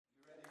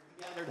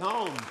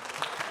Home.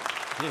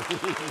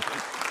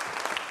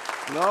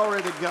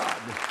 Glory to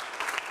God.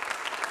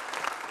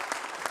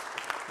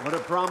 What a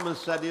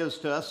promise that is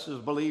to us as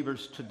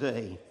believers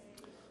today.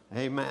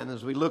 Amen.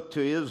 As we look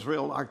to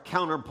Israel, our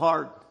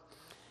counterpart,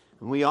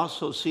 and we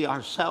also see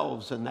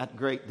ourselves in that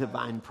great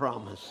divine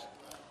promise.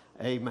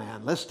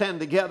 Amen. Let's stand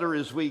together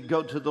as we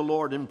go to the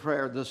Lord in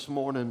prayer this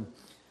morning.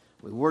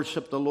 We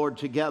worship the Lord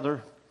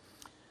together.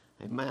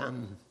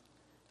 Amen.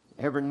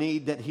 Every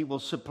need that He will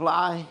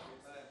supply,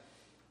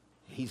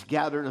 He's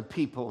gathering a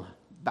people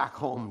back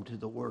home to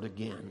the Word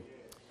again.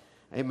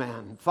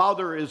 Amen.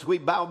 Father, as we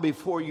bow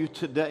before you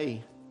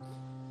today,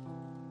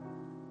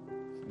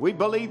 we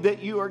believe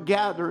that you are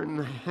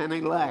gathering an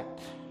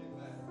elect.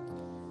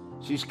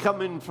 She's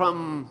coming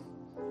from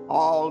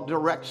all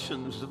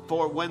directions, the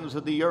four winds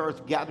of the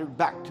earth gathered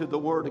back to the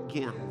Word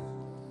again.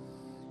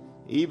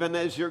 Even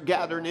as you're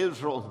gathering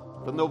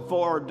Israel from the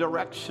four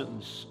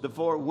directions, the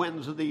four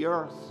winds of the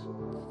earth,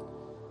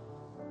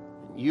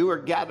 you are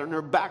gathering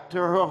her back to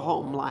her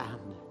homeland.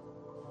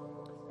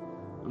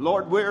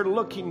 Lord, we're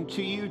looking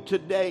to you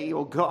today,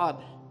 oh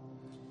God,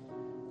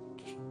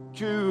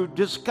 to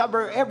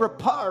discover every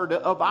part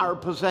of our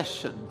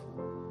possession.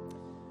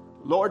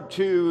 Lord,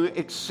 to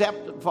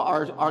accept for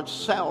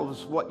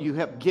ourselves what you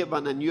have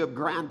given and you have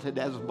granted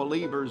as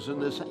believers in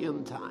this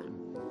end time.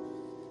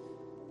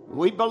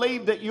 We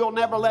believe that you'll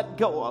never let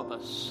go of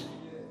us.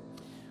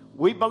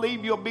 We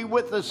believe you'll be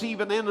with us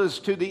even in us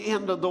to the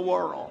end of the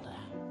world.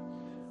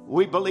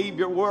 We believe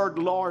your word,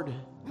 Lord,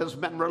 has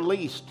been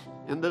released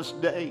in this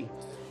day.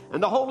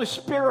 And the Holy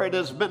Spirit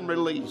has been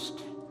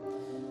released.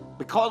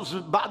 Because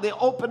by the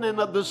opening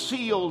of the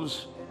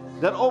seals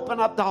that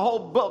open up the whole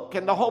book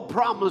and the whole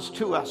promise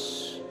to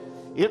us,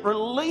 it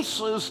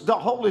releases the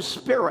Holy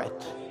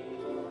Spirit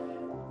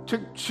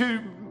to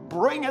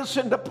bring us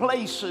into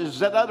places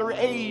that other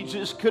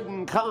ages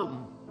couldn't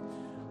come.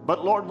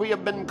 But Lord, we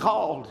have been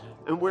called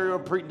and we're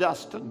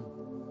predestined.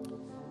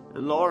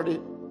 And Lord,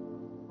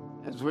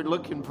 as we're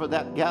looking for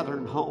that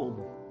gathering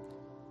home,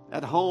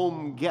 that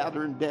home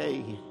gathering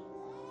day,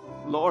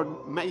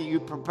 Lord, may you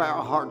prepare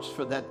our hearts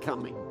for that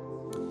coming.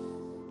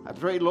 I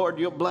pray, Lord,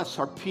 you'll bless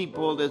our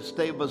people as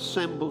they've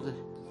assembled.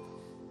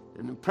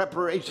 And in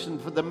preparation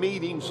for the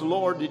meetings,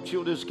 Lord, that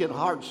you'll just get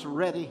hearts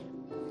ready.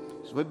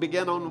 As we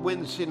begin on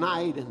Wednesday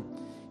night and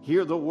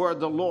hear the word of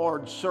the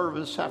Lord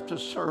service after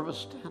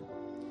service,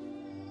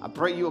 I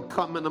pray you'll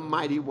come in a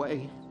mighty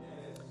way.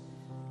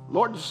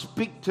 Lord,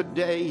 speak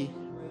today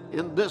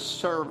in this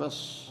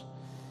service.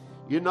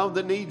 You know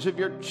the needs of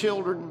your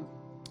children.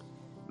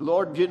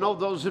 Lord, you know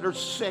those that are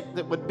sick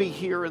that would be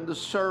here in the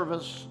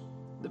service,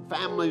 the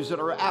families that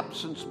are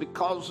absent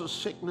because of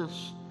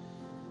sickness.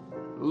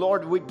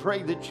 Lord, we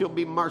pray that you'll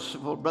be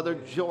merciful. Brother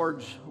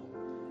George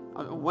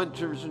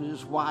Winters and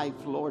his wife,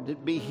 Lord,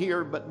 they'd be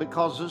here, but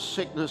because of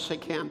sickness they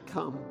can't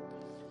come.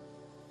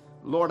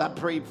 Lord, I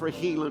pray for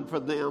healing for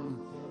them.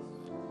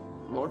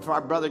 Lord, for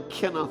our brother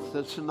Kenneth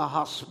that's in the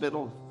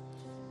hospital.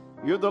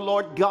 You're the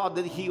Lord God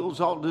that heals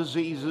all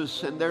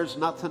diseases, and there's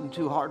nothing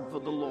too hard for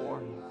the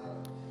Lord.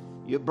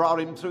 You brought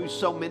him through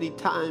so many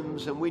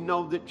times, and we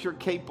know that you're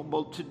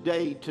capable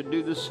today to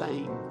do the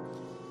same.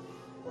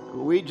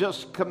 We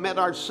just commit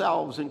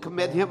ourselves and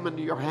commit him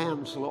into your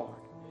hands, Lord.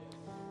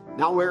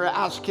 Now we're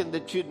asking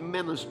that you'd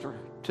minister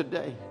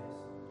today.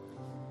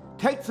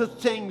 Take the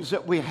things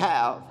that we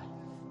have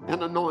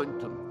and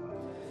anoint them.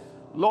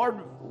 Lord,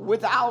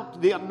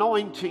 without the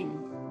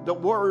anointing, the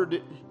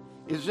word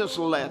is just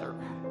a letter.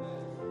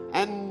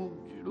 And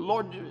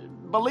Lord,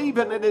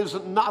 believing it is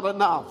not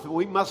enough.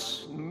 We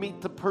must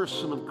meet the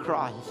person of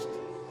Christ.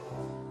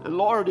 And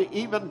Lord,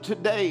 even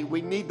today,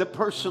 we need the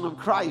person of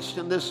Christ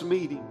in this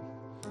meeting.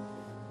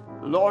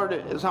 Lord,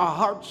 as our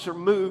hearts are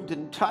moved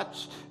and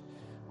touched,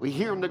 we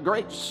hear the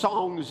great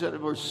songs that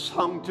were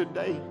sung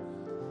today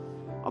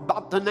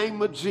about the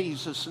name of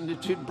Jesus and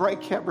that you'd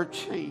break every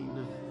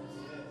chain.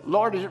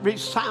 Lord, it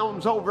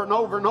resounds over and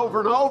over and over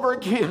and over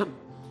again.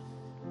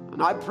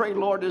 And I pray,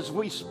 Lord, as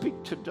we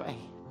speak today,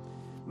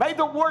 may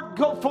the word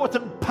go forth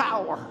in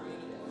power.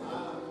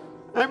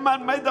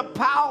 Amen. May the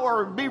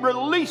power be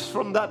released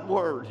from that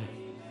word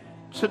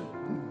to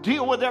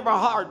deal with every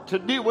heart, to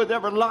deal with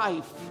every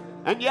life.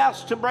 And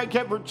yes, to break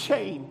every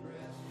chain.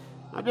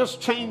 Not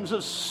just chains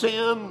of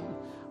sin,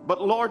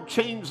 but Lord,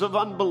 chains of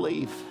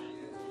unbelief.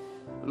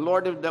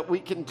 Lord, that we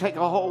can take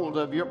a hold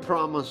of your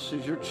promise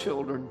as your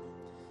children.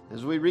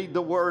 As we read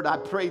the word, I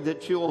pray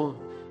that you'll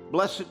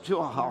bless it to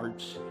our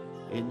hearts.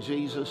 In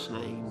Jesus'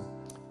 name,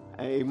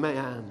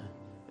 amen.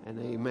 And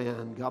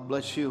amen. God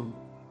bless you.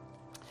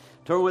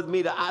 Turn with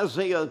me to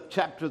Isaiah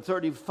chapter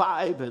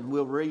 35, and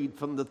we'll read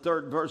from the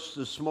 3rd verse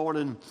this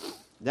morning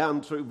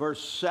down through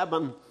verse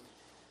 7.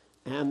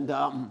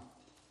 And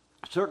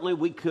certainly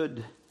we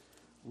could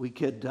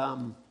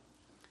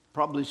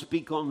probably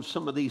speak on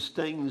some of these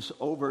things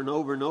over and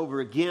over and over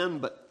again,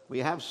 but we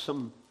have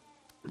some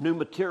new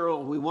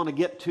material we want to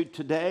get to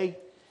today.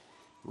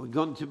 We're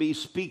going to be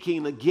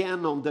speaking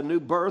again on the new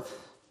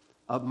birth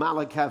of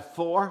Malachi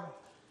 4.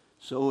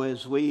 So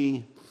as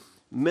we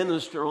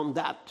minister on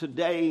that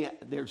today.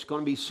 There's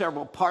going to be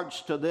several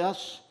parts to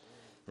this.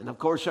 And of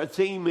course, our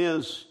theme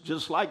is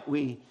just like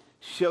we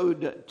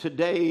showed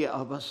today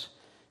of us,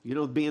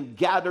 being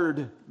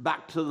gathered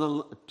back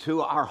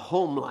to our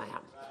homeland.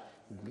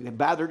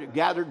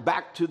 Gathered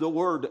back to the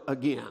Word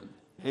again.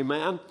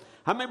 Amen.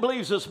 How many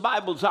believes this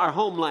Bible's our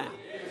homeland?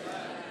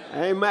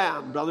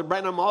 Amen. Brother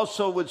Branham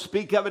also would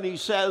speak of it. He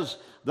says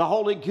the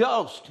Holy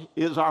Ghost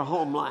is our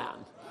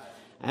homeland.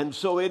 And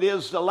so it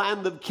is the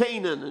land of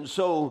Canaan. And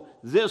so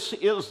this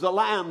is the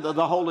land of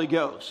the Holy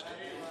Ghost.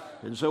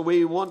 And so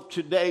we want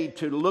today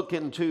to look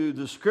into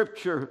the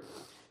Scripture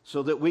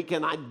so that we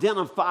can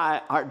identify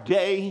our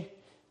day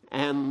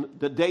and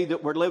the day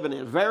that we're living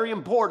in. It's very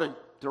important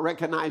to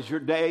recognize your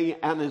day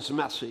and its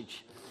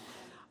message.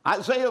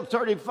 Isaiah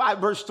 35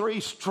 verse 3,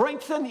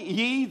 strengthen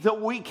ye the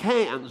weak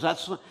hands.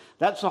 That's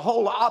the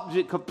whole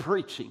object of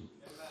preaching.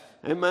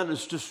 Amen.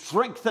 Is to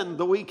strengthen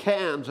the weak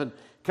hands and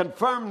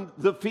confirm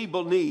the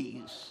feeble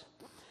knees.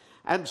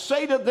 And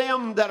say to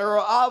them that are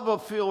of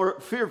a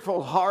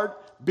fearful heart,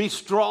 be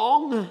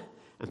strong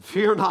and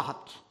fear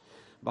not.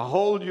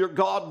 Behold, your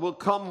God will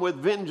come with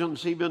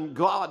vengeance, even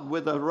God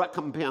with a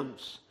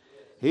recompense.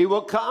 He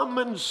will come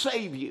and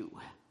save you.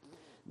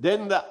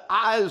 Then the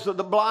eyes of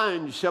the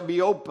blind shall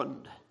be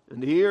opened,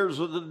 and the ears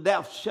of the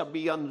deaf shall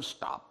be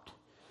unstopped.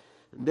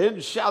 And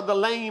then shall the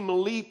lame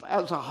leap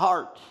as a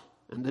hart,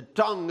 and the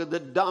tongue of the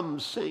dumb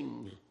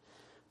sing.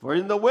 For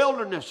in the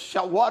wilderness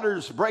shall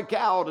waters break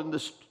out,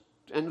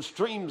 and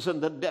streams in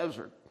the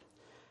desert.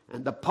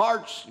 And the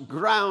parched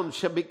ground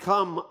shall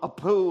become a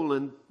pool,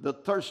 and the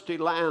thirsty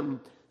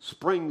land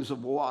springs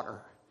of water.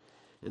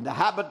 And the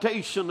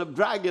habitation of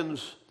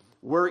dragons,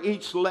 where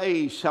each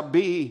lay, shall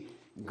be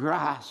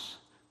grass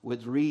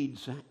with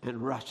reeds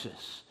and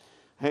rushes.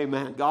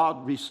 Amen.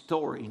 God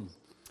restoring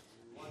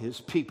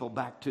his people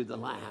back to the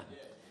land.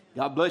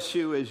 God bless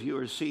you as you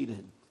are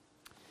seated.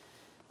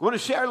 I want to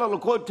share a little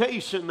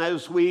quotation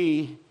as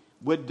we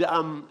would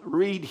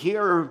read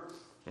here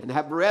and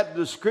have read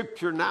the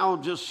Scripture. Now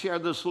just share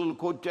this little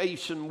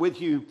quotation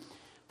with you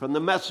from the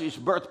message,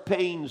 Birth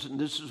Pains, and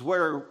this is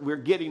where we're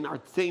getting our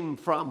theme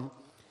from.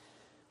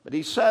 But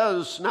he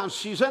says, now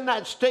she's in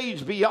that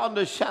stage beyond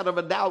a shadow of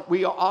a doubt.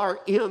 We are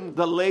in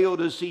the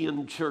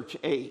Laodicean church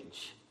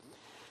age.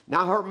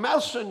 Now her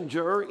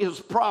messenger is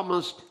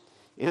promised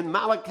in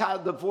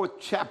Malachi, the 4th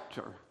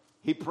chapter.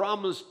 He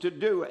promised to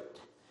do it.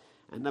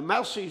 And the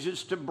message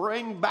is to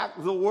bring back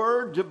the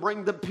Word, to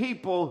bring the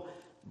people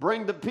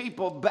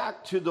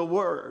back to the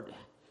Word.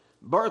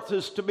 Birth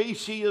is to be,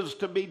 she is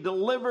to be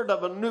delivered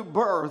of a new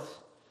birth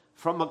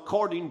from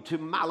according to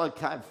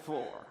Malachi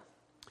 4.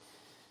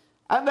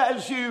 And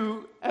as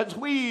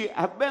we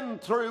have been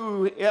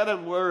through it,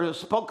 and we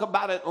spoke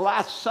about it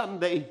last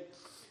Sunday,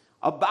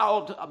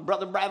 about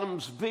Brother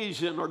Branham's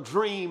vision or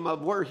dream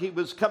of where he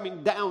was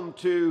coming down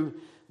to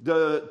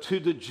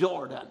the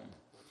Jordan.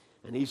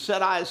 And he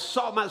said, I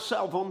saw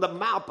myself on the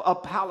map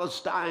of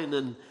Palestine,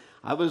 and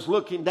I was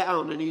looking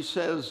down, and he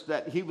says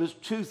that he was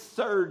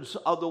 2/3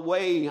 of the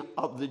way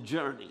of the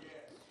journey.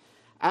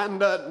 And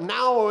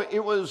now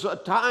it was a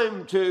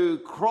time to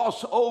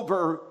cross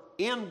over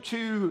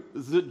into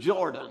the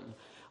Jordan,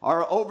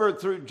 or over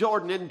through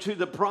Jordan into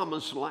the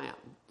promised land.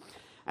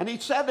 And he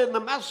said in the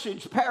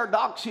message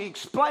paradox, he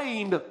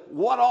explained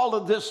what all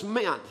of this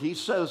meant. He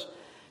says,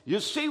 you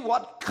see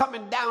what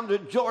coming down to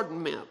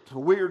Jordan meant.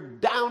 We're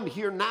down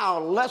here now.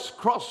 Let's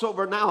cross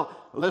over now.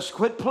 Let's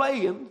quit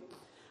playing.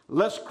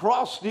 Let's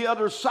cross the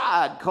other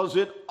side, because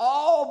it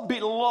all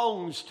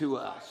belongs to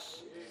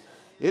us.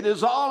 It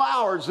is all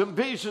ours, and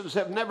visions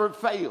have never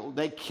failed.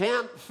 They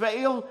can't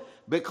fail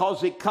because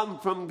they come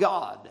from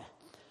God.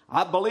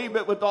 I believe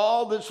it with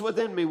all that's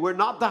within me. We're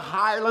not the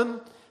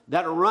hireling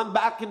that'll run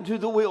back into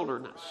the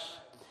wilderness.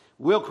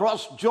 We'll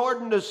cross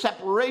Jordan to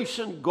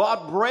separation.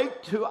 God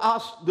break to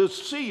us the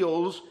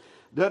seals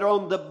that are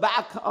on the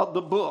back of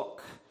the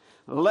book.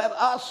 Let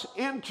us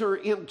enter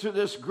into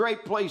this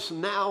great place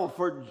now,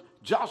 for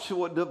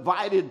Joshua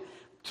divided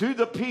to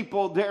the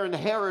people their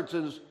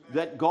inheritance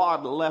that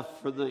God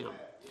left for them.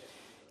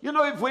 You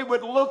know, if we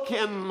would look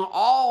in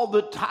all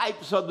the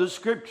types of the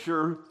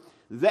Scripture,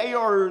 they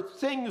are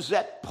things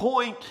that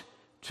point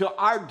to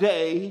our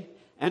day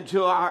and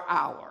to our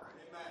hour.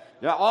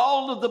 Now,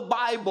 all of the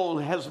Bible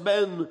has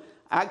been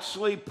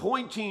actually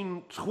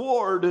pointing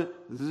toward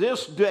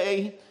this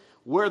day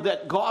where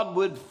that God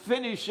would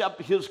finish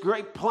up his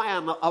great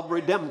plan of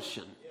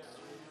redemption.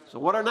 So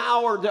what an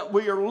hour that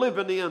we are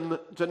living in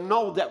to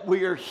know that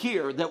we are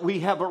here, that we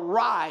have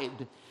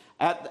arrived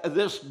at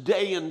this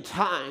day and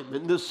time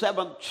in the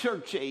 7th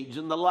church age,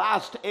 in the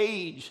last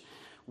age,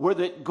 where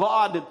that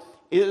God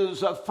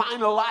is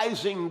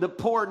finalizing the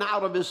pouring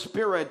out of his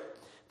Spirit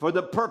for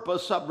the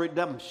purpose of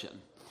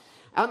redemption.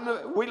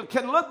 And we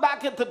can look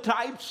back at the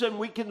types, and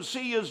we can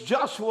see as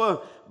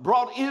Joshua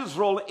brought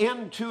Israel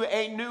into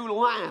a new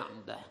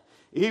land,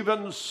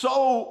 even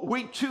so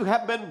we too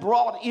have been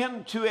brought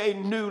into a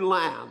new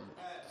land.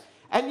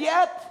 And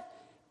yet,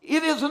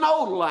 it is an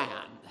old land.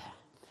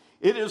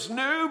 It is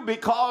new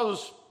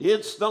because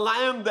it's the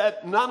land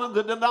that none of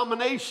the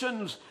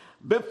denominations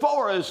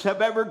before us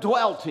have ever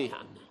dwelt in.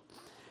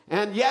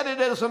 And yet it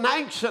is an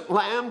ancient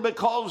land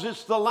because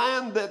it's the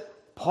land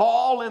that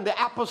Paul and the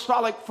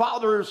apostolic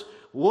fathers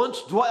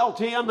once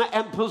dwelt in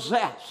and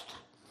possessed.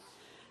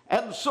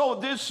 And so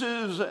this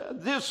is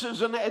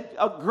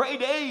a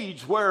great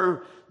age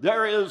where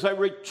there is a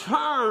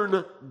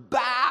return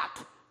back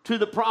to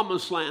the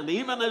promised land.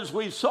 Even as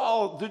we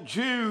saw the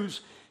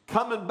Jews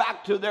coming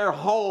back to their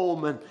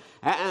home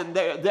and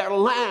their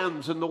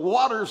lands and the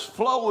waters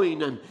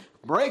flowing and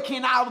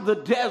breaking out of the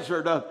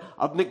desert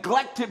of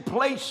neglected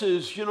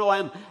places,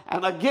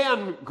 and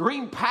again,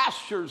 green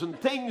pastures and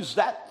things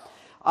that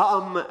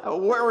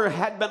where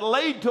had been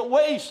laid to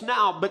waste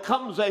now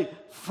becomes a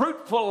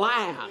fruitful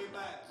land.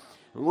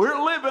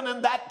 We're living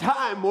in that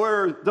time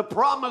where the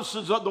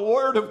promises of the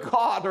Word of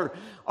God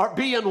are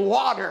being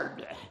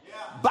watered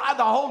by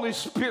the Holy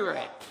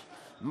Spirit,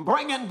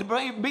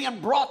 being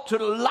brought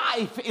to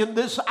life in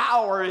this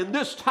hour, in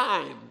this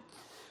time.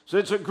 So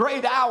it's a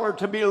great hour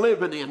to be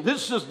living in.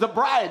 This is the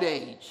bride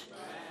age.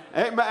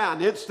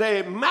 Amen. It's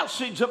the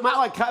message of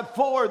Malachi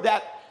 4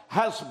 that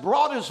has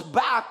brought us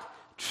back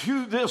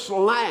to this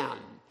land.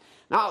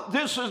 Now,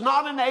 this is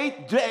not an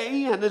eighth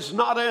day, and it's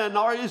not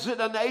nor is it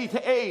an eighth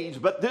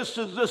age, but this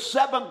is the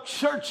seventh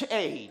church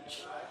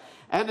age.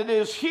 And it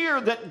is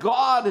here that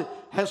God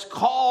has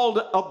called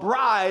a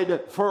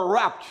bride for a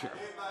rapture.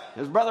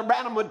 As Brother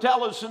Branham would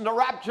tell us in the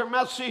rapture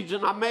message,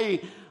 and I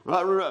may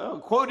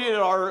quote it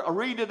or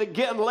read it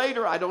again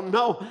later, I don't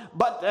know,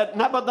 but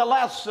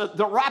nevertheless,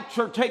 the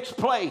rapture takes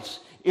place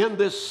in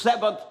this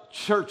seventh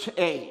church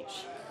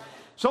age.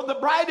 So the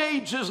bride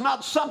age is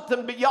not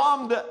something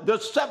beyond the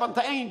seventh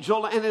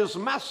angel and his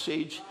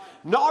message,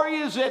 nor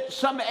is it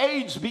some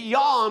age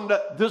beyond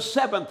the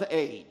seventh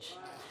age.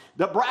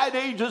 The bride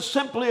age is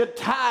simply a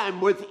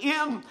time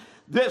within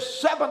this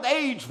seventh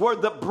age where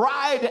the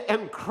bride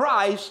and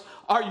Christ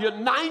are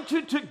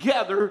united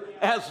together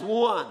as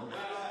one.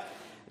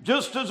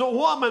 Just as a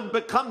woman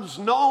becomes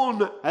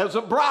known as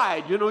a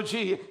bride,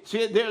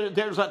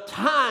 there's a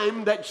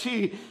time that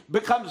she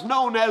becomes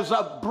known as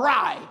a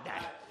bride.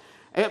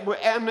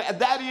 And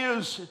that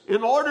is,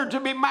 in order to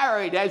be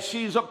married, as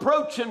she's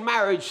approaching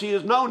marriage, she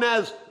is known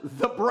as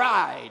the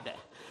bride.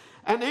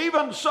 And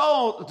even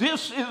so,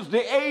 this is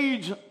the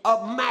age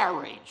of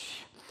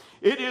marriage.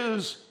 It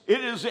is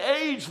the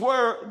age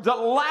where the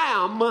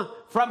Lamb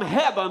from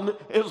heaven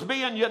is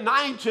being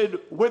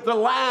united with the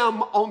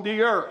Lamb on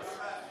the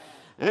earth.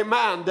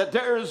 Amen. That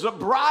there is a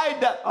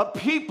bride, a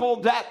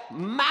people that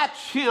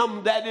match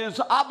him, that is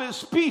of his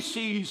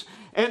species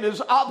and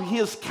is of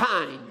his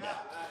kind.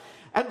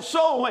 And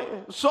so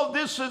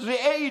this is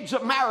the age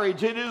of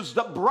marriage. It is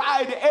the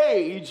bride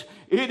age.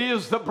 It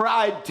is the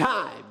bride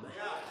time.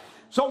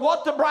 So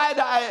what the bride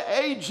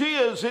age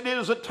is, it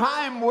is a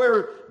time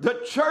where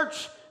the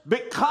church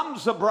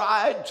becomes the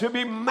bride to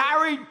be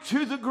married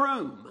to the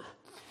groom.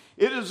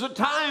 It is a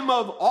time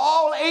of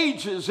all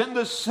ages in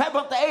the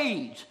seventh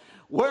age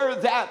where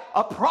that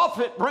a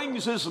prophet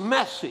brings his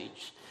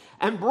message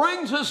and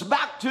brings us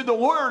back to the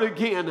Word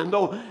again. And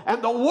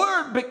the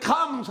Word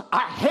becomes our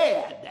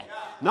head.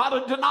 Not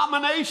a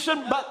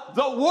denomination, but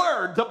the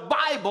Word, the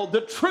Bible,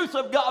 the truth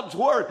of God's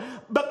Word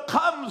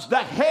becomes the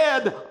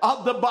head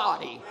of the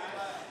body.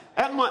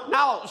 And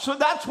now, so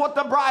that's what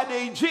the bride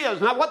age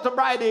is. Now, what the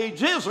bride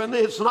age is, and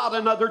it's not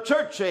another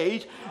church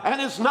age,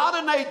 and it's not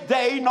an eighth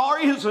day, nor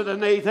is it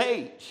an eighth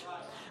age.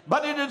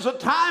 But it is a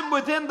time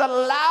within the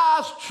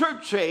last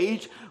church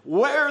age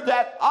where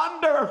that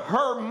under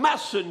her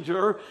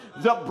messenger,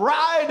 the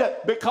bride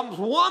becomes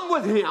one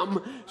with him,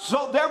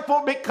 so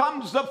therefore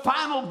becomes the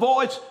final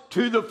voice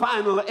to the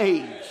final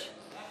age.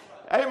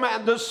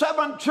 Amen. The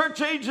seven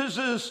church ages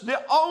is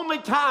the only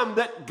time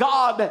that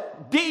God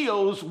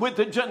deals with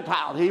the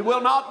Gentiles. He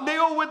will not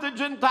deal with the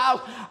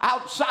Gentiles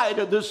outside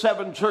of the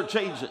seven church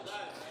ages.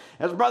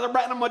 As Brother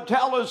Branham would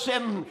tell us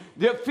in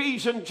the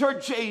Ephesian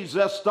church age,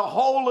 that's the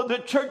whole of the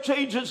church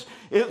ages,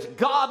 is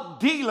God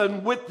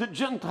dealing with the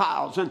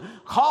Gentiles and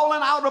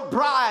calling out a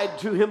bride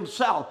to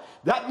himself.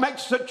 That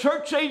makes the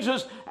church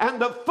ages and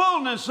the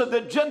fullness of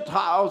the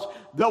Gentiles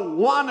the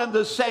one and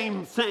the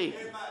same thing.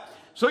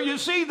 So you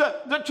see,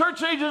 the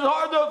church ages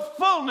are the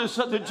fullness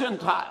of the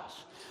Gentiles.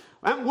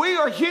 And we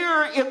are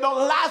here in the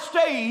last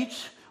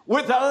age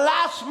with the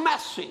last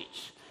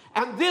message.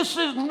 And this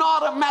is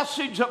not a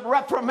message of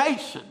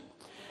reformation.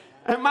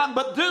 Amen.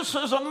 But this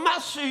is a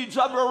message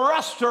of a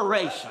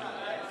restoration,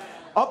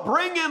 of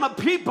bringing a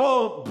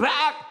people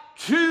back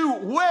to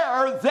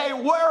where they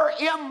were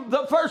in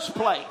the first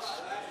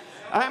place.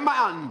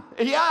 Amen.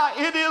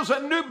 Yeah, it is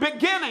a new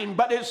beginning,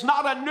 but it's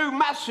not a new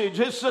message.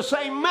 It's the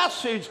same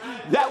message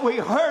that we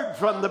heard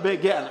from the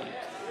beginning.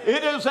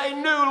 It is a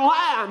new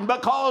land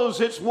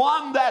because it's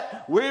one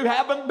that we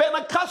haven't been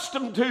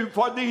accustomed to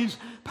for these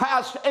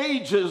past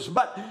ages.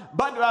 But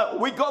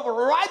we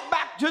go right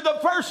back to the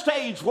first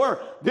age where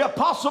the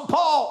Apostle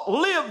Paul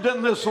lived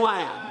in this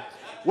land,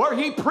 where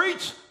he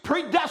preached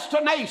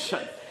predestination.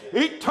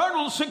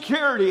 eternal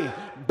security,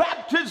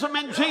 baptism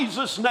in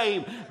Jesus'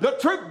 name, the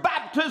true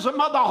baptism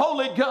of the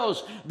Holy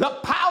Ghost, the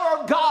power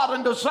of God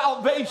unto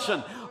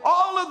salvation.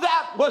 All of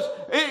that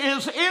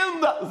is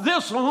in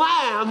this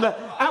land,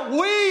 and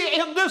we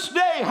in this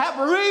day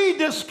have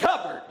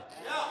rediscovered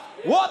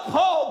what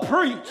Paul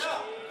preached.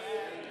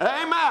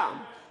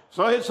 Amen.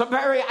 So it's a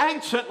very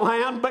ancient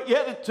land, but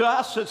yet to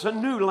us it's a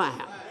new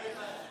land.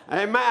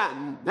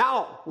 Amen.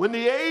 Now, when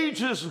the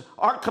ages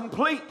are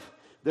complete,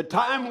 the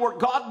time where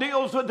God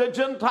deals with the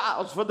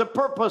Gentiles for the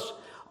purpose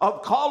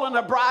of calling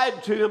a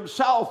bride to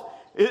himself,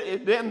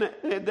 then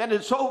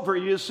it's over.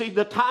 You see,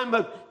 the time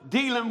of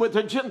dealing with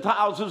the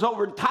Gentiles is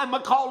over. The time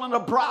of calling a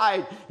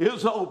bride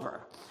is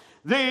over.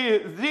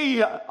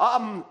 The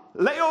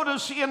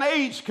Laodicean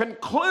age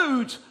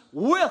concludes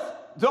with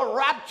the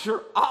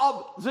rapture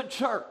of the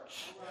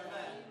church.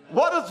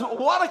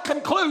 What a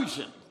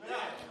conclusion.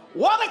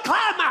 What a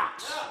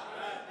climax.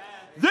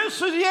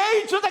 This is the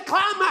age of the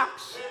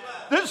climax.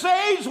 This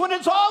age when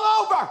it's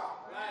all over.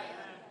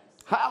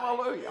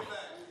 Hallelujah.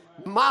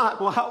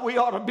 How we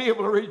ought to be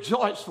able to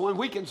rejoice when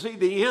we can see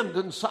the end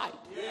in sight.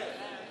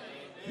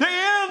 The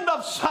end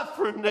of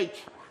suffering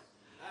nature.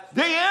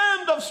 The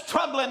end of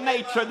struggling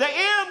nature. The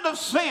end of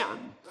sin.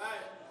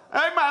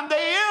 Amen.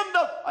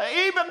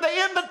 Even the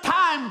end of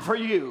time for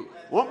you.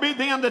 Won't be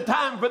the end of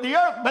time for the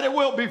earth, but it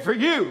will be for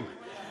you.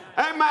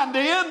 Amen. The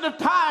end of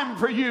time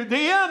for you. The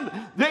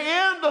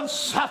end of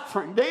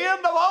suffering. The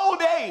end of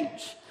old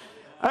age.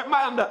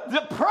 Amen.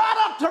 The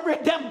product of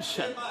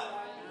redemption.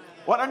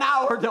 What an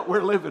hour that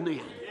we're living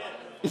in.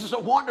 This is a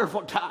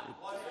wonderful time.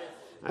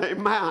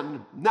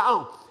 Amen.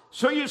 Now,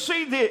 so you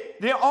see,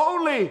 the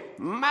only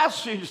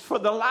message for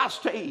the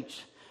last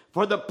age,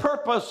 for the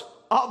purpose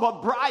of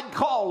a bride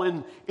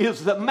calling,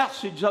 is the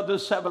message of the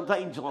seventh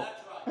angel.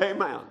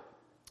 Amen.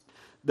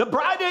 The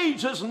bride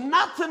age is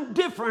nothing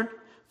different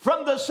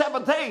from the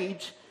seventh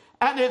age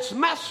and its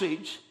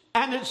message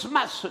and its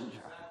messenger.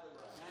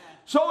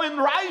 So in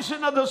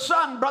Rising of the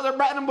Sun, Brother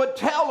Branham would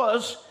tell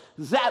us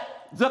that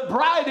the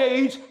bride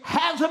age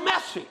has a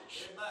message.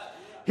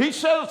 He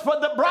says for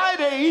the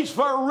bride age,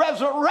 for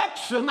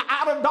resurrection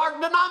out of dark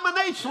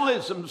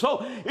denominationalism.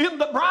 So in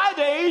the bride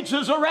age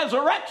is a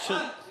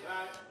resurrection.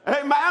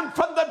 Amen.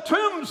 From the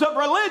tombs of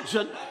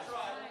religion.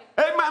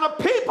 Amen. Of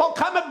people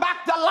coming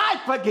back to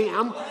life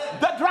again.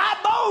 The dry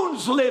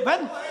bones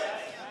living.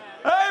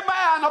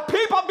 Amen. Of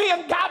people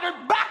being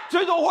gathered back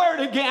to the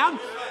Word again.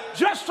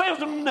 Just as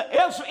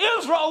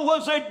Israel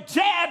was a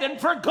dead and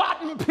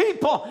forgotten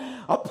people,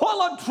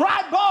 full of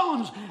dry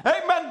bones.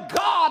 Amen.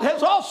 God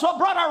has also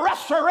brought a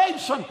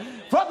restoration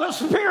for the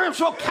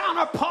spiritual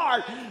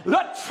counterpart,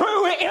 the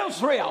true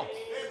Israel.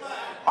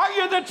 Are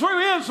you the true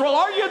Israel?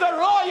 Are you the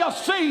royal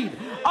seed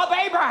of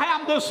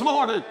Abraham this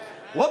morning?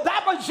 Well,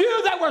 that was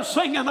you that we're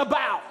singing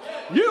about.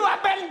 You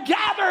have been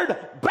gathered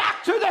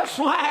back to this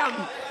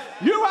land.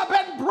 You have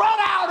been brought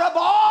out of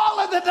all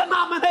of the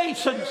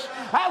denominations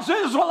as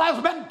Israel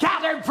has been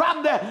gathered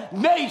from the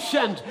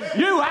nations.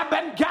 You have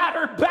been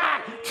gathered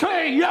back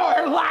to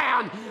your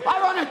land.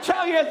 I want to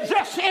tell you,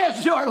 this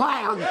is your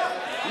land.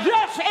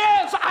 This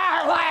is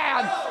our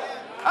land.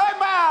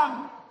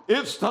 Amen.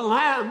 It's the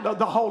land of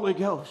the Holy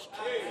Ghost.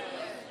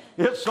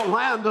 It's the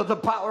land of the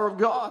power of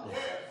God.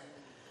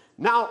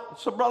 Now,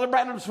 so Brother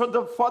Branham's for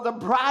the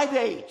bride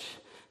age.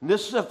 And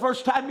this is the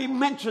first time he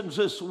mentions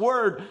this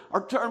word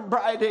or term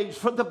bride age,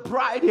 for the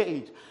bride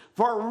age,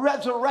 for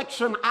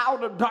resurrection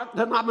out of dark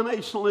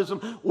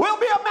denominationalism will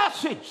be a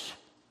message.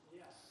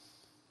 Yes.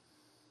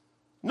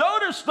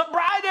 Notice the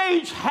bride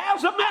age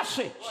has a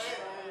message.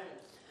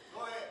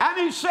 Go ahead. And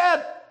he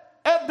said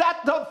that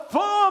the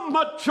full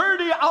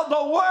maturity of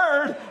the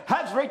word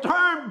has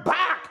returned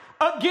back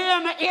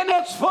again in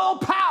its full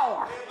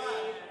power.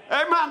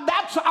 Amen.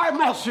 That's our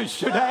message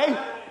today.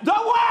 The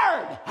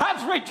word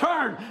has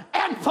returned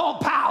in full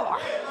power.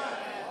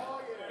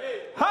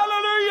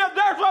 Hallelujah.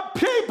 There's a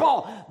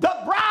people. The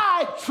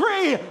bride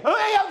tree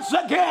lives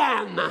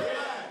again.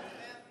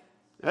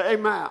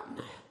 Amen.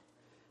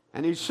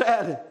 And he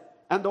said,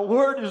 and the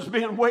word is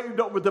being waved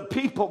over the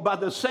people by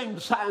the same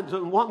signs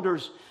and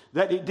wonders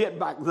that he did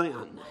back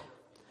then.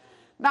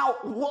 Now,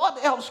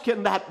 what else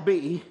can that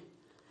be?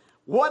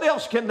 What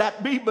else can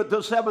that be but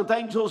the seventh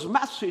angel's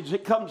message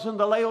that comes in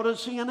the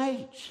Laodicean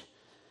age?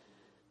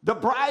 The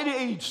bride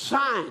age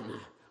sign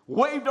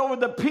waved over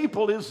the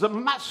people is the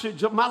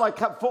message of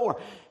Malachi 4.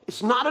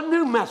 It's not a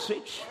new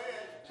message.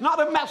 It's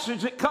not a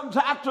message that comes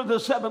after the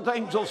seventh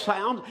angel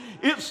sound.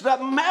 It's the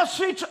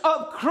message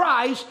of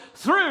Christ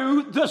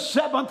through the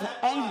seventh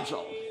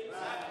angel.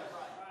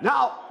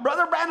 Now,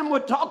 Brother Branham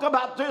would talk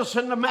about this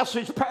in the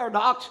Message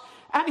Paradox,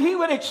 and he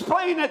would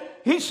explain it.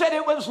 He said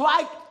it was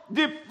like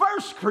the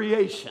first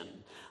creation.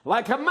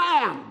 Like a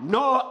man,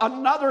 no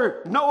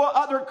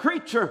other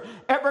creature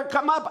ever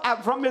come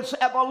up from its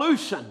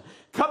evolution,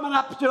 coming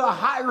up to a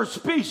higher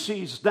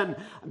species than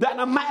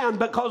a man,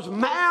 because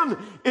man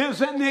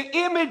is in the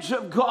image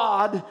of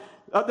God,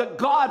 the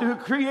God who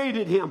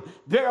created him.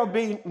 There'll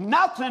be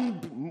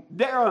nothing.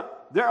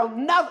 There'll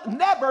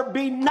never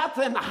be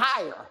nothing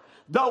higher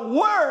the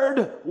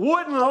Word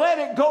wouldn't let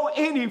it go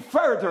any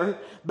further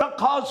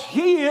because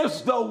He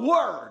is the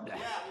Word.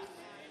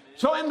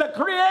 So in the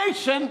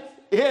creation,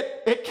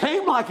 it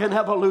came like an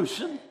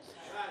evolution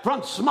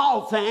from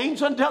small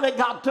things until it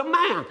got to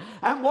man.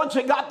 And once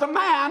it got to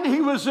man, he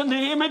was in the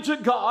image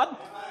of God.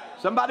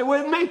 Somebody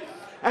with me?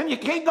 And you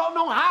can't go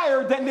no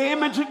higher than the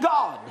image of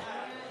God.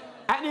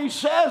 And he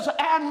says,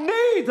 and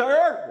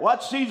neither,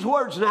 what's these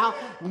words now?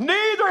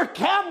 Neither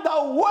can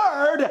the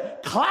Word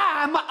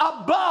climb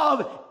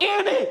above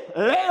any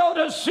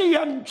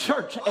Laodicean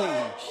church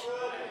age.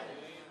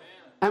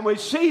 And we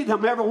see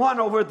them, everyone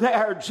over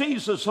there,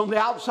 Jesus on the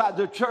outside of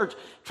the church,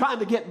 trying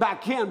to get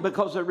back in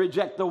because they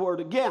reject the Word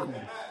again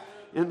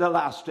in the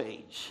last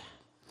age.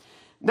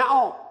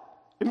 Now,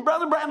 and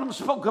Brother Branham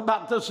spoke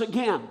about this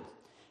again.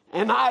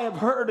 And I have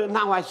heard and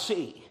now I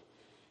see.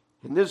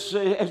 And this,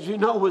 as you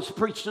know, was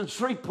preached in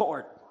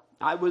Shreveport.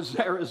 I was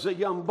there as a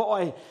young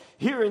boy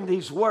hearing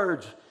these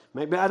words.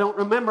 Maybe I don't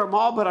remember them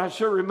all, but I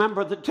sure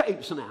remember the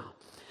tapes now.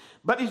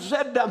 But he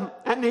said,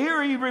 and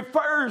here he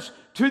refers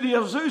to the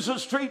Azusa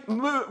Street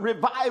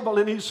revival,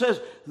 and he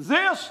says,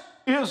 this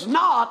is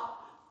not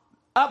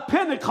a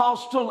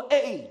Pentecostal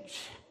age.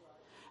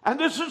 And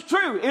this is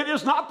true. It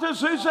is not the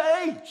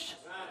Azusa age.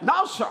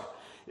 No, sir.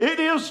 It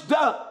is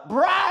the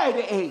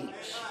bride age.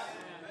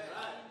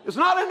 It's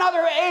not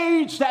another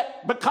age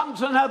that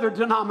becomes another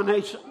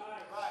denomination.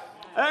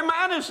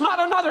 Amen. It's not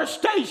another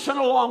station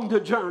along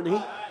the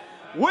journey.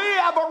 We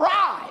have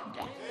arrived.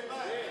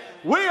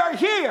 We are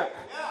here.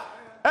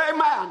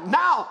 Amen.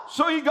 Now,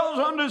 so he goes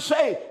on to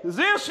say,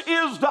 this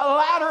is the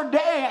latter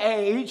day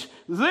age.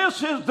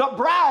 This is the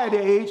bride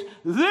age.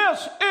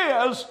 This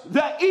is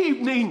the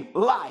evening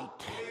light.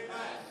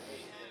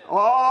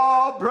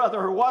 Oh,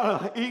 brother,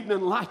 what an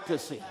evening light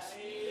this is.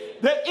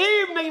 The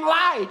evening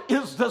light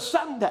is the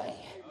Sunday.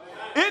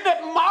 Isn't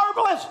it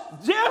marvelous?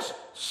 This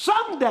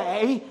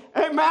Sunday,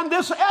 amen,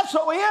 this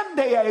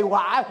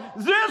S-O-N-D-A-Y,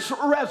 this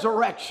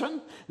resurrection,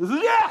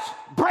 this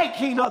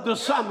breaking of the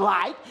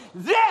sunlight,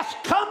 this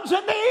comes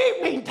in the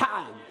evening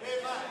time.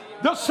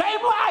 The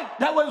same light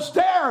that was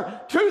there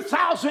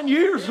 2,000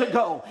 years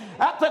ago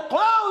at the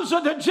close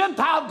of the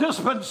Gentile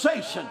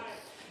dispensation.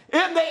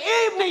 In the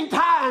evening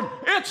time,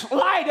 it's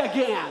light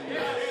again.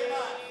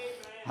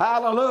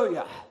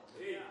 Hallelujah.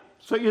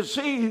 So you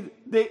see,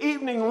 the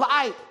evening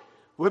light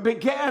would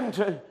begin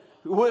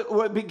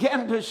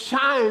to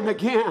shine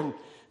again,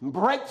 and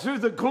break through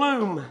the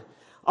gloom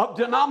of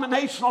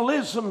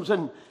denominationalisms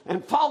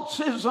and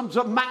falsisms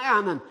of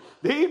man. And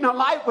the evening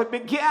light would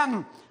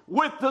begin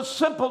with the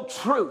simple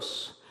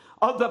truths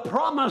of the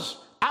promised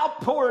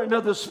outpouring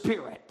of the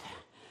Spirit.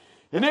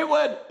 And it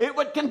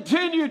would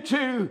continue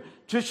to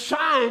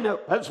shine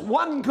as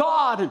one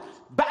God and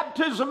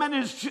baptism in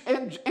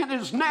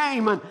his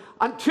name, and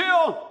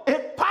until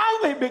it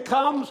finally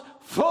becomes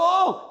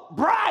full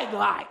bride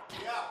light.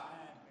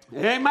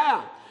 Yeah.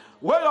 Amen.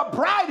 Where a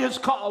bride is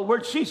called,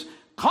 where she's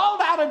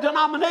called out of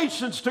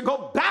denominations to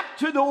go back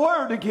to the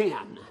Word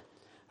again.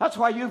 That's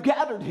why you've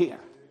gathered here.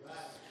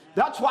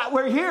 That's why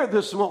we're here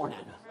this morning.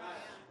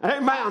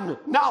 Amen.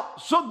 Now,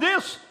 so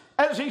this,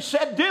 as he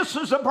said, this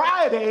is the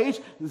bride age.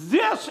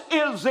 This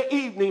is the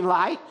evening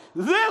light.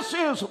 This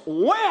is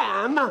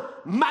when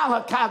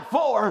Malachi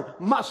 4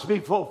 must be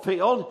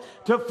fulfilled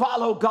to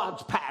follow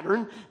God's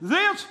pattern.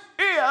 This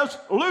is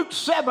Luke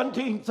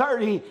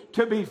 17:30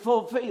 to be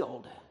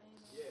fulfilled.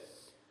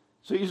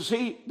 So you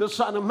see, the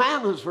Son of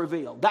Man is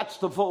revealed. That's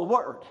the full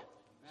Word.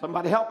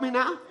 Somebody help me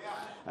now?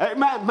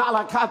 Amen.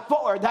 Malachi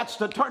 4, that's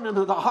the turning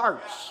of the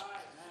hearts.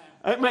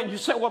 Amen. You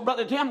say, well,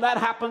 Brother Tim, that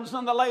happens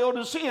in the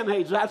Laodicean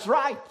age. That's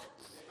right.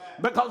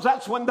 Because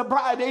that's when the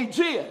bride age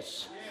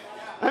is.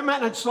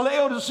 Amen. And so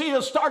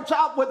Laodicea starts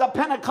out with a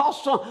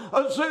Pentecostal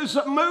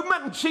Azusa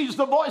movement, and she's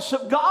the voice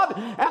of God,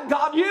 and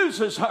God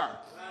uses her.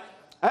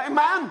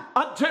 Amen.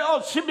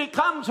 Until she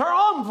becomes her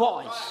own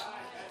voice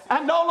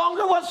and no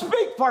longer will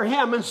speak for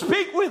him and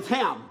speak with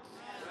him.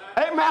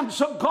 Amen.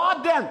 So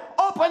God then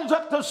opens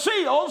up the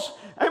seals,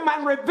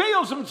 amen,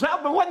 reveals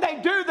himself, and when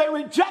they do, they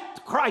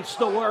reject Christ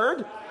the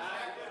Word.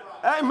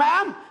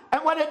 Amen.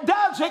 And when it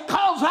does, it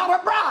calls out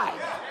a bride.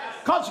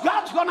 Because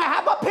God's going to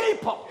have a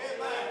people.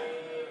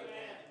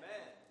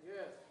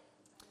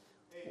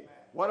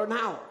 What an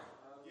hour.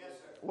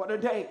 What a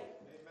day.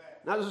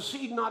 Now there's a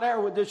seed not air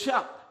with the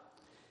shepherd.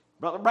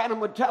 Brother Branham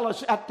would tell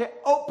us at the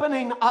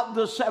opening of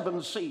the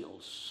 7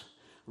 seals,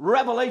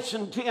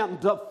 Revelation 10,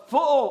 the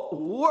full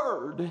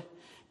Word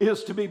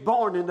is to be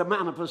born into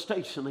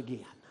manifestation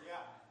again.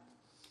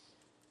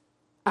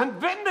 And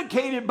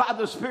vindicated by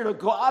the Spirit of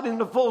God in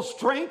the full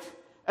strength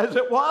as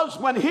it was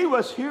when he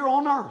was here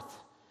on earth.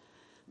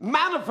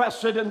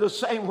 Manifested in the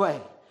same way,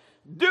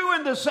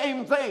 doing the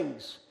same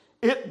things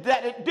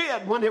that it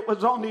did when it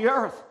was on the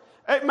earth.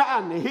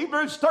 Amen.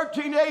 Hebrews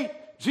 13:8,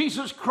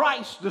 Jesus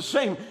Christ the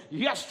same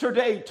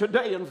yesterday,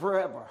 today, and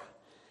forever.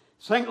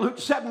 St. Luke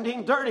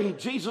 17:30,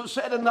 Jesus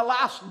said, in the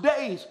last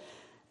days,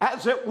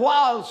 as it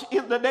was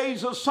in the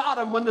days of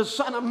Sodom, when the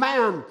Son of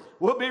Man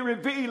will be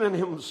revealing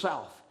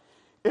himself.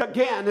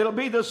 Again, it'll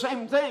be the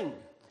same thing.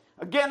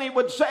 Again, he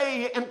would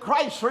say, and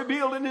Christ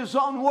revealed in his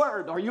own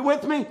word. Are you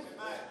with me?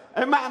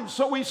 Amen.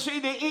 So we see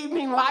the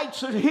evening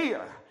lights are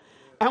here.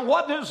 And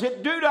what does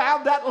it do to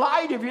have that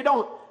light if you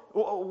don't?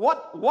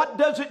 What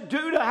does it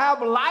do to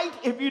have light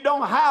if you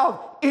don't have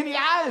any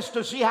eyes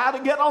to see how to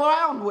get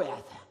around with?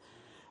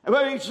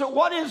 So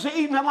what is the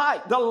evening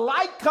light? The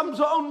light comes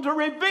on to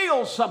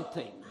reveal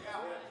something.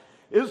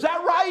 Is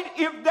that right?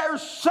 If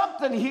there's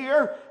something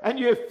here and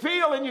you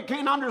feel and you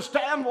can't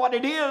understand what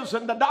it is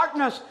in the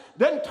darkness,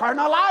 then turn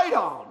a light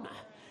on.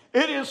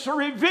 It is to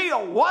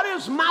reveal. What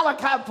is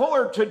Malachi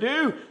 4 to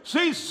do?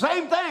 See,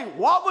 same thing.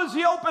 What was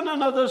the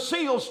opening of the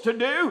seals to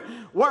do?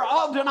 Where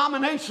all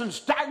denominations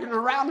staggering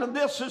around, and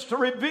this is to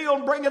reveal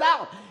and bring it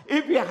out.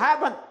 If you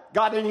haven't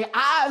got any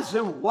eyes,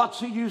 then what's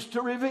the use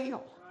to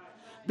reveal?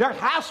 There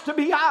has to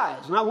be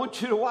eyes, and I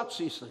want you to watch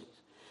these things.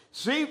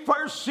 See,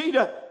 first,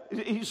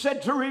 he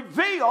said to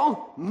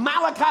reveal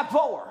Malachi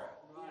 4.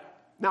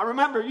 Now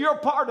remember, you're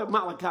part of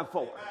Malachi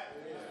 4.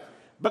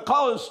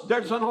 Because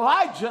there's an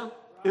Elijah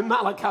in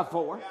Malachi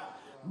 4,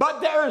 but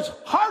there's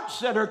hearts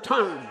that are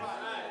turned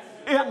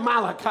in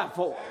Malachi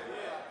 4.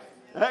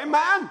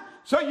 Amen?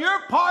 So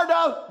you're part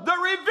of the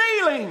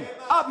revealing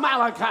of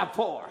Malachi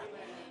 4.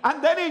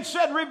 And then he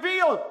said,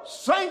 reveal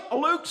St.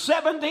 Luke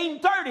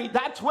 17:30.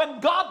 That's when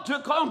God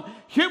took on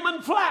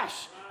human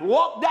flesh,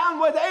 walked down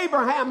with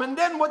Abraham and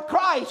then with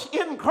Christ,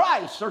 in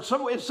Christ.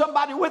 Is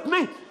somebody with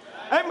me?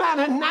 Amen.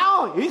 And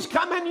now he's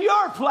come in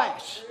your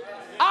flesh,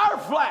 our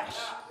flesh.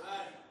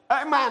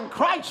 Amen.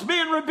 Christ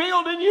being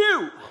revealed in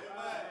you.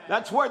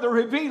 That's where the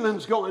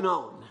revealing's going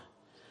on.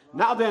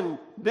 Now then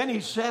he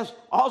says,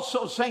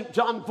 also St.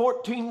 John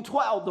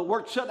 14:12, the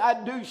works that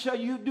I do shall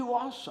you do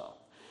also,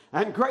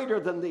 and greater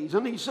than these.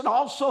 And he said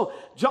also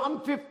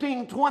John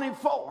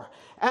 15:24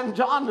 and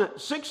John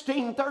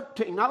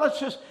 16:13. Now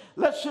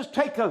let's just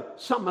take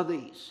some of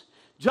these.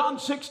 John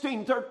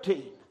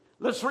 16:13.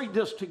 Let's read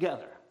this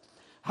together.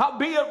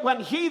 Howbeit when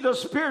he, the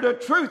Spirit of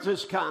truth,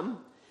 is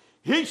come,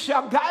 he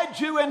shall guide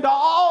you into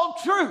all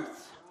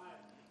truth.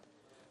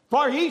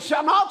 For he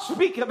shall not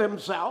speak of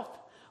himself,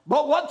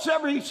 but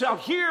whatsoever he shall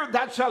hear,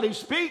 that shall he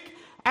speak,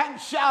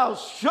 and shall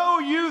show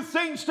you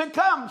things to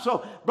come.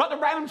 So Brother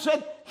Branham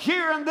said,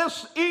 here in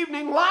this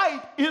evening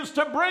light is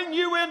to bring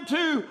you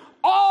into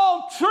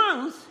all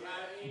truth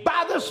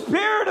by the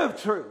Spirit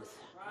of truth.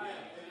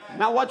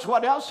 Now watch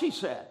what else he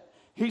said.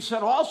 He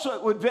said also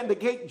it would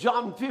vindicate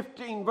John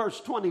 15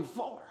 verse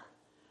 24.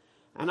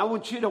 And I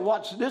want you to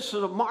watch, this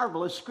is a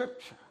marvelous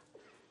scripture.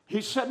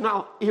 He said,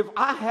 now, if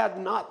I had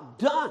not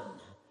done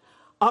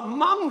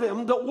among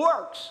them the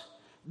works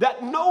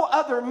that no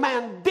other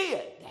man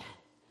did,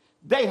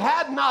 they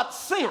had not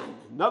sinned.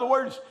 In other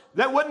words,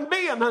 there wouldn't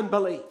be an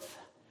unbelief.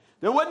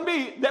 They wouldn't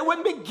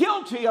be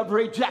guilty of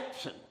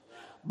rejection.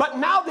 But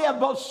now they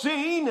have both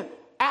seen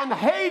and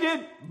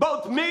hated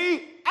both me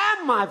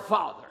and my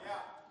Father.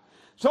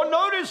 So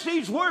notice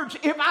these words,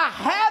 if I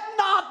had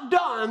not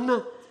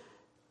done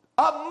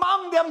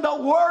among them the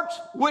works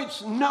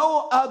which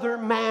no other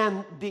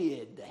man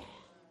did.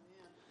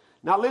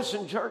 Now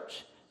listen,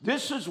 church,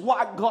 this is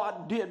why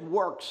God did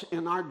works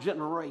in our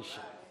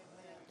generation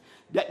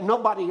that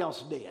nobody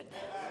else did.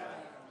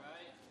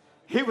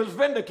 He was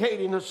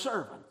vindicating a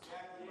servant.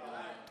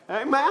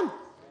 Amen?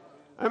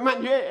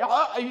 Amen.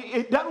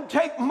 It doesn't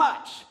take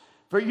much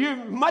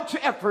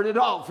effort at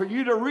all for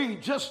you to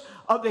read just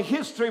of the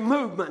history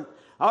movement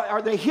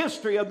or the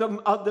history of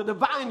the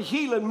divine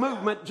healing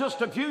movement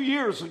just a few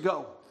years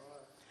ago.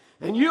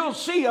 And you'll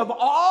see of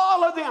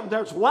all of them,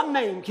 there's one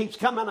name keeps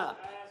coming up.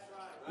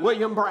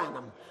 William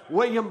Branham.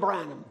 William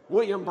Branham.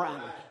 William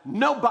Branham.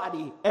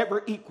 Nobody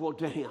ever equaled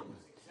to him.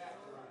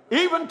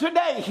 Even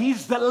today,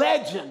 he's the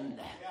legend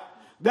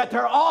that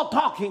they're all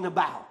talking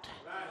about.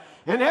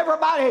 And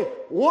everybody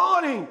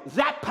wanting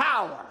that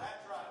power.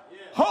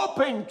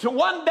 Hoping to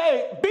one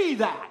day be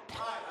that.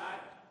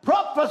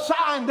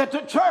 Prophesying that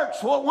the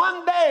church will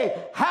one day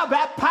have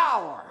that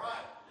power.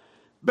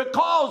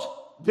 Because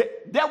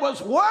there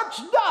was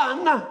works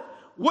done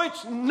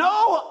which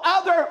no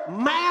other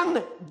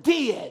man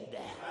did.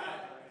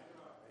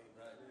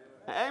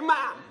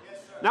 Amen.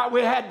 Now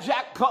we had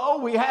Jack Cole,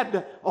 we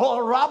had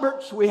Oral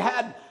Roberts, we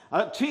had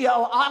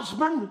T.L.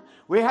 Osborne,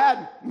 we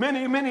had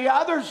many, many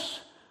others.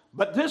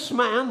 But this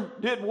man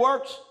did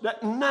works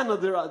that none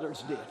of the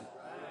others did.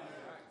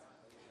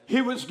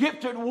 He was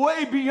gifted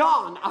way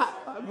beyond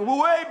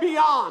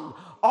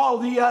all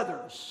the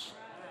others.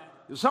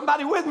 Is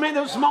somebody with me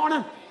this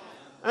morning?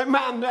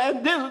 Amen.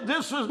 And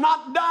this was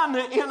not done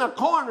in a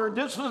corner.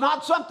 This was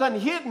not something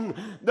hidden.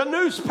 The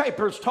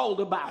newspapers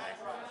told about it.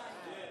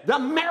 The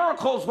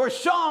miracles were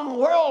shown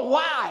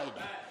worldwide.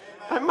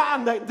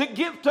 Amen. The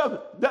gift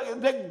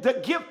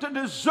of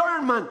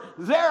discernment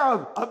there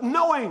of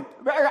knowing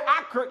very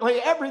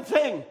accurately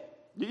everything.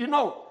 Do you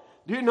know?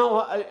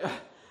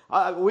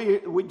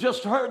 We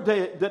just heard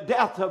the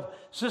death of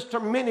Sister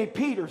Minnie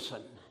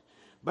Peterson.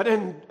 But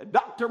in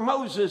Dr.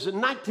 Moses in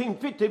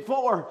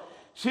 1954,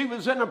 she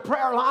was in a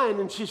prayer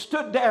line and she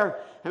stood there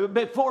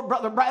before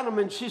Brother Branham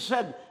and she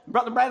said,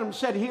 Brother Branham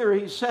said here,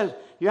 he says,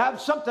 you have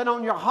something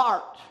on your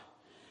heart.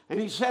 And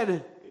he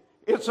said,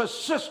 it's a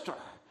sister.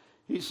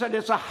 He said,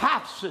 it's a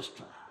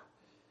half-sister.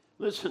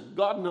 Listen,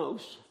 God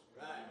knows.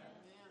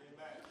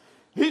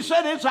 He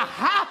said, it's a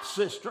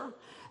half-sister.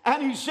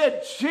 And he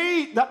said,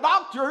 the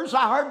doctors,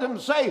 I heard them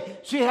say,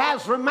 she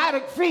has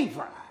rheumatic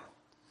fever.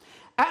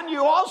 And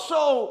you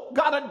also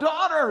got a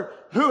daughter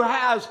who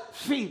has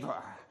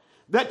fever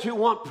that you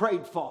want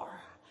prayed for.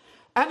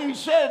 And he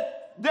said,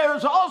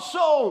 there's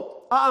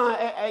also,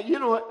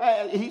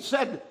 he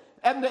said,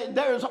 and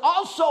there's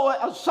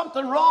also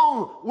something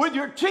wrong with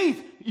your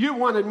teeth you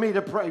wanted me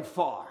to pray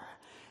for.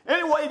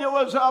 Anyway, there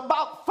was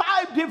about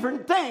 5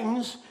 different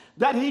things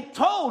that he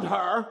told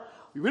her,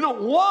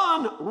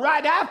 one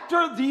right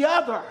after the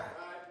other.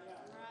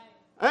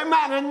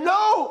 Amen. And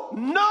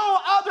no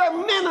other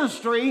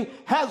ministry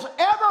has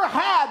ever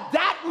had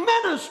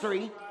that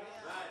ministry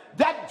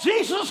that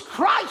Jesus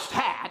Christ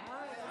had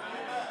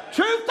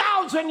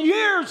 2,000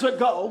 years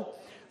ago,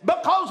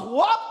 because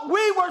what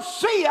we were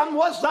seeing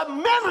was the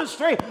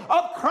ministry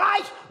of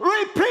Christ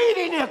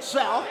repeating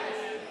itself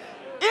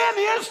in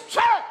his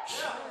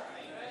church.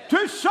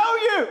 To show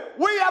you,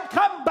 we have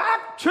come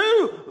back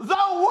to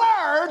the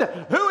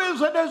Word, who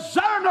is a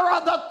discerner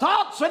of the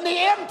thoughts and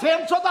the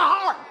intents of the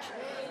heart.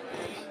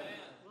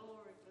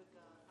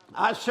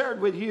 I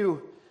shared with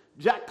you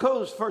Jack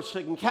Coe's first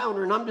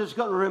encounter, and I'm just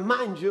going to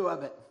remind you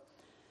of it.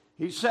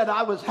 He said,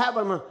 I was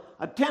having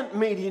a tent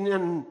meeting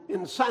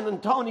in San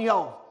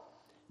Antonio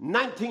in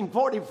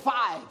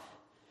 1945.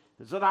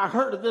 He said, I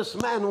heard of this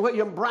man,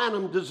 William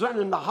Branham,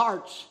 discerning the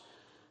hearts,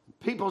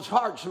 people's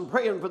hearts, and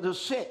praying for the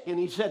sick. And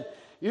he said,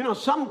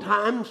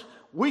 sometimes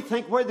we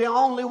think we're the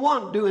only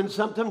one doing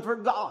something for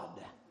God.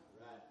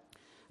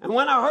 And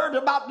when I heard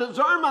about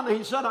discernment,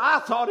 he said, I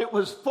thought it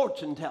was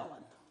fortune telling.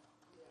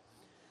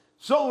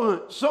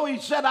 So he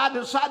said, I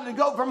decided to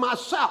go for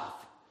myself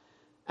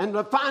and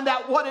to find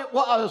out what it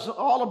was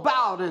all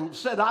about. And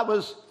said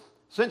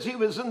since he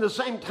was in the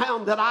same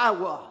town that I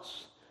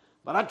was.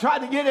 But I tried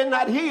to get in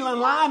that healing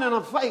line and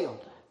I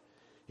failed.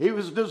 He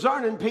was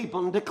discerning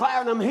people and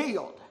declaring them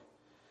healed.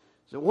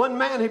 So one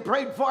man he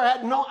prayed for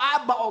had no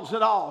eyeballs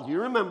at all.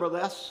 You remember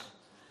this?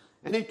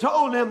 And he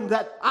told him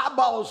that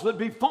eyeballs would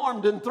be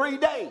formed in 3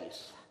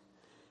 days.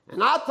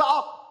 And I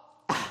thought,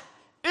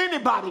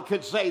 anybody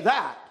could say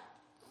that.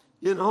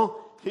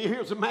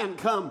 Here's a man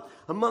come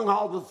among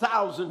all the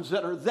thousands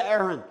that are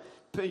there, and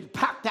he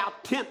packed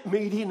out tent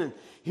meeting, and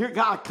here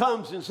God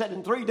comes and said,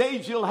 in 3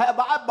 days you'll have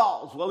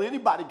eyeballs. Well,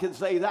 anybody can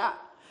say that.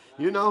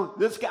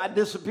 This guy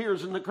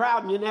disappears in the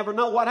crowd, and you never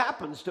know what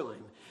happens to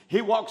him.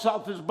 He walks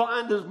off as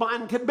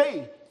blind can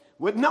be,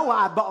 with no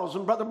eyeballs.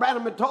 And Brother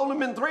Branham had told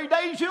him, in 3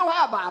 days you'll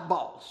have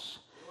eyeballs.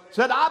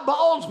 Said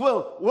eyeballs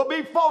will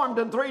be formed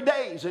in 3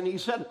 days. And he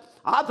said,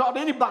 I thought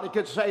anybody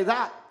could say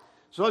that.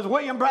 So as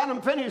William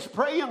Branham finished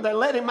praying, they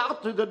led him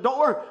out through the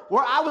door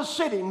where I was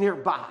sitting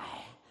nearby.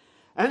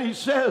 And he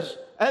says,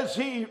 as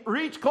he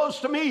reached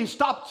close to me, he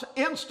stopped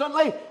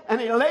instantly, and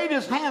he laid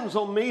his hands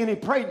on me, and he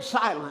prayed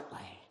silently.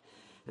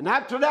 And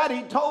after that,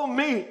 he told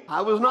me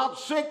I was not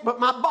sick, but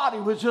my body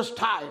was just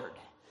tired.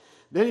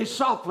 Then he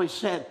softly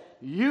said,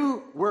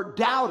 you were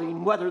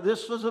doubting whether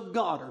this was of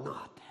God or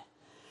not.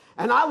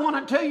 And I want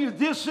to tell you,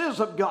 this is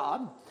of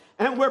God,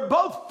 and we're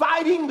both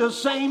fighting the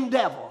same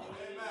devil.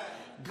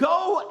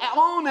 Go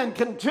on and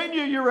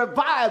continue your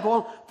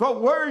revival,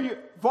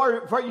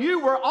 for you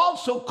were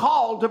also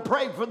called to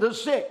pray for the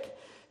sick.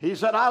 He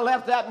said, I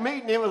left that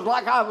meeting, it was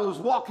like I was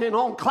walking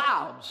on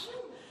clouds.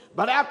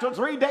 But after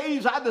 3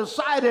 days, I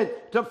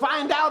decided to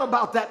find out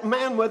about that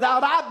man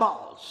without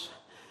eyeballs.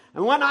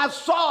 And when I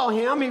saw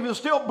him, he was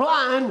still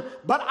blind,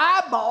 but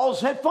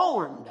eyeballs had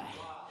formed.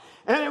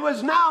 And it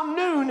was now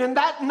noon, and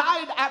that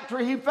night after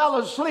he fell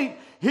asleep,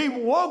 he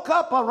woke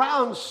up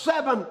around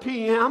 7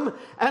 p.m.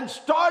 and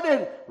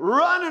started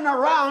running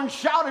around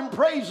shouting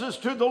praises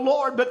to the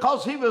Lord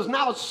because he was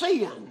now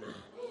seeing.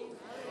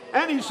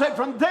 And he said,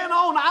 from then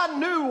on, I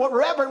knew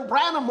Reverend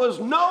Branham was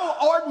no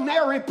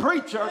ordinary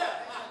preacher,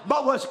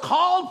 but was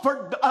called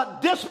for a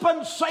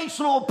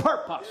dispensational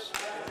purpose.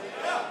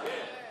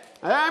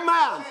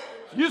 Amen.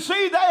 You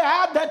see, they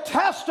had to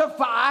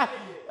testify,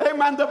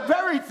 amen, the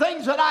very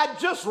things that I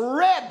just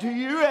read to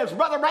you, as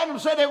Brother Branham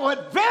said, it would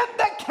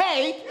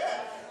vindicate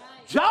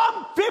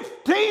John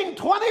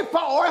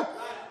 15:24,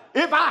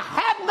 if I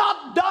had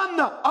not done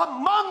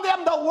among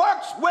them the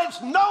works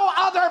which no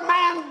other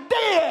man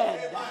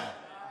did.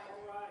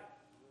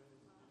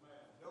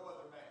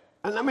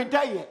 And let me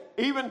tell you,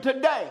 even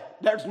today,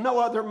 there's no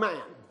other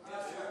man.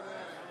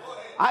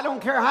 I don't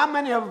care how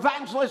many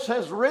evangelists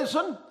has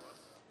risen,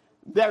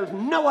 there's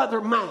no other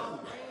man.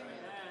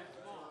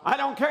 I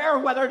don't care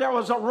whether there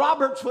was a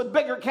Roberts with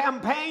bigger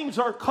campaigns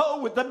or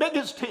Coe with the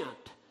biggest tent.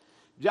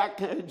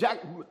 Jack,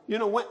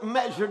 went and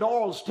measured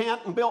Oral's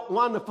tent and built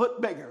one a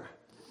foot bigger,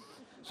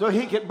 so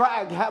he could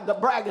have the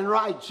bragging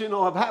rights,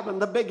 of having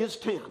the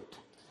biggest tent.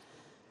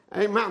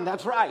 Amen.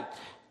 That's right.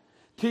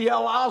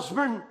 T.L.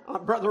 Osborne,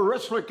 Brother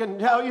Rissler can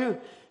tell you,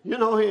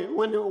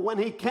 when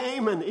he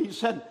came and he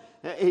said,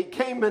 he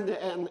came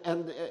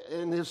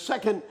and his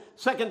second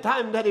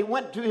time that he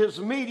went to his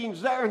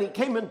meetings there, and he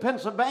came in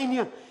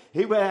Pennsylvania.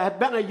 He had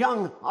been a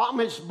young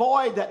Amish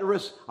boy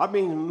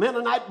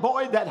Mennonite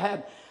boy that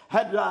had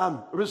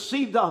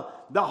received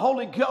the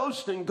Holy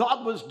Ghost, and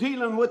God was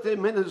dealing with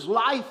him in his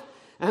life.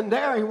 And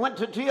there he went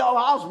to T.L.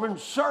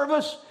 Osborn's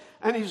service,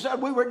 and he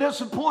said, we were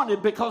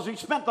disappointed because he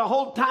spent the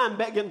whole time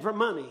begging for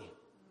money.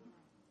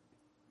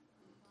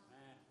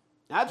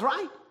 That's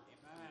right.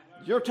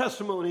 Your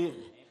testimony is.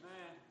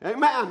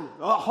 Amen.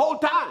 The whole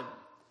time.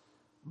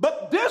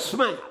 But this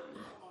man,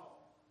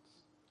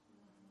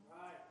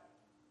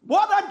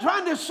 what I'm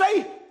trying to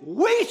say,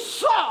 we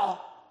saw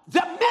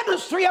the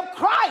ministry of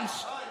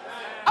Christ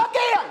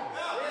again.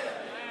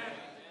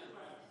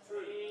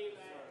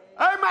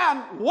 Amen.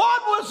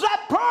 What was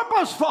that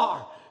purpose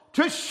for?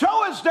 To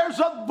show us there's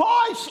a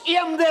voice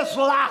in this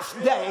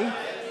last day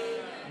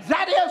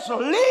that is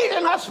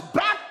leading us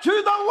back to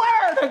the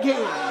Word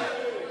again.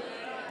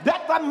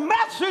 That the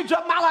message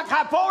of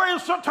Malachi 4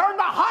 is to turn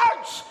the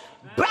hearts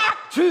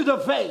back to the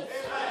faith.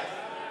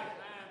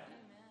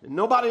 And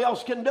nobody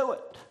else can do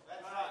it.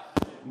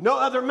 No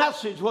other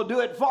message will do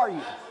it for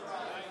you.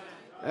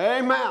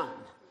 Amen.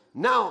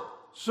 Now,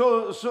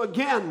 so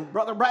again,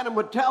 Brother Branham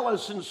would tell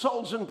us in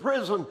Souls in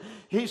Prison,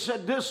 he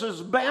said, this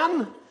has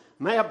been,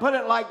 may I put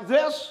it like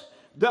this,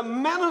 the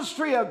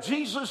ministry of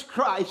Jesus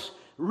Christ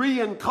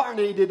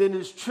reincarnated in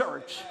his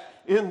church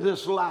in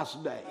this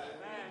last day.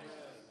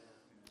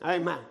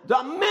 Amen.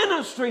 The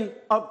ministry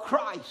of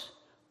Christ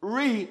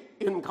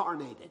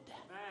reincarnated.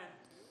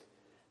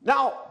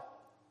 Now,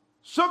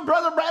 so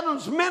Brother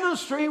Branham's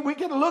ministry, we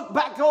can look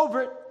back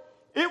over it.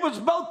 It was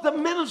both the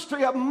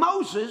ministry of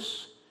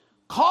Moses,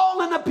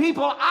 calling the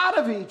people out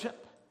of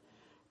Egypt,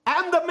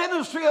 and the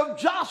ministry of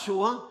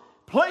Joshua,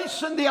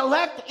 placing the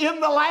elect in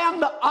the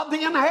land of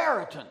the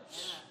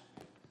inheritance.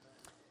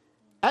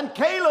 And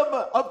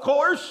Caleb, of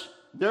course,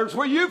 there's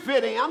where you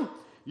fit in.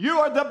 You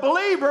are the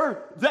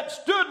believer that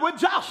stood with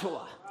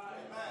Joshua.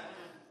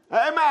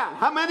 Amen. Amen.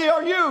 How many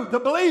are you, the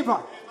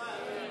believer?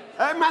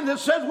 Amen. Amen. That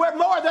says we're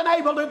more than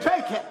able to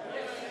take it.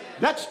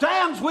 That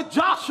stands with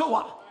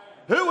Joshua.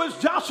 Who was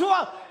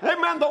Joshua?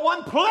 Amen. The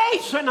one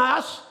placing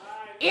us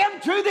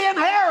into the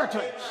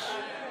inheritance.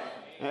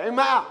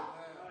 Amen.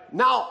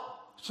 Now,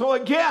 so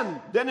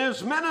again, then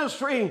his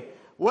ministry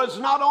was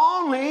not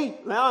only,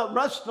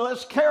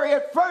 let's carry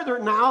it further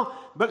now,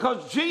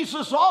 because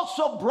Jesus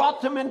also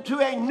brought them into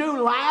a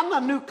new land, a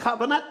new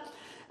covenant.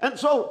 And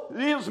so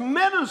his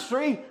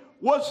ministry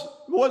was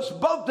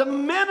both the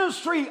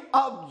ministry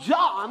of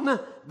John,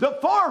 the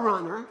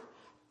forerunner,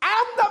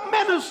 and the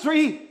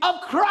ministry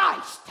of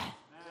Christ.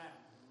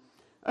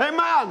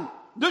 Amen.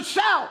 The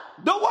shout,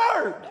 the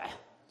word.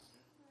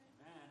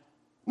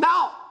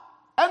 Now,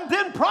 and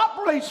then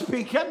properly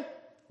speaking,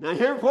 now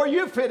here's where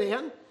you fit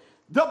in,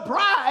 the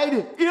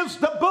bride is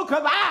the book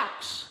of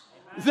Acts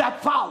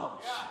that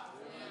follows.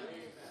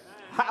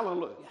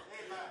 Hallelujah.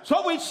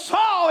 So we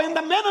saw in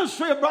the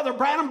ministry of Brother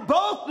Branham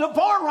both the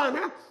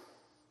forerunner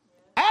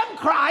and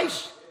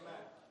Christ.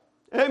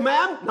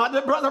 Amen. Not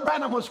that Brother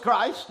Branham was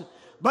Christ,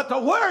 but the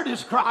Word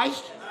is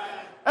Christ.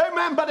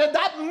 Amen. But in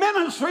that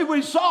ministry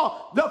we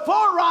saw the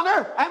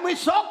forerunner and we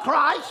saw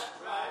Christ.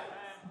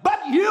 But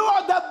you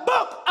are the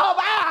book of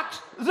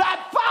Acts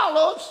that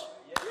follows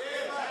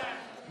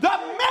the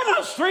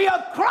ministry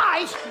of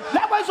Christ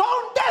that was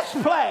on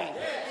display.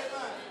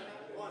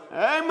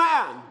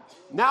 Amen.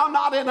 Now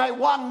not in a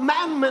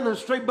one-man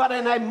ministry, but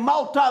in a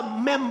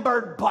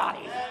multi-membered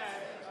body.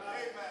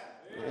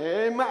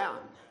 Amen.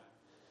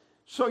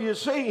 So you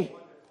see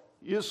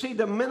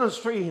the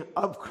ministry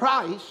of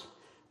Christ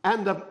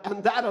and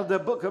that of the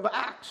book of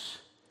Acts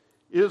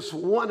is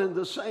one and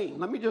the same.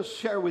 Let me just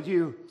share with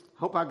you.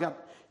 Hope I got,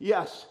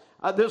 yes.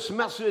 This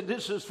message,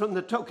 this is from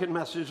the token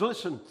message.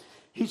 Listen,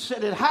 he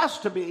said it has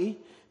to be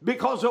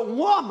because a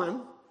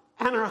woman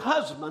and her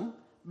husband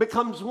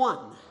becomes one.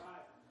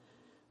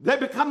 They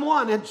become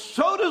one, and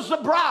so does the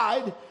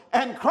bride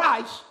and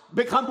Christ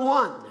become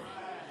one.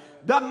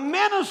 The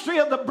ministry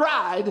of the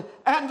bride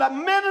and the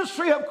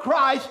ministry of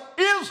Christ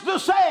is the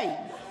same.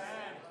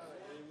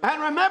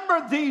 And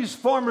remember these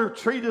former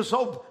treatises,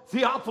 O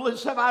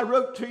Theophilus, that I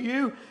wrote to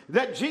you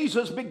that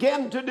Jesus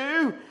began to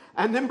do,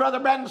 and then Brother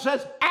Branham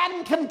says,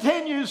 and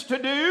continues to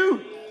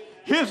do.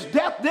 His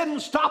death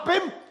didn't stop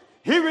him.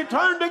 He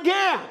returned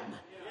again.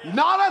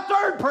 Not a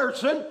third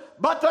person,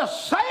 but the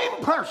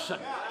same person.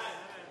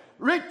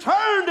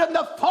 Returned in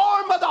the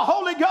form of the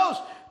Holy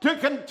Ghost to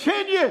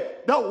continue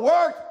the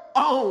work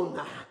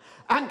on.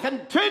 And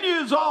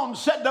continues on,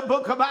 said the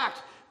book of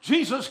Acts.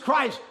 Jesus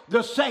Christ,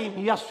 the same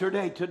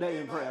yesterday, today,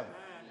 and forever.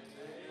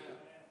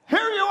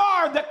 Here you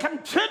are, the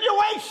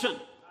continuation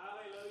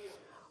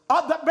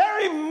of the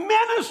very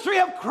ministry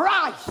of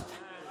Christ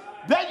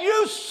that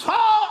you saw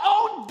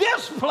on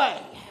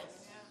display.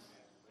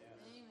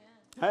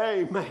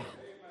 Amen.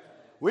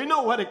 We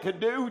know what it could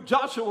do.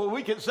 Joshua,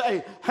 we could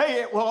say,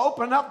 hey, it will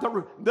open up the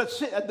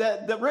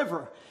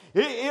river.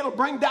 It'll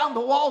bring down the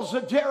walls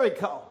of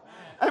Jericho.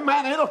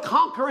 Amen. It'll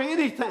conquer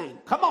anything.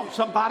 Come on,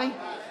 somebody.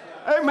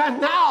 Amen.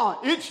 Now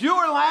it's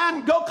your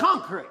land, go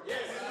conquer it.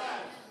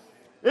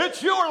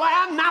 It's your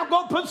land, now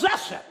go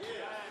possess it.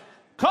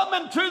 Come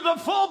into the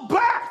full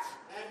birth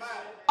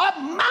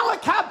of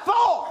Malachi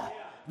 4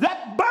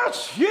 that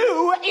births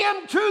you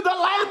into the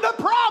land of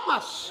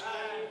promise.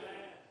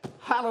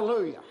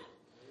 Hallelujah.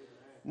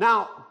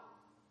 Now,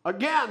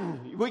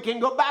 again, we can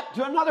go back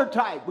to another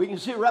type. We can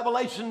see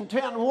Revelation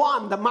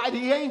 10:1, the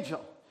mighty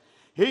angel.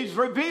 He's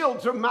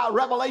revealed through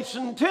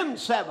Revelation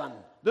 10:7,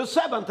 the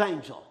seventh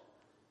angel.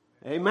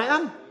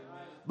 Amen?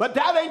 But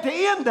that ain't the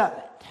end of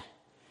it.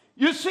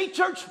 You see,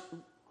 church,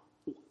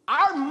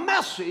 our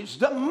message,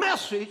 the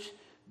message,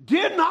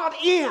 did not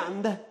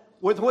end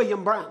with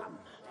William Branham.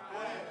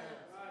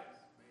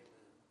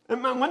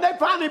 And when they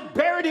finally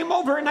buried him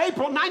over in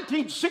April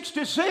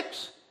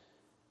 1966,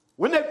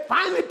 when they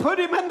finally put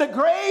him in the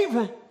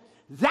grave,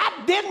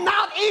 that did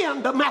not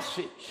end the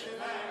message.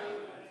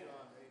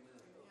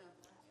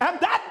 And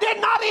that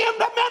did not end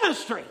the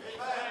ministry.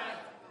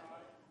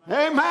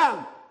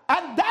 Amen.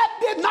 And that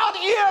did not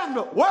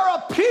end where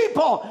a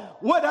people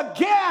would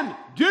again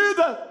do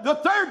the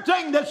third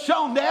thing that's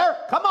shown there.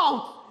 Come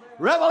on.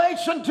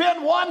 Revelation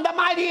 10:1, the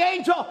mighty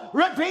angel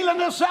revealing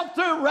himself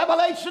through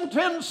Revelation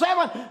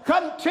 10:7,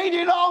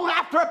 continued on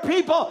after a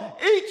people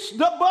eats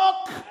the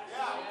book.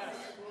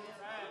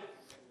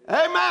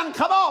 Amen.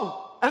 Come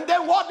on. And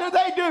then what do?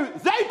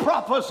 They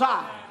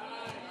prophesy.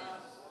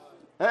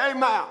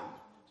 Amen.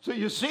 So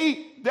you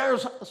see,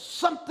 there's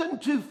something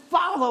to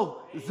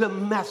follow the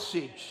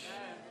message.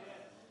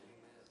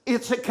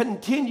 It's a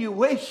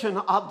continuation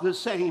of the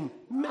same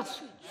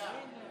message.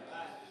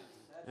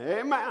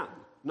 Amen.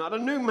 Not a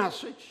new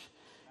message.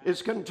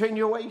 It's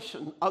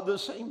continuation of the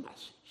same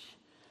message.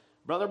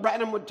 Brother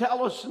Branham would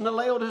tell us in the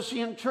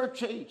Laodicean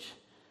church age,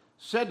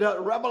 said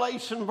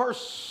Revelation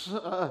verse,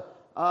 the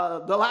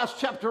last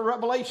chapter of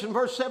Revelation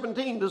verse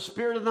 17, the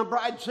Spirit and the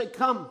bride say,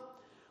 come.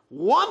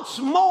 Once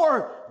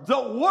more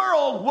the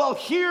world will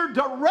hear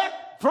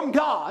direct from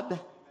God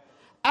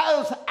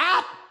as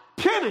at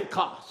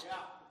Pentecost.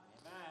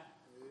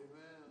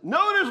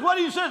 Notice what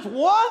he says,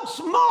 once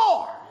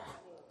more.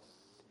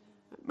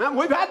 Man,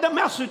 we've had the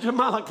message of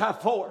Malachi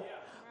 4.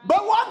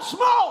 But once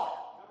more,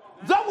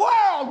 the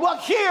world will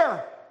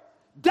hear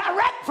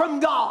direct from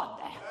God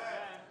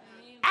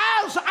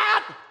as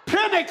at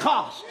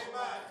Pentecost.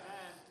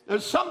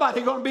 There's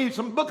somebody going to be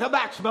some Book of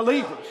Acts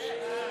believers.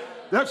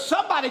 There's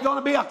somebody going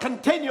to be a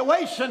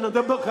continuation of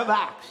the Book of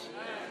Acts.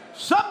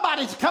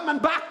 Somebody's coming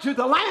back to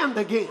the land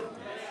again.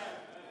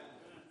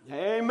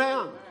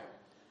 Amen.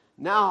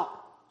 Now,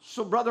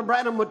 so Brother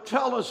Branham would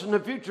tell us in the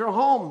future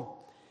home,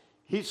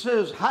 he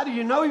says, how do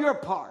you know your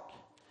part?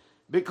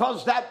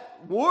 Because that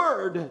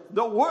word,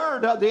 the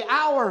word of the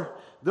hour,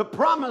 the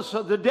promise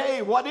of the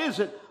day, what is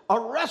it? A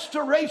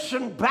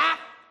restoration back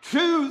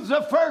to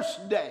the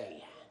first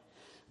day.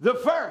 The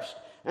first.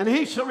 And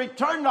he shall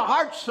return the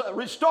hearts,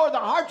 restore the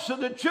hearts of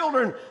the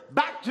children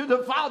back to the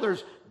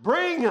fathers.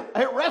 Bring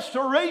a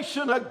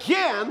restoration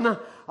again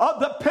of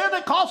the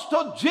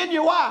Pentecostal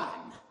genuine.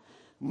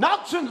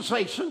 Not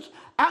sensations.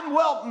 And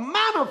will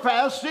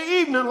manifest the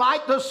evening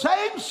light, the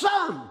same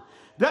sun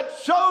that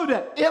showed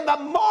in the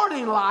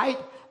morning light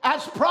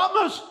as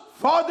promised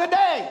for the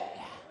day.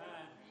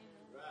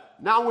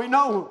 Now we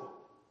know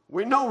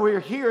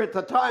we're here at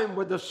the time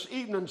where the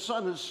evening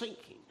sun is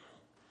sinking.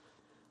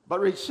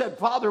 But he said,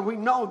 Father, we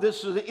know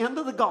this is the end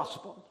of the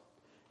gospel.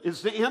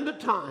 It's the end of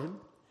time.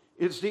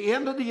 It's the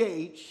end of the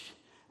age.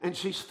 And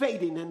she's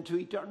fading into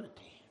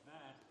eternity.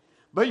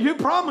 But you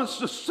promised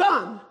the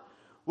sun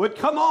would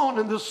come on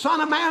and the Son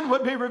of Man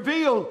would be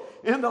revealed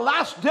in the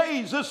last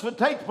days. This would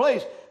take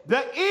place.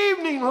 The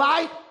evening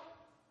light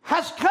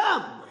has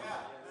come.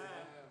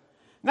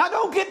 Now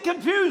don't get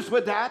confused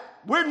with that.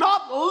 We're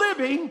not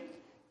living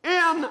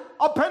in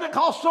a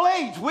Pentecostal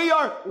age. We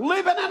are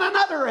living in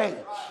another age.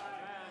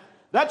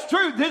 That's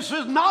true. This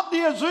is not the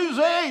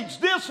Azusa age.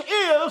 This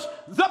is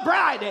the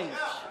bride age.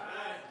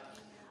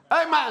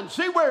 Amen.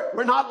 See,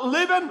 we're not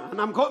living, and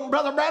I'm quoting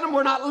Brother Branham,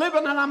 we're not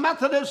living in a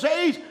Methodist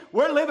age.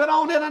 We're living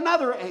on in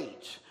another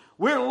age.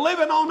 We're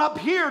living on up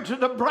here to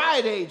the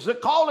bride age, the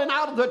calling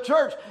out of the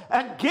church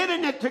and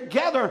getting it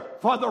together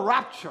for the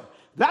rapture.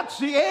 That's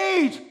the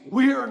age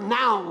we're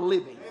now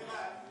living.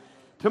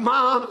 To my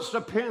honest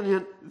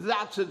opinion,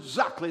 that's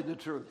exactly the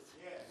truth.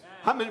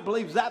 How many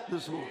believes that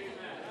this morning?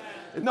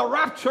 In the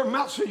rapture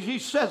message, he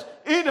says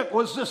Enoch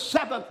was the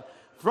seventh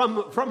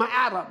from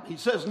Adam. He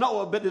says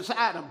Noah, but it's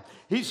Adam.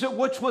 He said,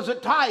 which was a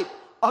type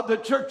of the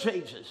church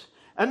ages.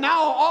 And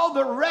now all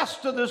the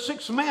rest of the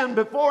 6 men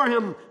before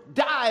him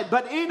died,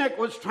 but Enoch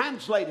was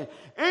translated.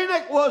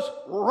 Enoch was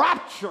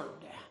raptured,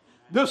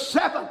 the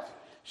seventh,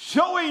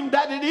 showing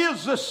that it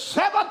is the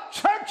seventh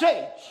church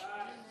age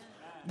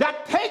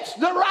that takes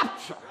the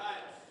rapture.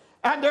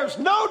 And there's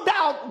no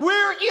doubt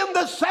we're in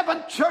the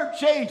seventh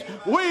church age.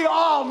 We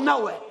all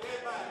know it.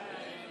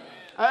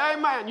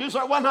 Amen. You say,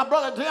 well, now,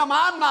 Brother Tim,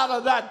 I'm not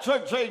of that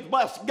church age,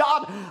 bless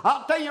God.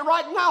 I'll tell you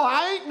right now,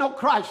 I ain't no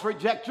Christ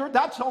rejecter.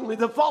 That's only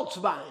the false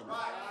vine.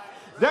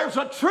 There's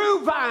a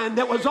true vine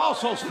that was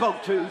also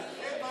spoke to.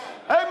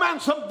 Amen.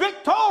 Some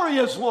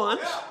victorious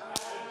ones.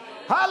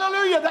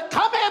 Hallelujah. That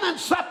come in and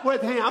sup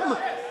with him.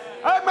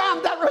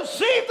 Amen. That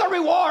receive the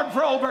reward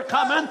for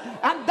overcoming.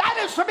 And that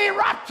is to be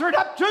raptured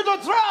up to the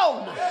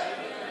throne.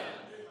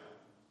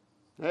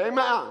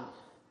 Amen.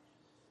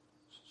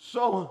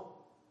 So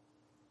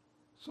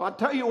I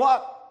tell you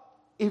what.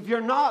 If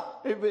you're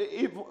not,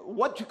 if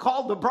what you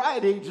call the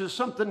bride age is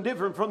something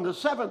different from the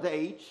seventh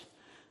age,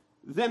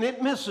 then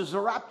it misses the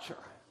rapture.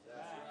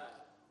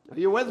 Are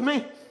you with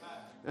me?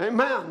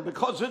 Amen.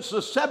 Because it's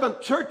the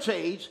seventh church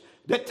age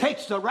that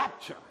takes the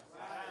rapture.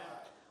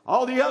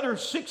 All the other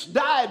six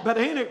died, but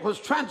Enoch was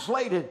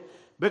translated.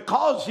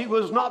 Because he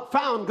was not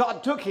found,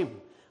 God took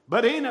him.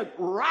 But Enoch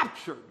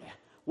raptured,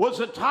 was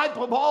a type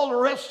of all the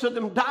rest of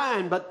them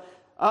dying. But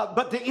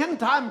the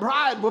end-time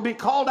bride will be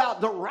called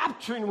out. The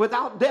rapturing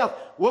without death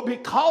will be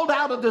called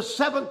out of the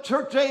seventh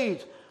church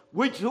age,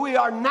 which we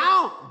are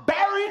now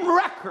bearing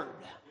record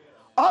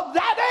of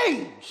that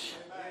age.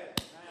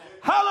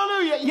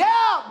 Hallelujah.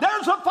 Yeah,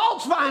 there's a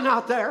false vine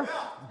out there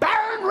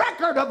bearing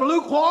record of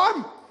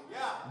lukewarm,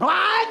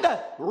 blind,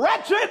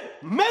 wretched,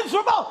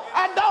 miserable,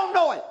 and don't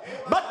know it.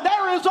 But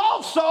there is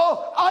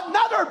also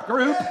another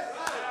group,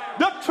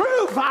 the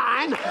true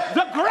vine,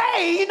 the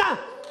grain,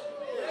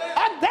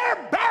 and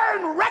they're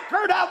bearing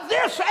record of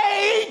this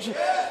age.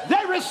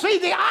 They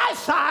receive the eye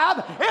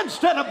salve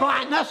instead of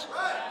blindness.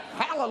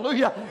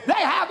 Hallelujah. They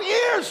have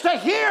ears to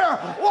hear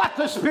what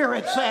the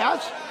Spirit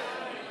says.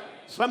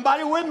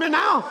 Somebody with me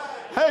now?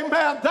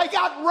 Amen. They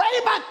got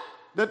raiment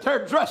that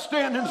they're dressed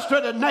in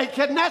instead of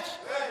nakedness.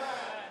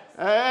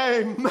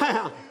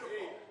 Amen.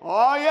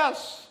 Oh,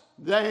 yes.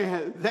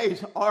 They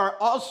are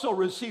also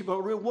receive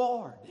a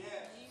reward.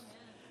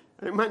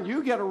 Amen.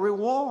 You get a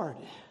reward.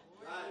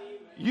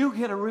 You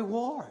get a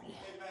reward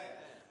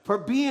for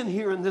being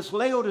here in this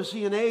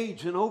Laodicean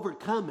age and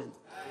overcoming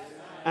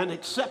and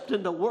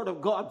accepting the word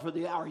of God for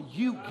the hour.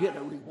 You get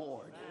a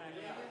reward.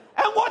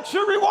 And what's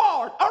your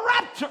reward? A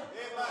rapture.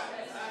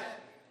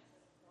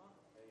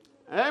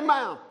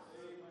 Amen.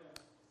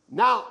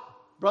 Now,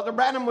 Brother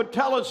Branham would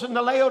tell us in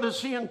the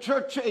Laodicean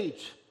church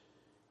age,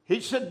 he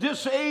said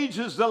this age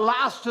is the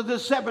last of the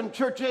seven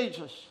church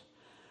ages.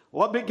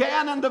 What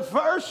began in the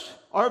first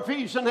or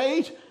Ephesian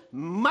age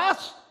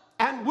must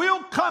and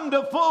will come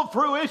to full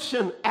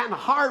fruition and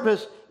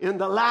harvest in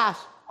the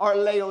last or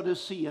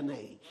Laodicean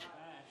age.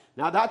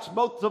 Now that's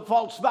both the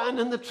false vine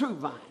and the true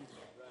vine.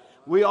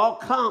 We all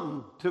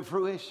come to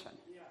fruition.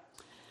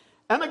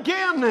 And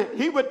again,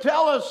 he would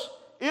tell us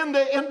in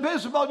the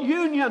invisible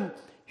union,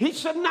 he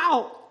said,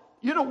 now,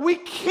 you know, we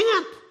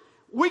cannot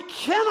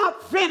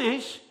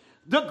finish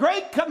the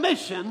Great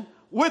Commission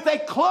with a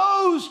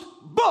closed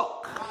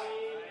book,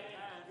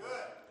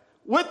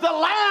 with the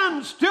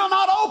land still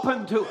not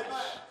open to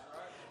us.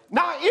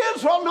 Now,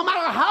 Israel, no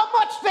matter how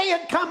much they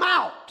had come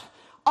out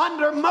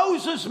under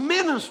Moses'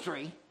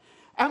 ministry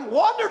and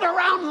wandered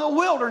around in the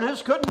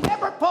wilderness, could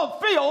never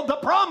fulfill the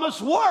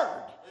promised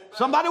word.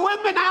 Somebody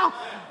with me now?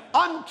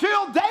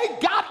 Until they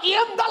got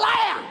in the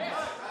land.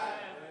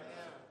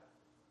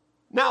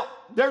 Now,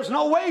 there's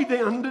no way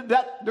then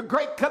that the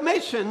Great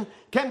Commission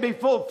can be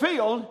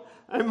fulfilled,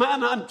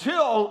 amen,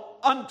 until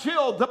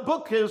the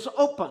book is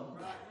opened.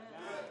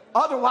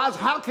 Otherwise,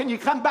 how can you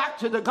come back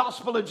to the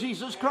gospel of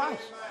Jesus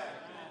Christ?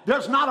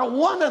 There's not a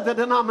one of the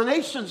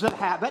denominations that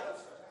have it.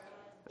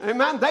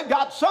 Amen. They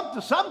got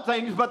some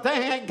things, but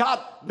they hadn't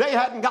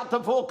got the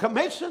full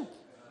commission.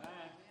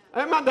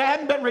 Amen. They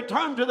hadn't been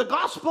returned to the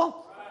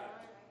gospel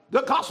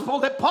that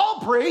Paul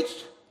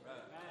preached.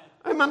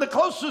 Amen. The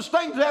closest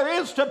thing there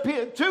is to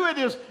it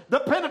is the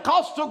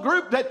Pentecostal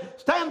group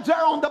that stands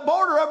there on the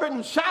border of it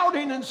and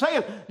shouting and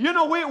saying, you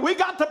know, we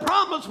got the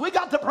promise. We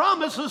got the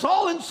promise. It's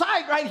all in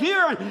sight right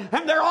here.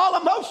 And they're all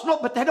emotional,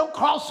 but they don't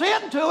cross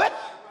into it.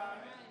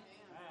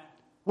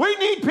 We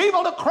need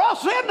people to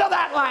cross into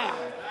that land.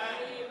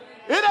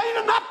 It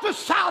ain't enough to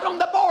shout on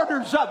the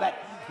borders of it.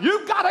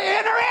 You've got to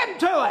enter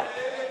into it.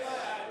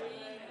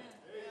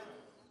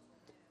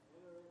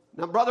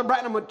 Now, Brother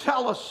Branham would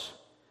tell us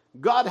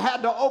God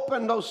had to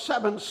open those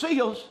seven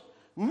seals,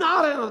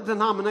 not in a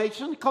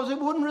denomination, because it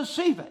wouldn't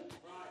receive it.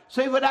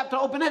 So he would have to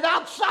open it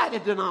outside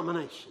of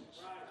denominations.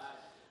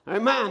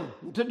 Amen.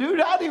 To do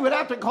that, he would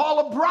have to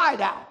call a bride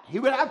out. He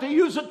would have to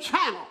use a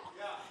channel.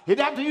 He'd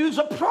have to use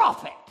a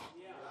prophet.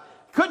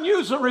 Couldn't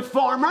use a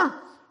reformer.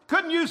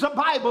 Couldn't use a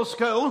Bible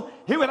school.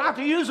 He would have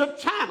to use a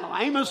channel.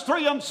 Amos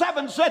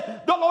 3:7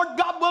 said, the Lord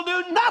God will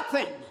do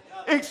nothing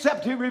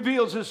except he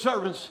reveals his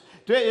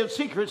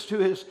secrets to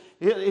his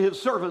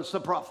servants, the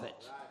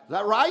prophets. Is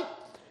that right?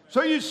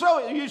 So you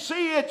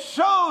see, it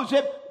shows,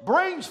 it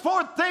brings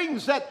forth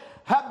things that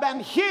have been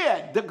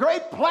hid. The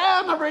great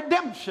plan of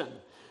redemption,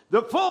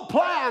 the full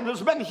plan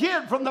has been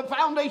hid from the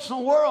foundation of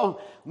the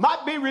world,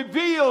 might be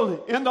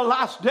revealed in the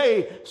last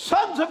day.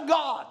 Sons of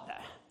God.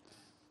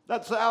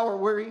 That's the hour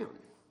we're in.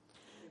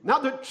 Now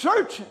the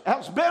church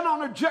has been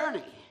on a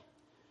journey,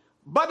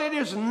 but it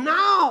is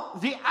now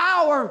the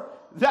hour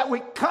that we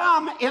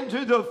come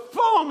into the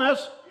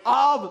fullness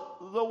of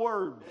the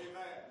word.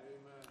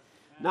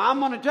 Now I'm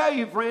going to tell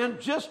you, friend,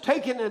 just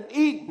taking and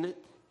eating it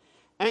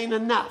ain't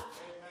enough.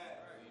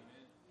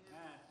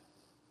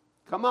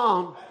 Come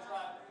on.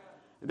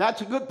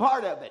 That's a good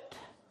part of it.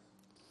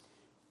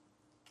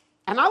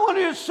 And I want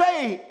to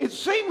say, it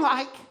seemed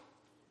like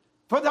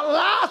for the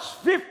last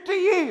 50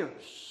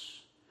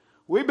 years,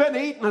 we've been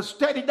eating a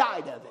steady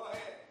diet of it.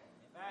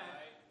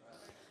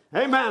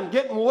 Amen.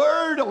 Getting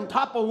word on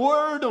top of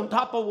word on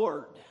top of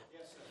word.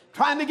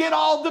 Trying to get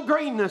all the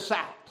greenness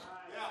out.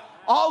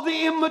 All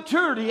the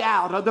immaturity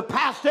out of the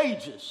past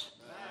ages.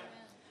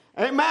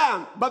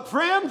 Amen. But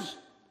friends,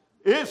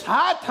 it's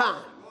high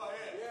time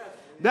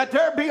that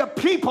there be a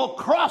people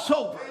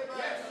crossover.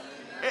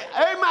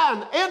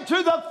 Amen.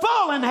 Into the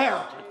full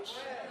inheritance.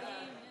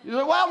 You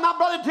say, well, now,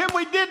 Brother Tim,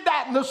 we did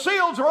that and the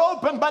seals are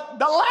open, but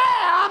the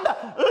land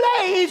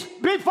lays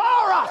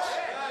before us.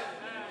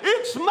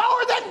 It's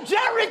more than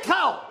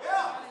Jericho.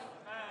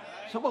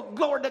 So, well,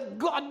 glory to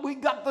God, we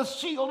got the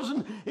seals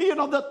and,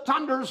 the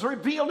thunders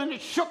revealed and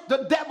it shook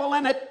the devil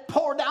and it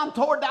tore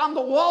down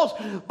the walls.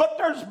 But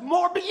there's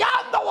more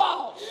beyond the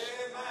walls.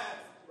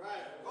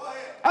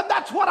 And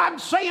that's what I'm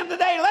saying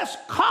today. Let's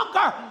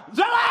conquer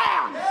the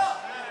land.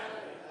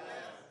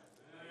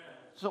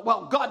 So,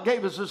 well, God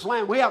gave us this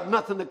land. We have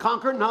nothing to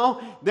conquer.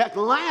 No, that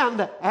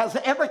land has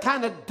every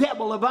kind of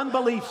devil of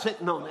unbelief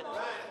sitting on it.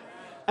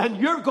 And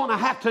you're going to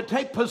have to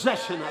take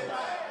possession of it.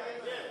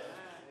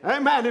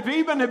 Amen.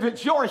 Even if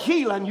it's your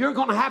healing, you're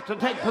going to have to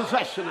take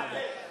possession of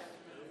it.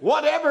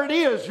 Whatever it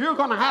is, you're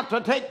going to have to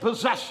take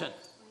possession.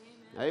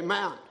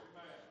 Amen.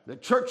 The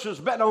church has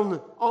been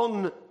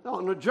on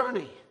a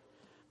journey.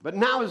 But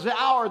now is the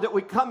hour that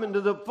we come into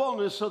the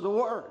fullness of the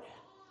Word.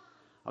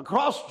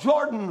 Across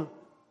Jordan,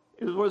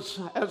 it was,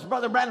 as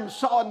Brother Branham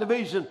saw in the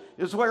vision,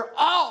 is where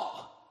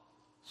all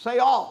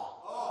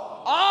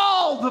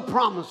the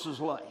promises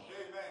lay.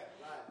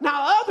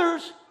 Now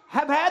others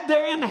have had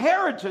their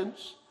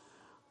inheritance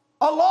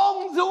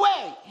along the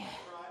way.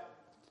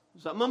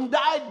 Some of them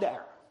died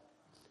there.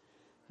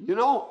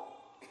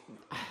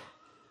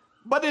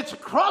 But it's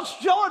across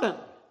Jordan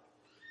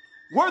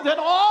where that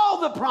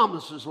all the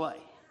promises lay.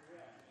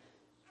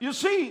 You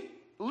see,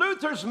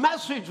 Luther's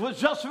message was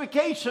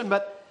justification,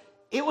 but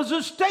it was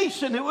a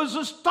station, it was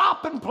a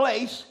stopping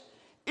place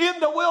in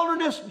the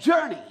wilderness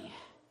journey.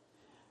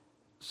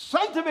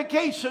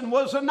 Sanctification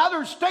was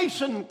another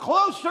station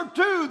closer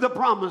to the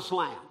promised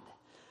land.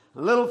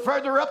 A little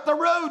further up the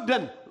road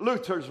than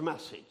Luther's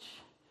message.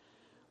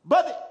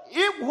 But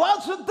it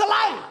wasn't the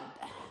land.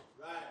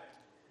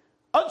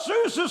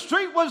 Azusa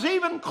Street was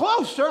even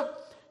closer,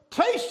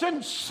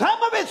 tasting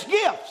some of its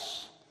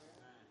gifts.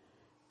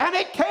 And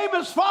it came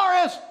as far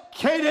as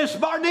Kadesh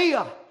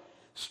Barnea,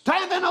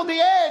 standing on the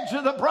edge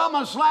of the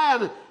promised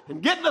land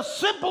and getting a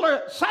sample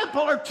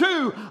or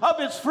two of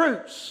its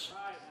fruits.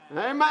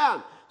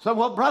 Amen. So,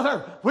 well,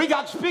 brother, we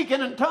got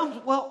speaking in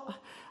tongues. Well,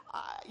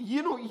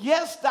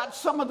 yes, that's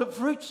some of the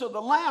fruits of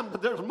the land,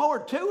 but there's more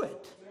to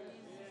it.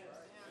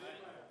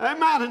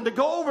 Amen. And to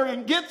go over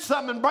and get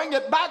some and bring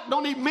it back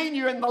don't even mean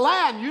you're in the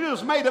land. You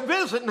just made a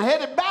visit and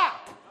headed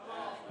back.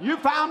 You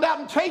found out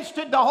and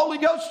tasted the Holy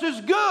Ghost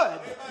is good.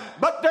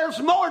 But there's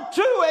more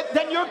to it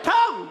than your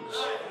tongues.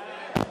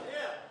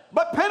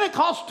 But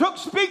Pentecost took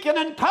speaking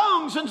in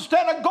tongues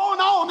instead of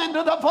going on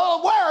into the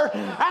full word,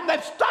 and they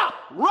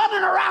stopped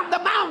running around the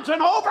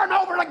mountain over and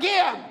over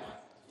again.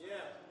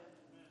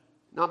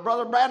 Now,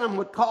 Brother Branham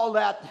would call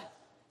that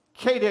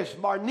Kadesh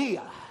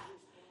Barnea.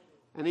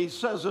 And he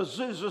says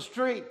Azusa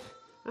Street,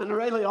 and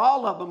really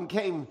all of them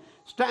came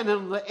standing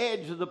on the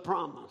edge of the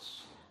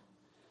promise.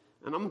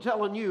 And I'm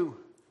telling you,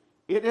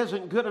 it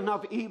isn't good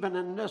enough even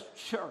in this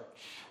church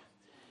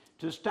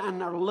to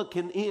stand there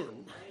looking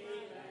in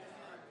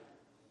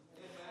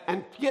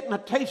and getting a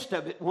taste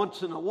of it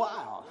once in a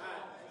while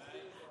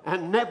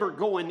and never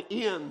going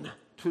in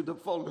to the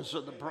fullness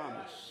of the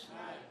promise.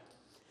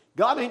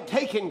 God ain't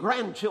taking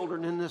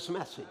grandchildren in this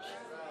message.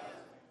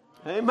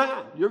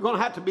 Amen. You're going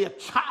to have to be a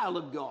child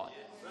of God.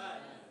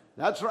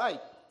 That's right.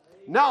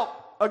 Now,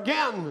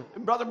 again,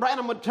 Brother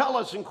Branham would tell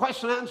us in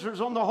question and answers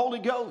on the Holy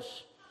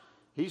Ghost.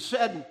 He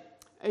said,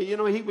 he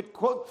would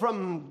quote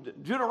from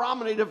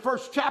Deuteronomy, the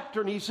first chapter,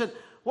 and he said,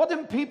 what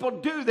them people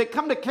do, they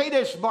come to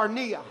Kadesh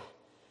Barnea.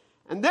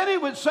 And then he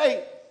would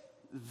say,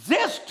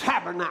 this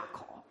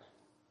tabernacle.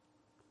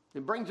 He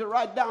brings it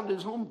right down to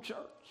his home church.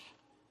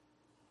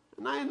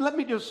 And let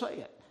me just say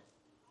it.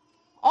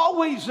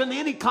 Always in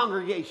any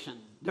congregation,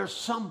 there's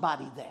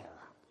somebody there.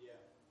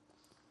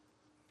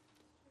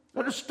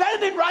 That are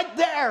standing right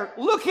there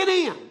looking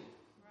in.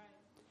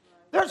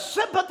 They're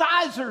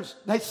sympathizers.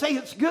 They say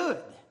it's good.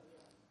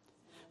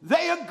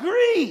 They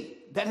agree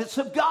that it's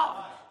of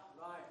God.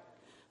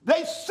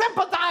 They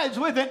sympathize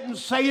with it and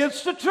say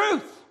it's the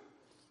truth.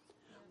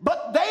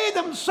 But they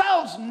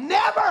themselves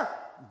never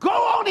go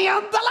on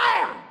in the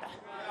land.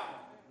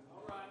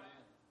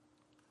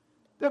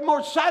 They're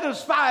more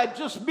satisfied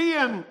just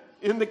being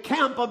in the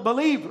camp of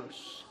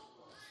believers.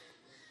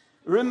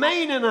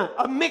 Remain in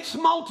a mixed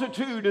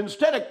multitude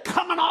instead of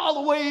coming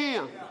all the way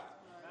in.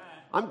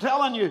 I'm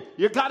telling you,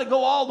 you got to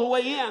go all the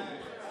way in.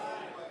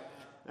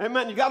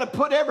 Amen. You got to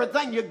put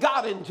everything you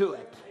got into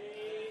it.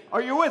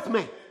 Are you with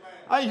me?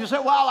 You say,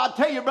 well, I'll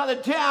tell you, Brother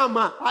Tim,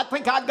 I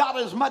think I got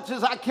as much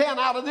as I can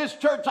out of this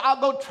church. I'll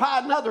go try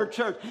another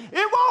church. It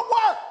won't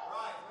work.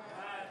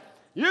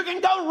 You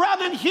can go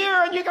running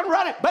here and you can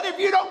run it, but if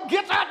you don't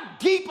get that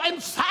deep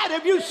inside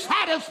of you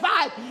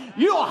satisfied,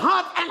 you'll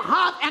hunt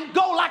and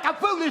go like a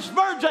foolish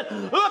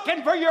virgin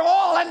looking for your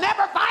oil and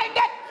never find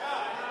it.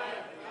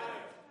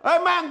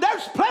 Amen.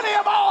 There's plenty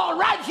of oil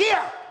right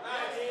here.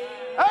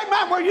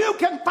 Amen. Where you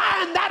can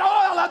find that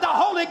oil of the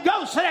Holy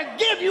Ghost that'll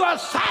give you a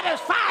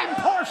satisfying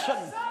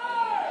portion.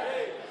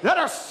 That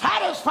are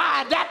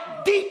satisfied,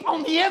 that deep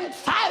on the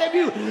inside of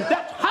you,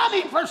 that's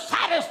hunting for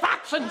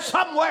satisfaction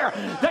somewhere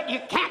that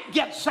you can't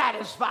get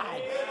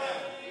satisfied.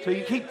 So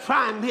you keep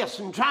trying this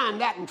and trying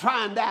that and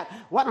trying that.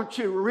 Why don't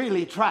you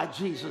really try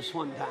Jesus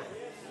one time?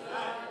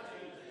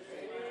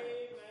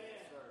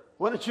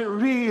 Why don't you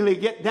really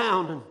get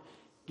down and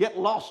get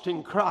lost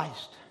in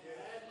Christ?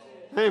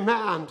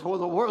 Amen. To where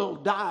the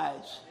world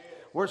dies,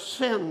 where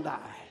sin dies.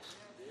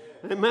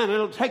 Amen.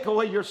 It'll take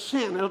away your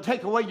sin. It'll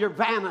take away your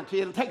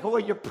vanity. It'll take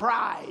away your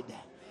pride.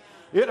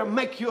 It'll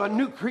make you a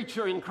new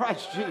creature in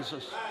Christ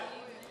Jesus.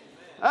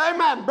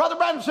 Amen. Brother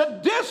Branham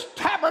said, this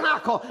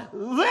tabernacle,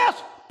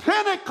 this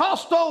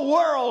Pentecostal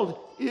world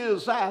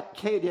is at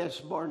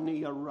Kadesh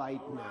Barnea right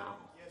now.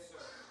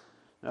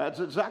 That's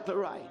exactly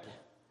right.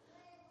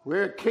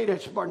 We're at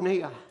Kadesh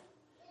Barnea.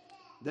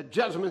 The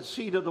judgment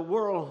seat of the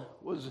world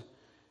was,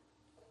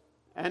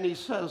 and he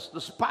says,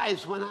 the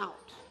spies went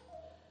out.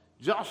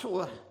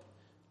 Joshua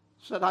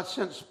said, I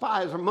sent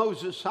spies, or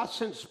Moses, I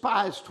sent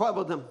spies, 12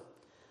 of them.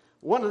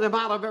 One of them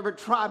out of every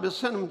tribe to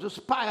send them to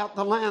spy out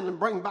the land and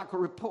bring back a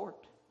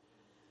report.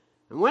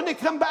 And when they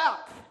come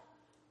back,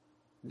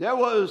 there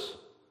was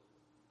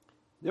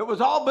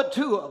all but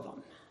 2 of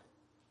them.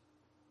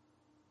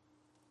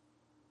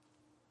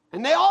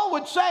 And they all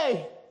would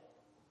say,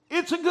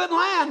 it's a good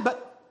land,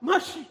 but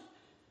mercy,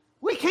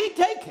 we can't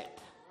take it.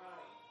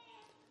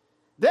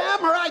 The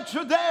Amorites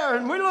are there,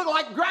 and we look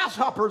like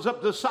grasshoppers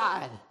up the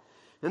side.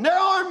 And they're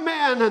armed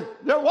men, and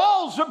their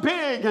walls are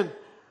big, and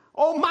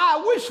oh my,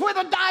 I wish we'd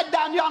have died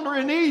down yonder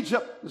in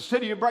Egypt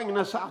instead of you bringing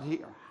us out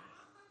here.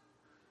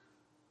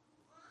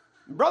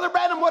 Brother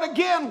Branham would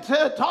again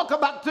to talk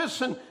about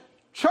this in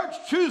Church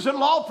Choosing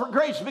Law for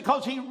Grace,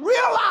 because he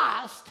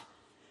realized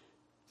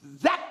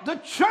that the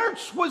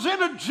church was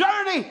in a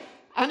journey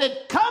and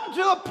had come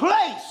to a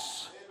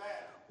place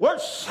where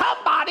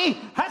somebody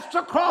has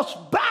to cross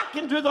back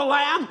into the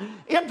land,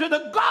 into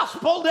the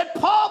gospel that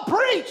Paul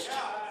preached.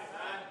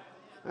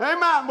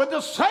 Amen. With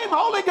the same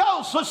Holy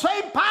Ghost, the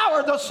same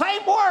power, the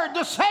same word,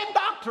 the same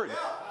doctrine.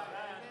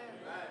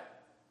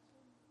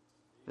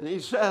 And he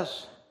said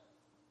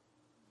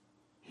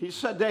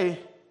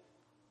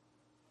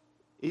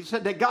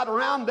they got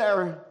around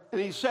there,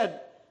 and he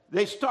said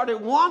they started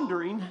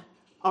wandering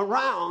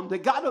around. They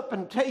got up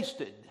and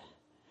tasted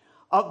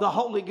of the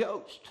Holy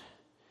Ghost.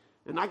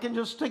 And I can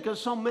just think of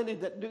so many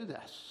that do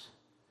this.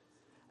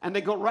 And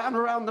they go round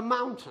around the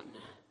mountain,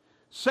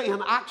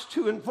 saying Acts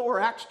 2 and 4,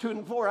 Acts 2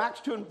 and 4,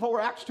 Acts 2 and 4,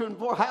 Acts 2 and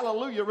 4,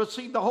 hallelujah,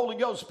 receive the Holy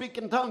Ghost, speak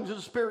in tongues, and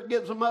the Spirit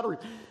gives them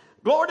utterance.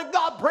 Glory to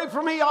God, pray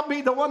for me, I'll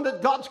be the one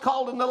that God's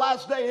called in the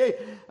last day.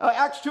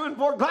 Acts 2 and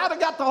 4, glad I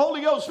got the Holy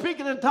Ghost,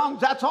 speaking in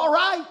tongues, that's all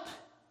right.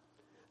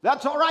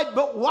 That's all right,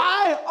 but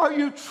why are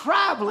you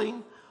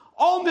traveling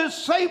on this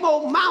same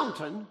old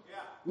mountain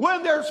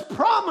when there's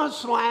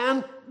promised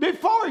land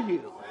before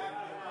you?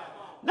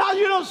 Now,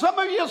 you know, some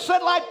of you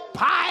sit like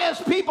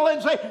pious people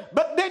and say,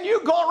 but then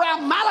you go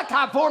around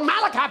Malachi 4,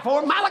 Malachi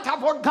 4, Malachi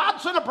 4, God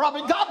sent a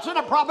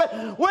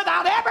prophet,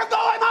 without ever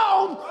going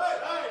on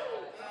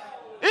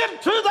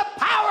into the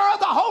power of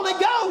the Holy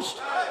Ghost.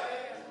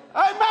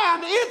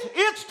 Amen.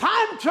 It's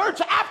time,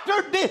 church,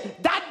 after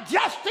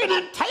digesting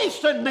and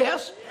tasting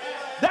this,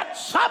 that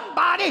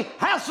somebody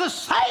has the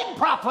same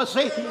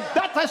prophecy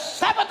that the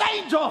 7th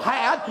angel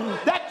had,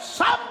 that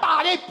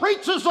somebody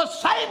preaches the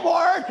same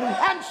word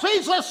and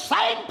sees the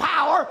same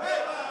power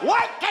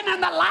working in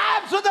the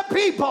lives of the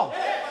people.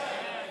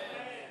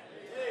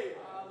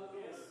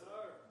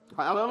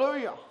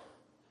 Hallelujah.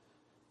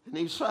 And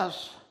he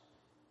says,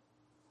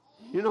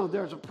 you know,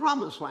 there's a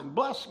promised land.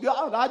 Bless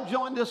God, I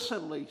joined the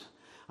assemblies.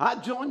 I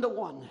joined the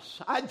oneness.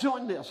 I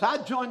joined this. I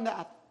joined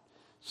that.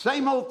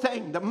 Same old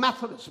thing. The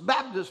Methodist,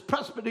 Baptist,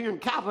 Presbyterian,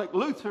 Catholic,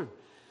 Lutheran,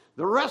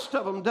 the rest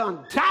of them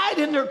done died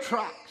in their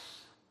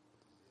tracks.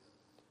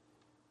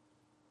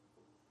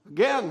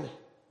 Again,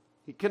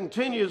 he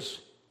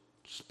continues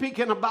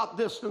speaking about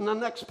this in the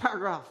next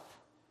paragraph.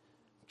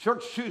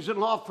 Church Choosing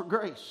Law for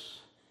Grace.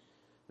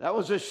 That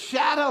was a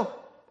shadow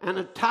and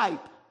a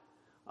type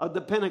of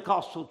the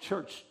Pentecostal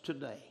church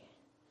today.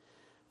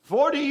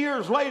 40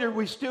 years later,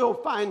 we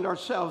find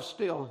ourselves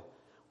still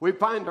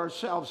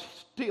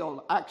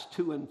Acts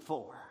 2 and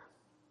 4.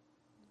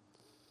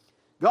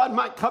 God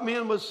might come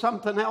in with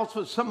something else,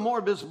 with some more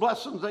of his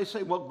blessings. They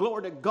say, well,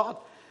 glory to God.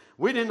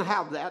 We didn't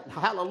have that.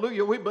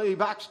 Hallelujah. We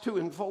believe Acts 2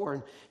 and 4.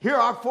 And here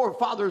our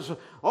forefathers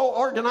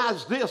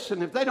organized this.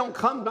 And if they don't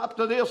come up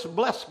to this,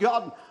 bless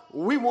God,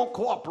 we won't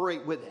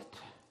cooperate with it.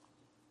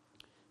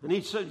 And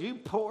he said, you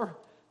poor,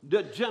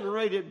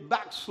 degenerated,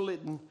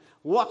 backslidden,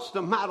 What's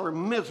the matter?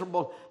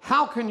 Miserable.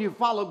 How can you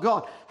follow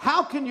God?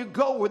 How can you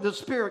go where the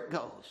Spirit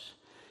goes?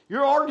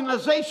 Your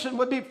organization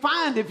would be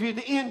fine if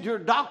you'd end your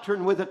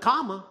doctrine with a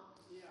comma.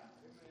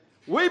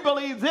 We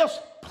believe this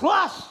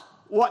plus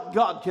what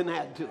God can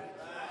add to it.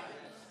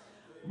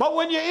 But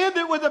when you end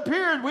it with a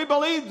period, we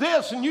believe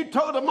this, and you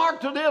toe the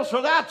mark to this,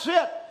 or that's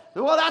it.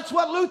 Well, that's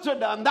what Luther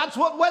done. That's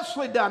what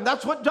Wesley done.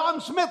 That's what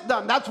John Smith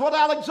done. That's what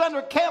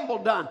Alexander Campbell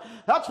done.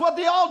 That's what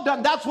they all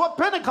done. That's what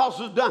Pentecost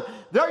has done.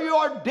 There you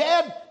are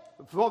dead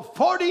for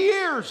 40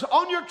 years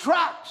on your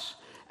tracks.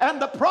 And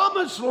the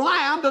promised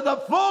land of the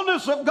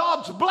fullness of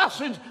God's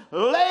blessings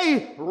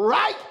lay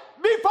right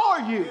before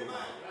you.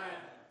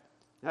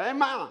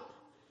 Amen.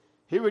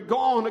 He would go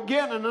on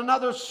again in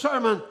another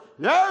sermon.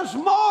 There's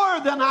more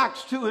than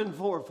Acts 2 and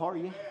 4 for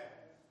you.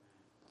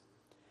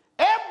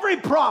 Every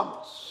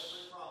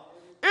promise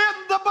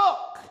in the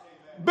book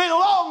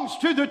belongs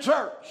to the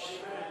church.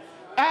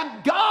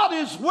 And God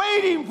is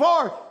waiting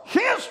for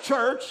His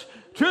church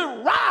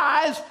to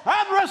rise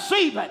and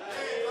receive it.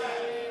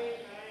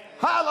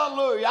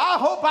 Hallelujah. I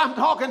hope I'm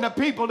talking to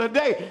people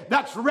today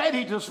that's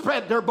ready to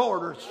spread their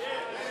borders.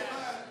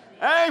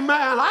 Amen.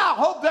 I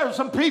hope there's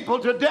some people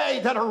today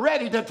that are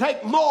ready to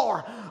take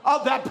more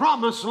of that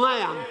promised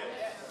land.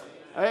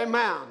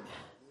 Amen.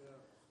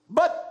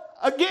 But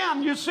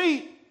again, you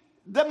see,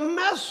 the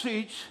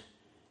message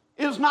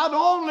is not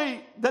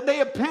only the day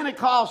of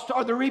Pentecost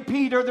or the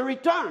repeat or the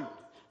return.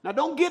 Now,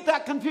 don't get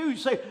that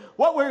confused. Say,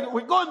 well,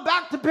 we're going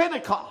back to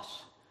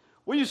Pentecost.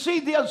 Well, you see,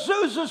 the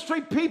Azusa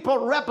Street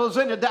people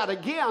represented that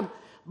again,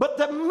 but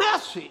the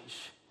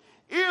message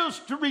is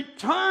to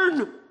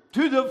return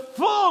to the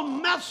full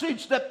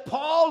message that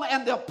Paul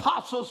and the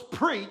apostles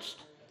preached,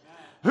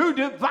 who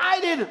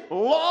divided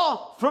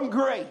law from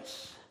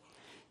grace.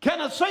 Can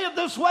I say it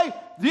this way?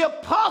 The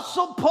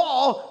apostle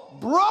Paul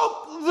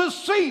broke the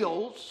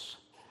seals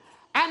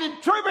and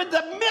interpreted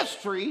the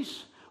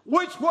mysteries,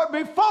 which were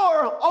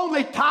before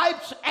only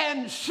types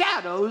and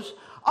shadows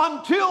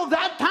until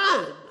that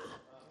time.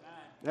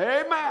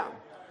 Amen.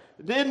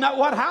 Isn't that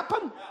what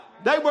happened?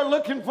 They were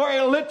looking for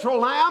a literal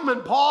lamb,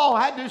 and Paul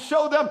had to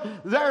show them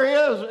there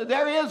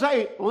is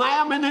a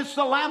lamb, and it's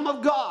the Lamb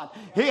of God.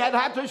 He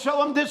had to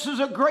show them this is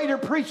a greater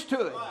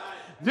priesthood.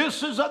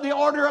 This is of the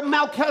order of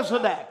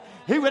Melchizedek.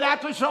 He would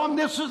have to show them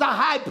this is a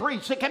high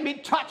priest that can be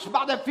touched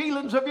by the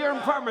feelings of your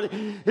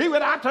infirmity. He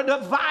would have to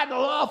divide the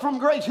law from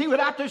grace. He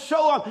would have to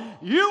show them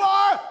you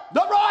are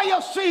the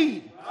royal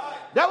seed.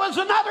 There was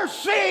another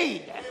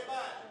seed.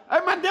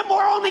 Amen. Them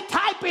were only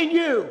typing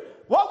you.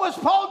 What was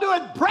Paul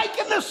doing?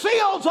 Breaking the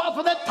seals off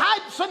of the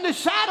types and the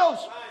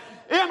shadows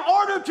in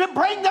order to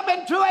bring them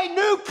into a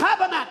new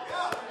covenant,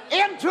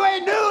 into a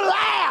new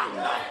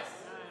land.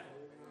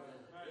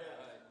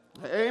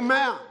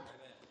 Amen.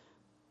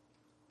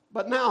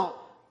 But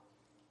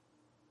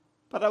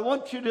I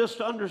want you just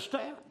to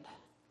understand,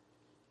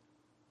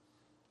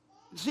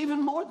 it's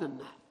even more than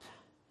that.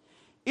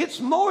 It's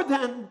more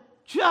than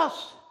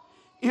just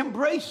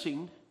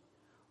embracing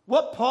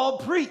what Paul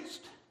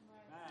preached.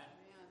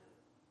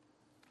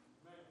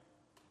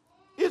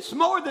 It's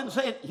more than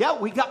saying, yeah,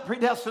 we got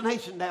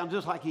predestination down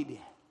just like he did.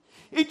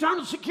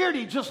 Eternal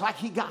security just like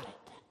he got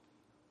it.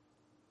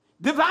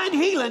 Divine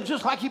healing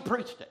just like he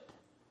preached it.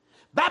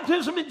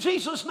 Baptism in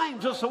Jesus' name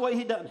just the way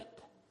he done it.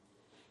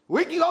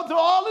 We can go through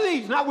all of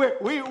these. Now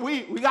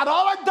we got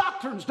all our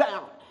doctrines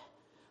down.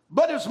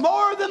 But it's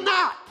more than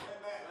that.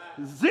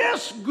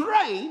 This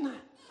grain,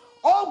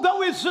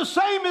 although it's the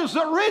same as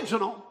the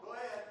original,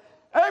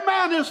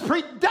 amen, is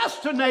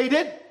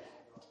predestinated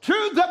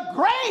to the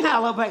grain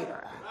elevator.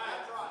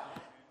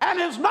 And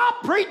is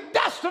not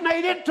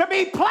predestinated to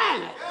be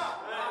planted.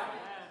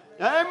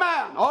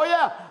 Amen. Oh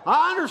yeah,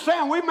 I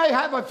understand we may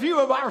have a few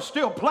of ours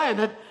still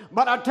planted,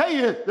 but I tell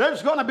you,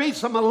 there's going to be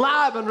some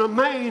alive and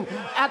remain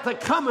at the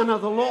coming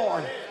of the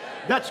Lord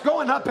that's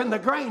going up in the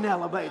grain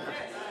elevator,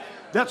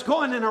 that's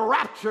going in a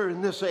rapture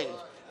in this age.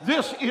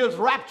 This is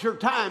rapture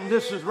time.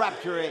 This is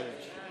rapture age.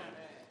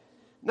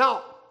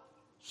 Now,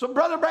 so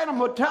Brother Branham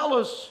would tell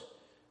us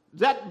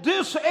that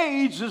this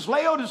age, this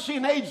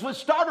Laodicean age, would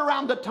start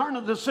around the turn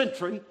of the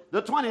century,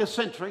 the 20th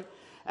century,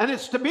 and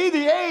it's to be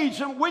the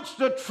age in which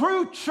the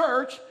true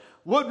church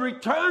would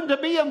return to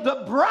being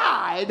the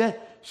bride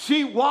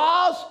she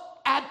was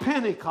at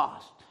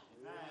Pentecost.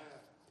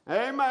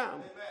 Amen. Amen.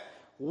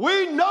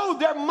 We know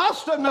there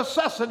must of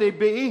necessity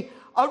be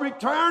a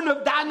return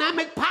of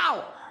dynamic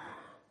power.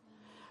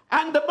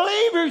 And the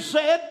believers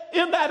said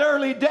in that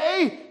early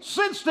day,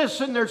 sensed this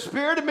in their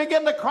spirit and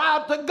began to cry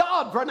out to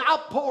God for an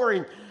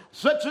outpouring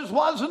such as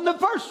was in the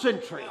first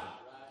century.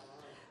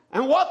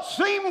 And what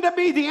seemed to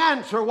be the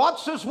answer,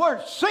 what's this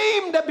word?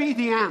 Seemed to be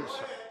the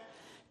answer.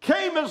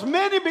 Came as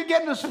many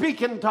began to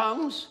speak in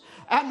tongues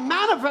and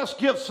manifest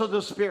gifts of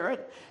the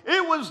Spirit.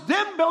 It was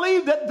then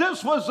believed that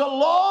this was a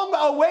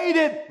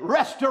long-awaited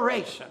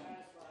restoration.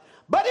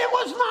 But it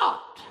was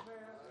not.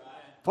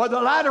 For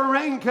the latter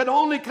rain could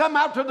only come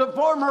after the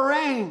former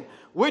rain,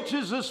 which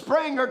is the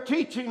spring or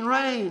teaching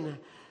rain.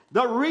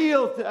 The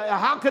real,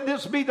 how could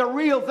this be the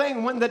real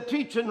thing when the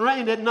teaching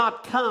rain had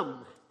not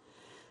come?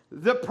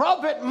 The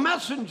prophet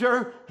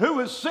messenger who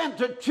was sent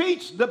to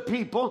teach the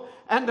people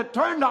and to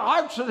turn the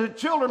hearts of the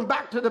children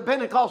back to the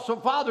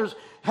Pentecostal fathers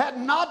had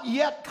not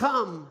yet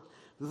come.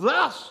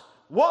 Thus,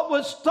 what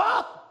was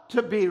thought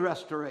to be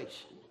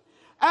restoration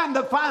and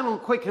the final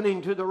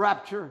quickening to the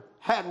rapture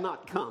had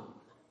not come.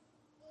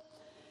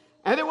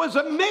 And it was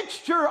a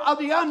mixture of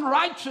the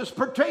unrighteous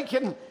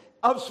partaking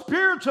of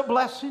spiritual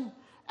blessing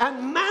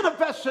and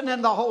manifesting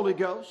in the Holy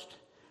Ghost.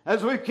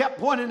 As we kept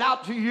pointing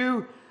out to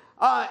you,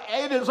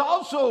 it was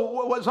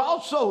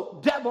also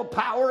devil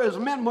power, as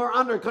men were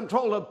under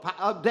control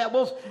of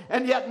devils,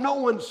 and yet no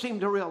one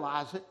seemed to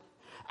realize it.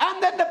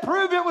 And then to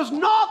prove it was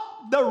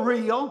not the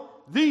real,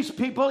 these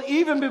people,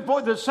 even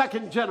before the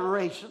second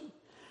generation,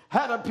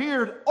 had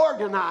appeared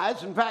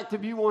organized. In fact,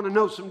 if you want to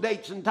know some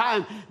dates and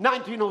time,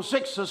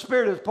 1906, the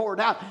Spirit is poured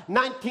out.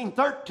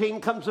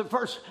 1913 comes the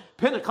first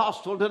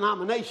Pentecostal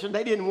denomination.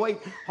 They didn't wait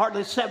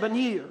hardly 7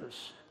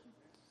 years.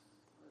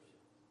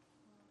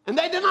 And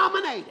they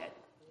denominated.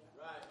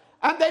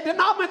 And they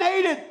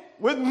denominated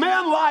with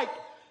men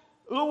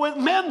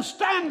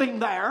standing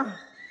there,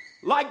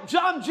 like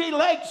John G.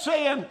 Lake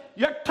saying,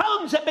 your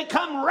tongues have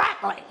become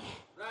rattling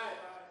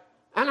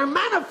and are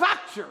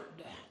manufactured.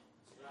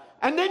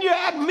 And then you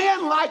had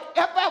men like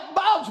F.F.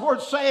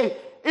 Bosworth say,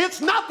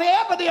 it's not the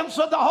evidence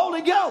of the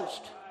Holy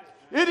Ghost.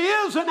 It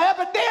is an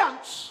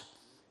evidence.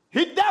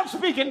 He does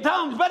speak in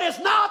tongues, but it's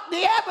not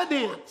the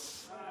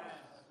evidence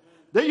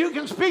that you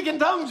can speak in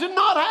tongues and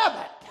not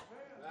have it.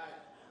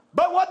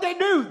 But what they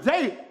do,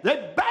 they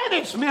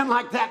banished men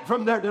like that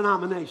from their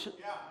denomination.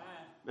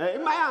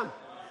 Amen.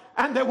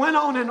 And they went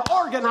on and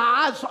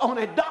organized on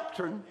a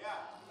doctrine,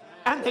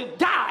 and they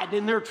died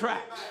in their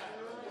tracks.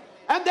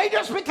 And they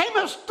just became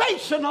a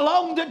station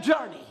along the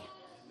journey.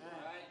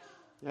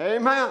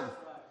 Amen.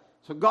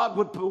 So God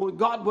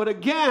would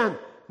again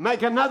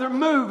make another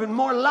move, and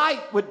more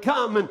light would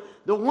come, and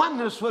the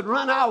oneness would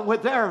run out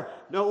with their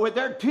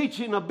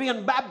teaching of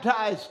being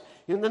baptized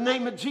in the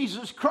name of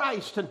Jesus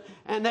Christ,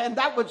 and then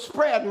that would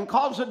spread and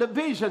cause a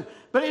division.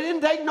 But it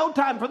didn't take no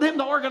time for them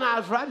to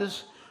organize right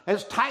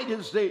as tight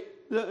as the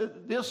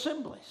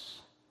assemblies.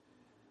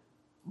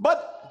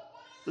 But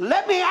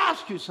let me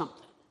ask you something.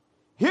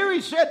 Here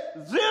he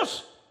said,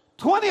 this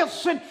 20th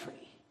century,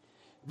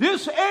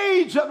 this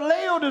age of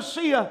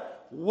Laodicea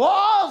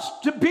was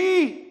to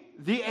be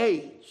the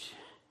age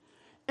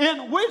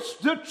in which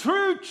the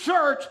true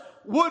church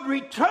would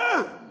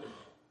return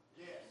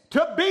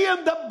to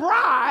being the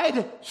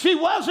bride she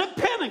was at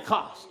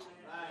Pentecost.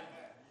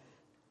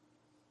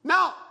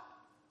 Now,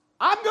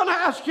 I'm going to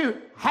ask you,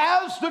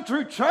 has the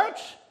true church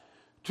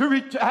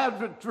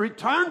have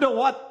returned to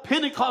what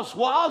Pentecost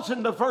was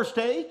in the first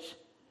age?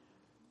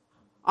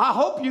 I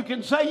hope you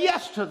can say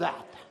yes to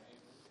that.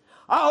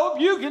 I hope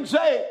you can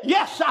say,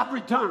 yes, I've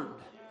returned.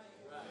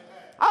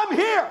 I'm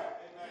here.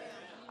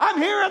 I'm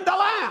here in the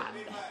land.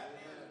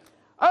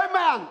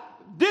 Amen.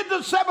 Did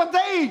the seventh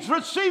age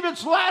receive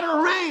its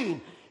latter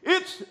rain,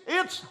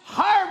 its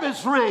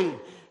harvest rain,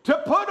 to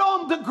put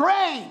on the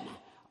grain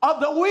of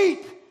the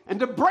wheat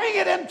and to bring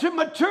it into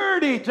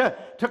maturity, to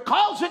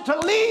cause it to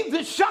leave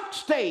the shuck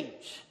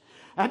stage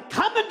and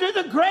come into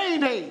the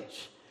grain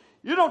age,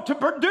 to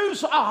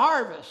produce a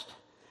harvest?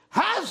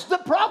 Has the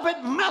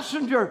prophet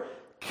messenger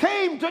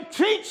came to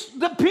teach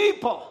the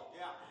people?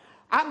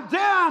 And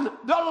then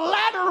the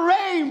latter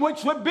rain,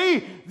 which would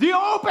be the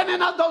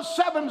opening of those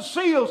seven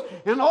seals,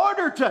 in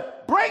order to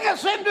bring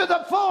us into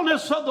the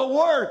fullness of the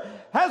word.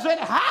 Has it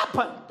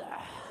happened?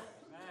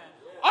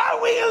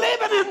 Are we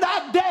living in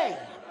that day?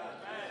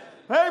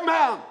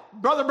 Amen.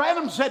 Brother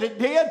Branham said it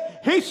did.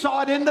 He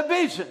saw it in the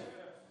vision.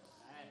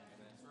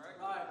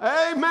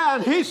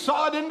 Amen. He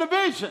saw it in the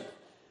vision.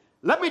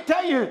 Let me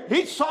tell you,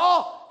 he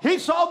saw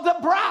the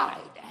bride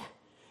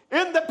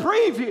in the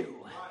preview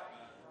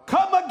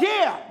come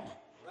again,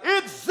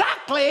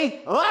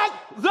 exactly like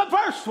the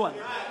first one.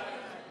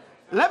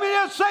 Let me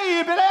just say,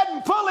 if it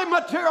hadn't fully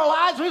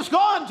materialized, it's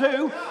going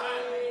to.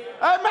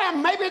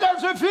 Amen. Maybe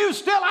there's a few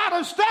still out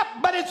of step,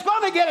 but it's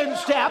going to get in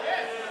step.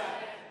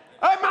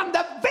 Amen.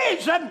 The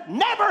vision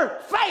never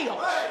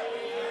fails.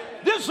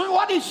 This is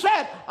what he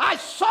said. I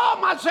saw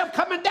myself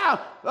coming down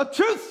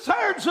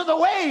 2/3 of the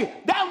way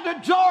down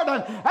to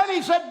Jordan. And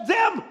he said,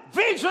 them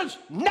visions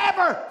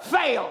never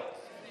fail.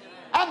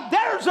 And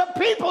there's a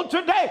people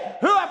today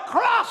who have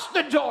crossed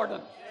the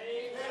Jordan.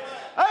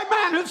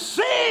 Amen. Who've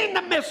seen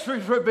the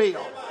mysteries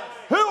revealed.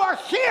 Who are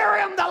here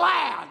in the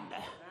land.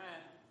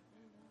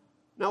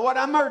 Now what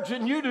I'm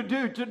urging you to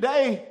do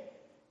today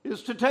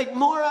is to take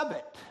more of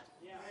it.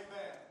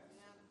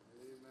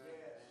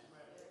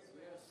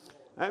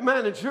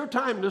 Amen. It's your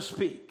time to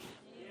speak.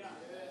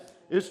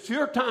 It's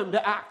your time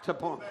to act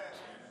upon it.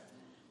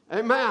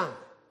 Amen.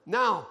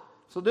 Now,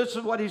 so this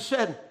is what he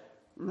said.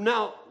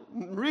 Now,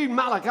 read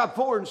Malachi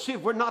 4 and see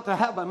if we're not to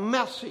have a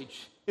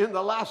message in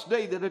the last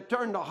day that had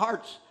turned the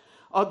hearts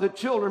of the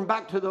children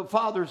back to the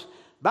fathers,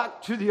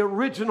 back to the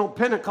original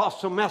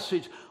Pentecostal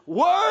message,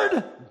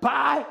 word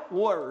by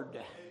word.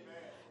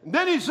 And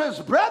then he says,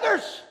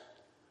 brothers,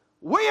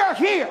 we are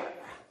here.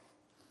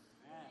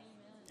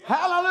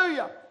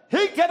 Hallelujah.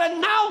 He can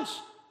announce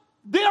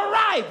the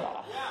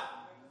arrival.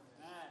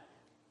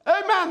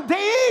 Amen. The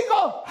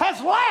eagle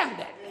has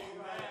landed.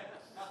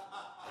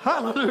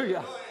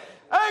 Hallelujah.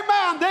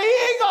 Amen. The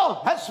eagle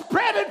has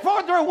spread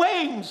forth her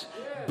wings,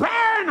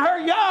 bearing her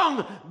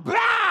young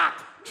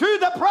back to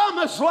the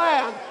promised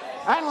land.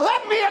 And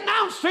let me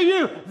announce to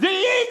you, the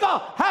eagle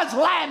has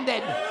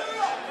landed.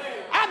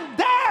 And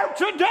there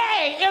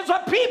today is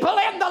a people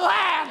in the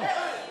land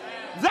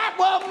that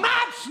will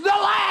match the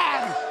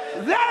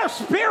land. Their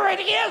spirit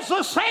is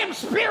the same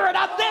spirit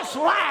of this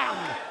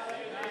land.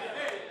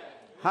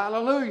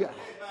 Hallelujah.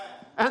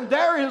 And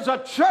there is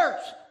a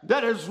church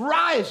that is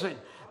rising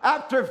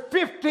after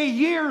 50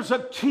 years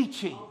of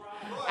teaching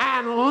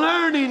and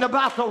learning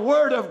about the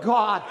Word of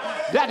God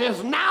that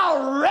is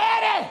now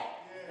ready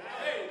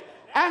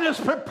and is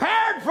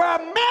prepared for a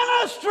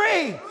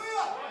ministry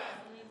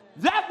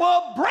that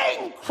will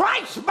bring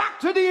Christ back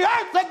to the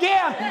earth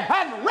again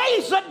and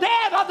raise the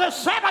dead of the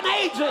 7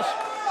 ages.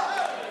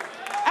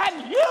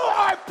 And you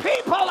are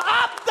people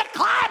of the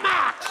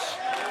climax.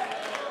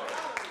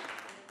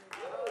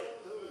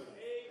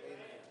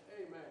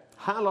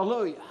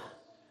 Hallelujah.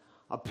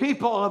 A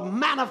people of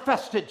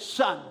manifested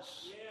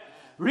sons,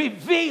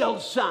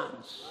 revealed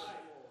sons.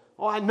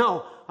 Oh, I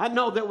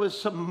know there was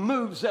some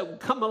moves that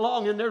would come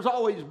along, and there's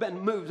always been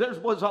moves. There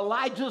was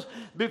Elijah's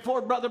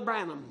before Brother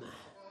Branham.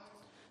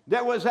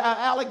 There was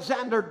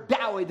Alexander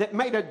Dowie that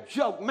made a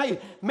joke, made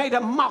a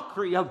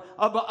mockery of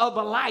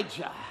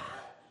Elijah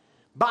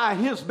by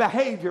his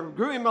behavior.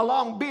 Grew him a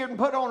long beard and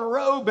put on a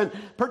robe and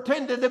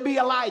pretended to be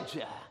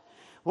Elijah.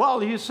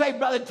 Well, you say,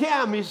 Brother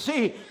Tim, you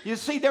see,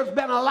 there's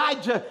been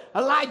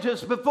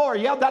Elijah's before.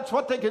 Yeah, that's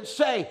what they could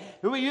say.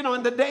 You know,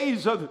 in the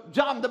days of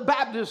John the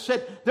Baptist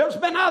said, there's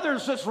been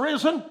others that's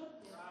risen.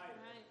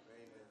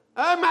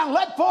 Amen.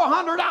 Let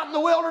 400 out in the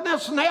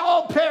wilderness and they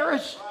all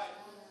perish.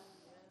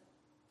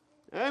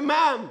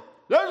 Amen.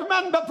 There's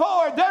been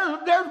before.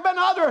 There's been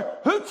others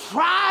who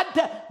tried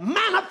to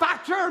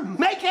manufacture,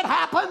 make it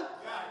happen.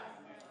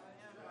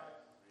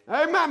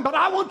 Amen. But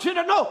I want you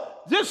to know,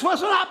 this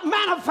was not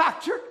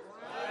manufactured.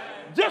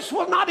 This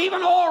was not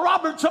even Oral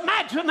Roberts'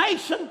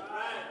 imagination.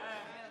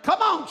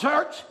 Come on,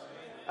 church.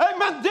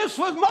 Amen. This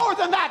was more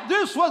than that.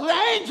 This was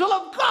the angel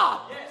of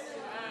God.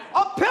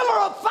 A pillar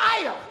of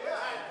fire.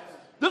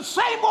 The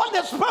same one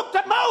that spoke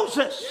to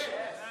Moses.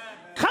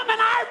 Come in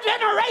our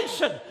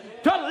generation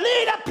to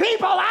lead a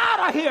people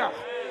out of here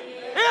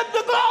in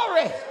the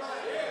glory.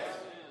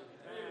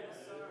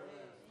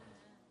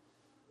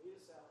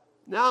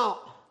 Now,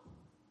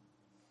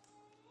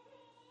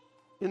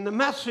 in the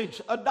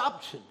message,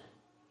 adoption,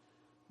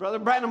 Brother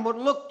Branham would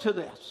look to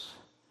this,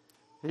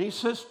 and he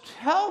says,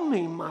 tell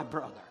me, my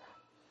brother,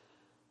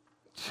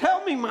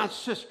 tell me, my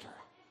sister,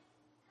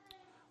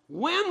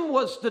 when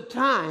was the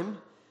time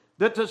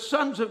that the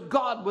sons of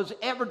God was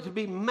ever to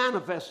be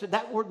manifested?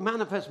 That word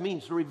manifest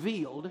means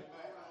revealed.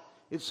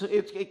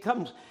 It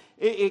comes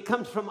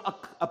from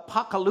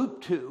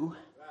apocalypto,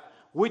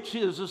 which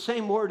is the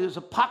same word as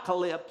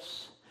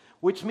apocalypse,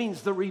 which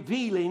means the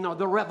revealing or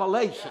the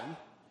revelation.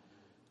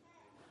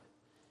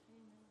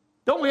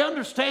 Don't we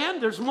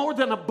understand there's more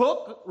than a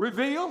book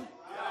revealed?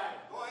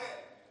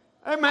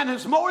 Amen.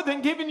 It's more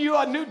than giving you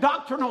a new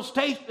doctrinal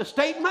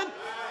statement.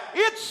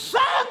 It's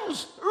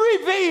sons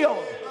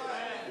revealed.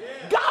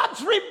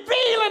 God's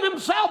revealing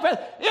himself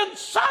in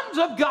sons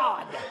of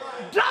God,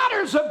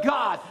 daughters of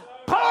God,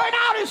 pouring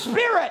out his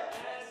Spirit.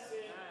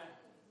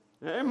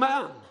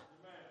 Amen.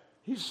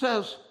 He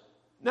says,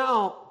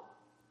 now,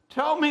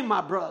 tell me, my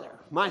brother,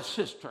 my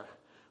sister,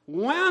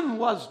 when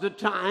was the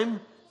time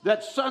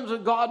that sons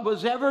of God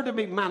was ever to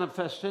be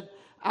manifested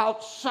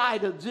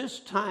outside of this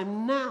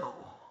time now?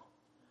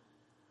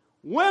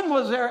 When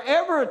was there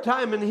ever a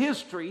time in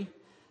history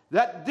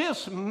that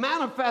this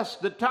manifests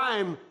the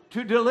time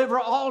to deliver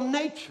all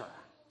nature?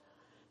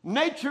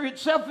 Nature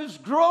itself is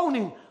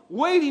groaning,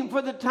 waiting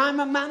for the time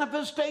of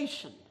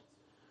manifestation.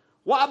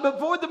 Why,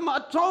 before the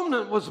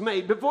atonement was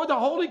made, before the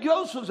Holy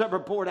Ghost was ever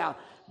poured out,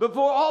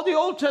 before all the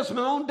Old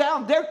Testament on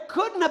down, there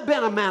couldn't have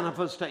been a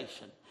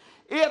manifestation.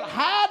 It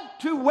had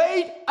to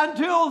wait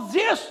until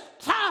this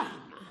time.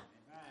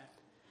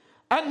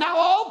 And now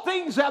all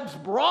things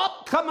have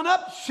brought, coming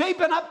up,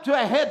 shaping up to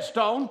a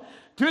headstone,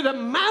 to the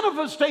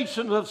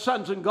manifestation of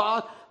sons of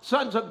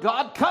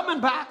God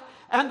coming back,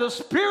 and the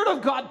Spirit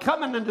of God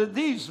coming into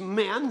these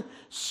men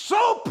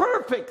so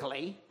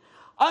perfectly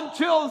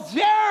until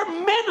their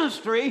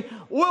ministry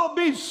will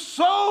be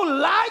so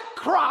like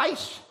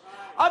Christ,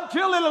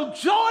 until it'll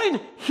join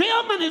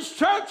him and his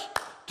church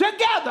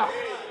together.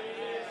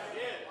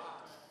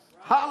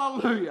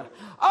 Hallelujah.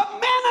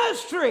 A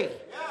ministry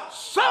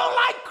so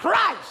like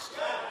Christ.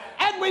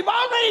 And we've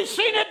already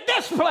seen it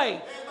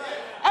displayed.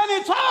 And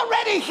it's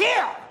already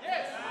here.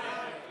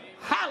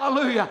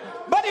 Hallelujah.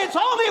 But it's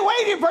only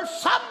waiting for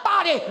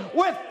somebody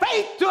with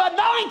faith to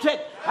anoint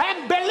it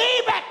and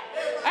believe it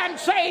and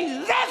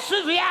say, this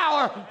is the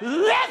hour,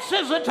 this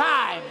is the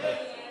time.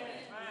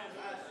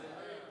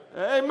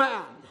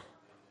 Amen.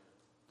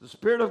 The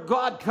Spirit of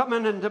God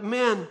coming into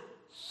men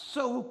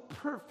so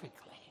perfectly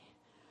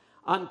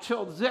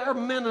until their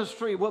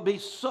ministry will be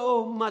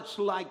so much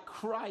like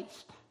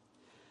Christ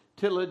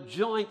till it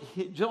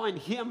join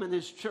him and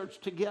his church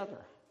together.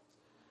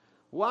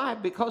 Why?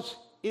 Because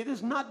it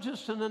is not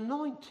just an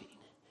anointing.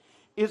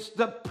 It's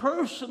the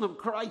person of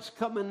Christ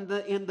coming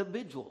to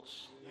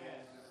individuals.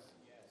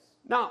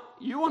 Now,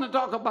 you want to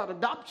talk about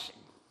adoption.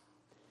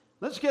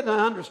 Let's get to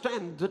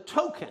understand the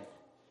token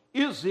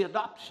is the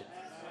adoption.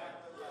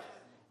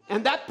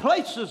 And that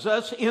places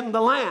us in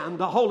the Lamb,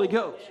 the Holy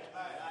Ghost.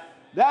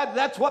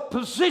 That's what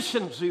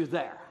positions you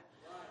there.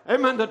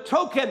 Amen. The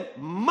token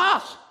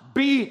must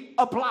be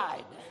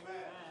applied.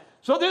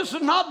 So this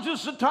is not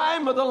just a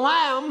time of the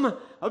lamb,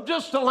 of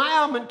just the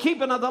lamb and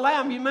keeping of the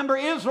lamb. You remember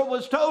Israel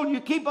was told you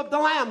keep up the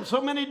lamb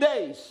so many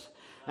days.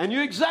 And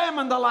you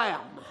examine the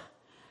lamb.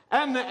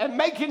 And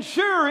making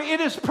sure it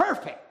is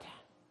perfect.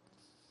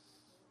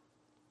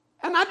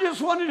 And I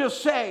just wanted to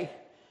say,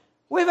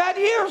 we've had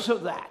years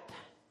of that.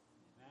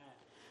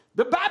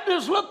 The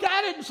Baptists looked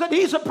at it and said,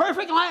 he's a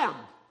perfect lamb.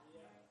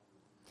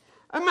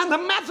 And then the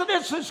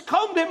Methodists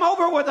combed him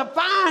over with a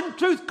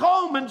fine-tooth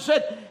comb and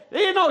said,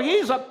 you know,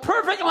 he's a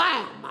perfect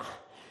lamb.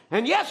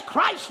 And yes,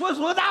 Christ was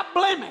without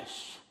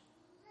blemish.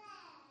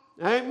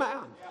 Amen.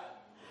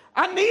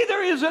 And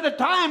neither is it a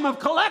time of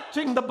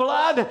collecting the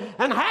blood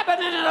and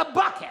having it in a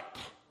bucket.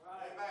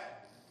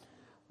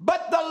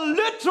 But the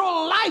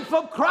literal life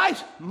of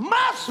Christ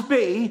must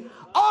be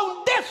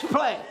on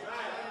display.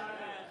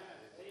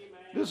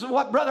 This is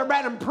what Brother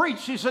Branham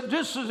preached. He said,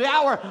 this is the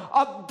hour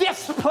of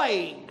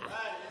displaying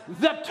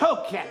the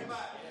token.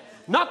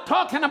 Not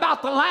talking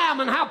about the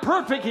lamb and how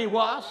perfect he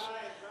was.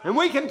 And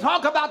we can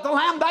talk about the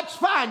lamb, that's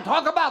fine.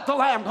 Talk about the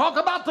lamb. Talk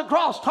about the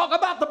cross. Talk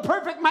about the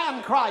perfect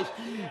man, Christ.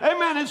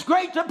 Amen. It's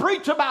great to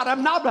preach about him.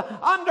 I'm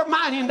not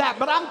undermining that.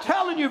 But I'm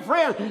telling you,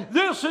 friend,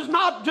 this is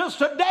not just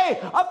a day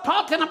of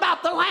talking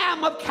about the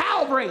lamb of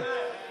Calvary.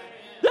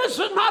 This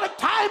is not a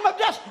time of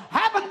just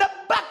having the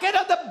bucket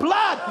of the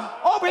blood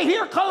over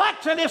here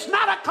collected. It's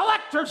not a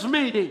collector's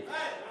meeting.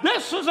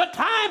 This is a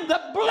time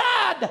the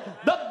blood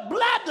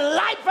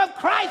life of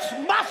Christ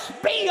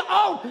must be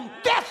on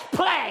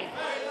display.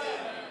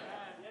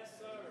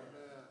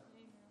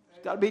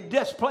 It's got to be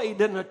displayed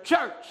in the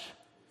church.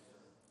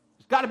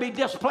 It's got to be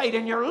displayed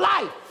in your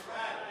life.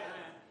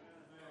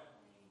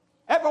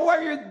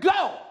 Everywhere you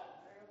go,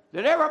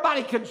 that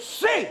everybody can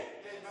see.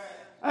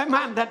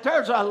 Amen. That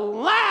there's a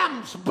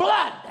lamb's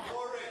blood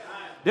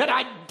that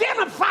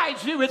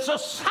identifies you. It's a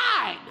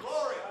sign.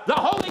 The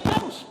Holy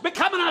Ghost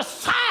becoming a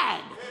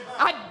sign,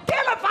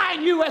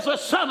 identifying you as a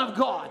son of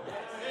God.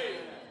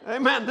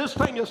 Amen. This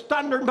thing is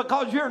thundering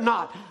because you're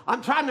not.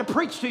 I'm trying to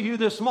preach to you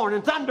this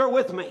morning. Thunder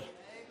with me.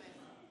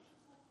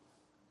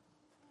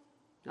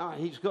 All right,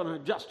 he's going to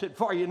adjust it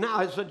for you.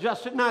 Now it's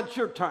adjusted. Now it's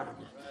your turn.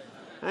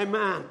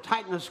 Amen.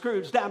 Tighten the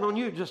screws down on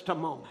you just a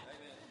moment.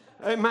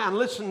 Amen.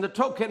 Listen, the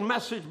token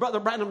message, Brother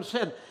Branham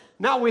said,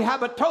 now we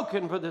have a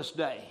token for this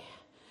day.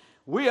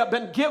 We have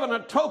been given a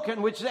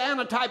token which is the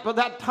antitype of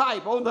that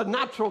type, the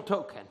natural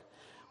token.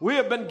 We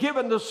have been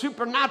given the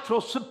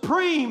supernatural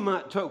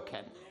supreme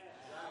token.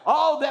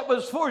 All that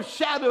was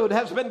foreshadowed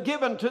has been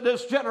given to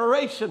this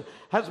generation,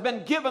 has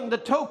been given the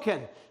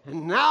token.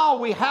 And now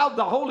we have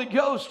the Holy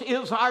Ghost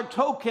is our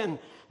token,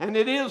 and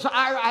it is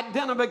our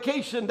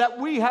identification that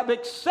we have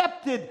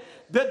accepted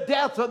the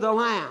death of the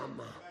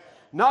Lamb.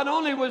 Not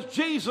only was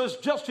Jesus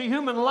just a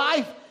human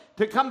life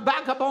to come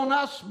back upon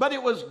us, but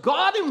it was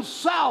God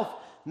himself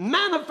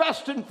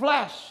manifest in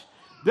flesh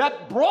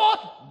that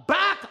brought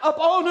back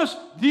upon us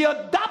the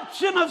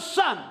adoption of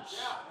sons.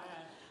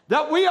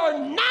 That we are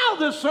now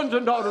the sons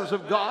and daughters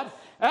of God,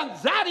 and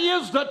that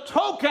is the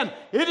token.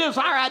 It is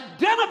our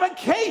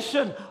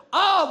identification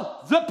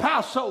of the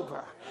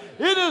Passover.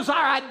 It is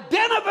our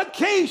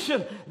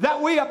identification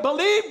that we have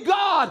believed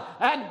God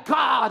and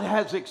God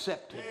has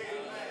accepted.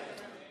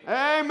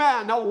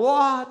 Amen. Now,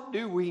 what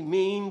do we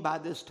mean by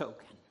this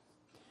token?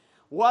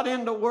 What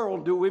in the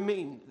world do we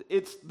mean?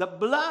 It's the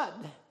blood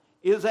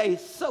is a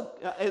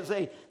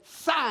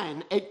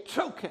sign, a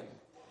token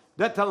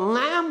that the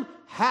Lamb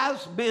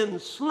has been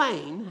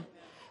slain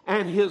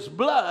and his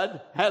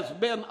blood has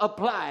been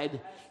applied.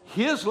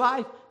 His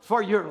life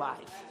for your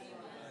life.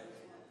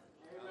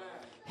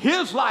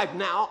 His life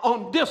now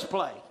on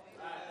display.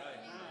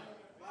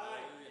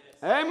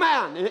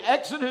 Amen. In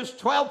Exodus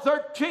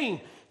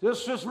 12:13.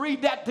 Let's just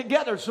read that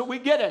together so we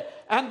get it.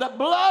 And the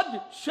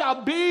blood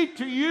shall be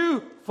to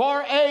you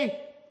for a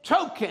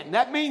token.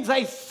 That means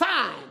a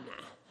sign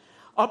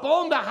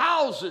upon the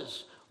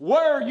houses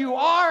where you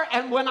are.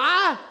 And when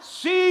I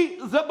see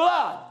the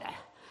blood,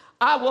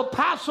 I will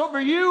pass over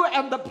you,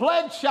 and the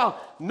plague shall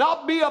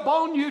not be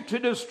upon you to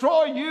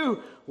destroy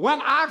you when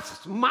I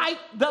smite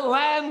the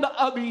land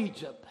of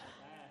Egypt.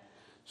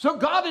 So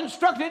God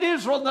instructed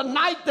Israel the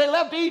night they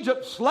left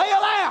Egypt, slay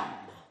a lamb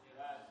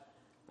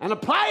and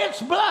apply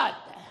its blood.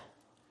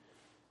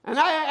 And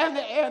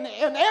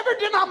every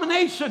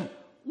denomination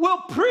will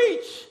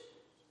preach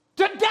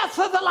the death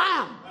of the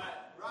Lamb.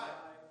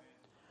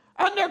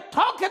 And they're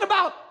talking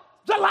about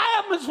the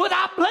Lamb is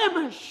without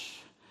blemish.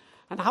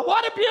 And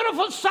what a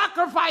beautiful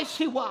sacrifice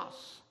he was.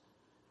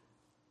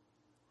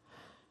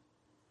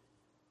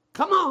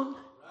 Come on.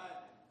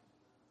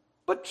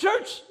 But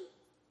church,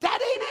 that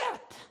ain't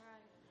it.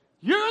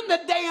 You're in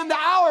the day and the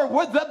hour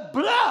where the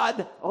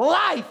blood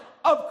life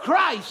of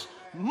Christ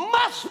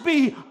must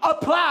be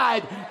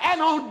applied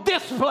and on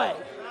display.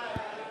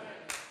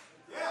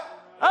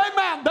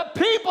 Amen. The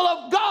people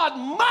of God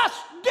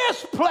must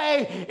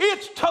display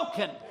its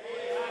token.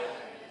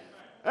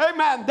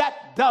 Amen.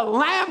 That the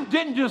lamb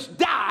didn't just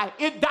die,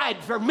 it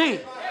died for me.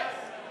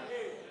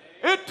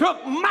 It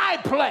took my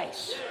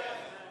place.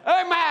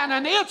 Amen.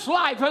 And its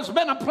life has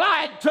been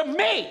applied to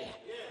me.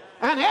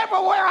 And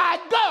everywhere I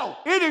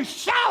go, it is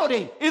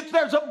shouting.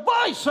 There's a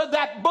voice of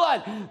that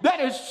blood that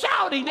is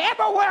shouting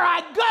everywhere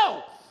I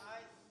go.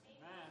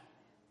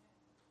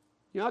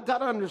 You know, I've got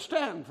to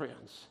understand,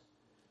 friends.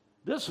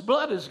 This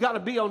blood has got to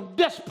be on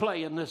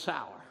display in this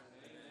hour.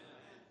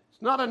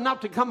 It's not enough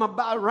to come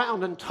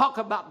around and talk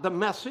about the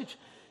message.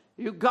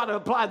 You've got to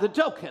apply the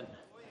token.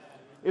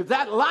 If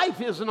that life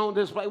isn't on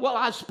display, well,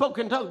 I spoke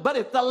in tongues. But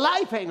if the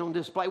life ain't on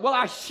display, well,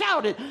 I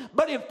shouted.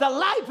 But if the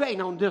life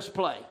ain't on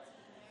display,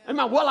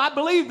 amen, well, I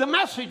believe the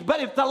message.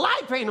 But if the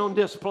life ain't on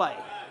display,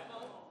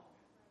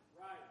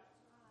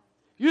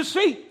 you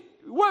see,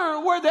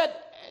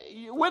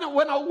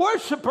 when a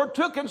worshiper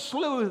took and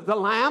slew the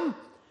lamb,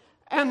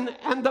 and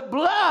the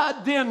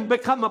blood then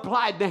become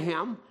applied to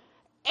him,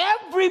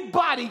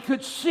 everybody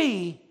could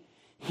see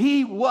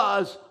he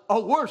was a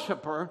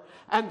worshiper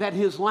and that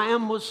his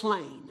lamb was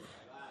slain.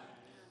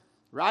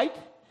 Right?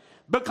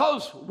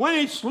 Because when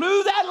he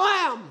slew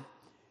that lamb,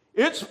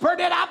 it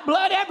spurted out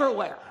blood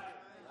everywhere.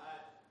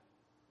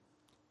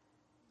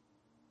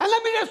 And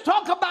let me just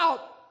talk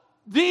about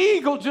the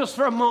eagle just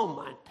for a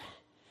moment.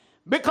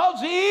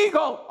 Because the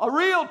eagle, a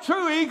real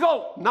true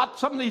eagle, not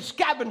some of these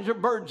scavenger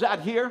birds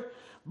out here,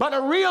 but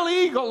a real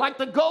eagle like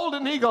the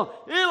golden eagle,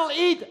 it'll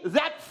eat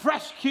that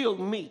fresh-killed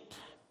meat.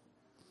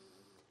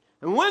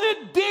 And when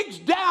it digs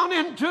down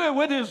into it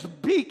with its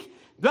beak,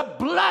 the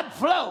blood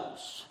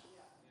flows.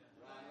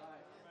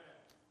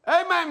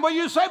 Amen. Well,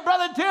 you say,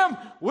 Brother Tim,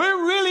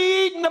 we're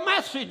really eating the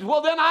message.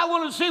 Well, then I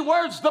want to see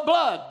where's the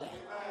blood.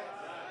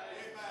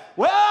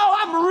 Well,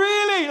 I'm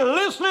really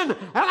listening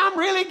and I'm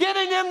really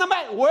getting in the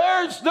message.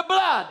 Where's the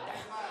blood?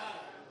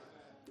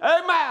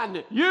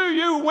 Amen.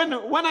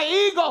 When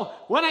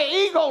an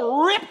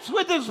eagle rips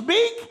with his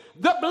beak,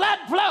 the blood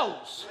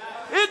flows.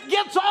 It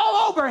gets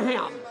all over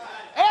him.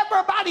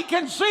 Everybody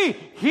can see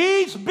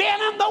he's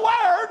been in the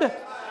Word.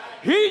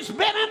 He's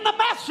been in the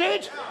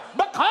message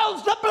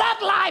because the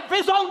blood life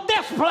is on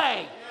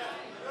display.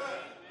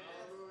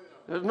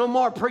 There's no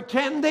more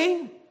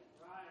pretending.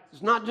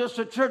 It's not just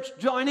a church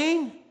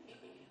joining.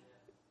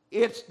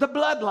 It's the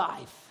blood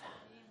life.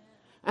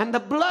 And the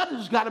blood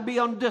has got to be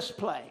on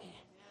display,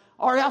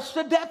 or else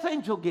the death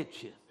angel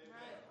gets you.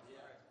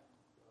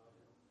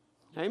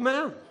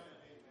 Amen.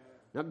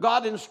 Now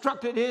God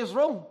instructed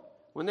Israel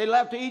when they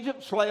left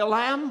Egypt, slay a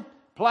lamb,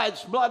 apply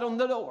its blood on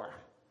the door.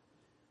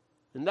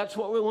 And that's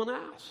what we want to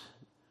ask.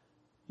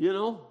 You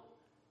know,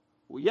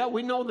 well, yeah,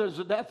 we know there's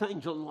a death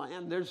angel in the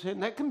land.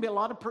 And there can be a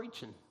lot of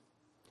preaching.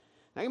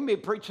 They can be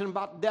preaching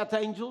about death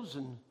angels,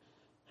 and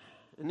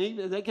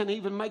they can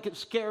even make it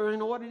scarier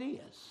than what it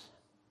is.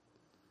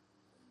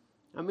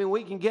 I mean,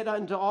 we can get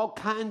into all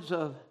kinds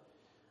of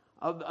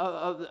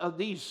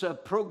these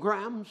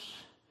programs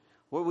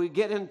where we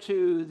get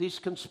into these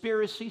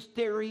conspiracy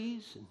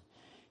theories, and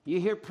you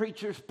hear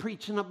preachers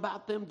preaching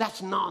about them.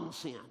 That's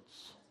nonsense.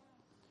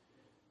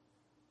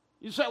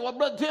 You say, well,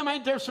 Brother Tim,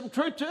 ain't there some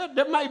truth to it?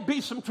 There may be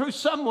some truth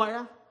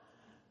somewhere.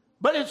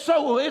 But it's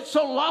so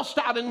lost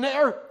out in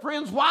there.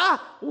 Friends, why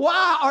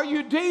are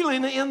you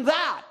dealing in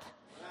that?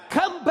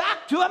 Come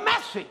back to a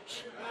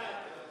message.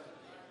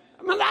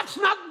 I mean, that's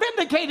not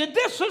vindicated.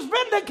 This is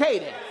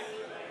vindicated.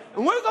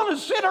 And we're going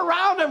to sit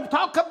around and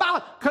talk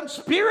about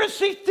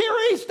conspiracy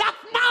theories. That's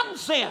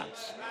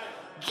nonsense.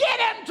 Get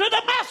into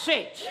the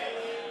message.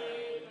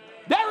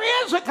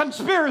 There is a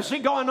conspiracy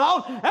going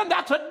on, and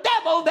that's a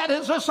devil that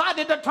has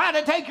decided to try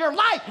to take your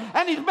life,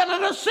 and he's been a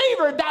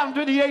deceiver down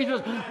through the ages.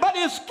 But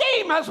his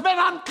scheme has been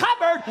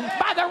uncovered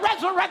by the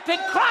resurrected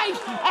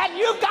Christ, and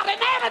you've got an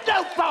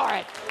antidote for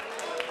it.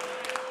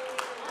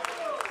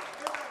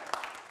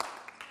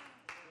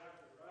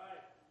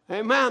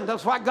 Amen.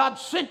 That's why God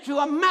sent you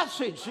a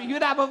message, so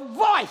you'd have a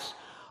voice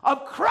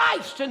of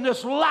Christ in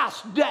this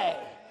last day.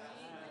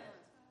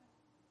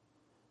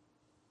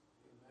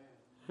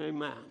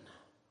 Amen.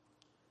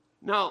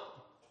 Now,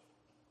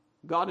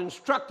 God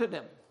instructed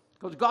them,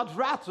 because God's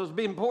wrath was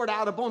being poured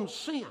out upon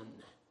sin.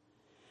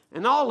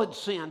 And all had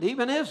sinned.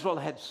 Even Israel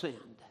had sinned.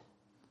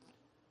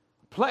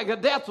 The plague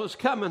of death was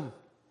coming.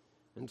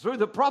 And through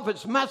the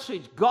prophet's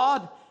message,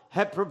 God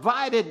had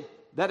provided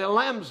that a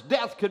lamb's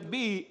death could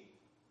be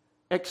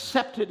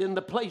accepted in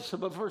the place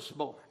of a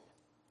firstborn.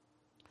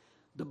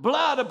 The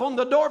blood upon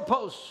the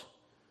doorposts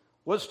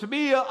was to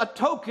be a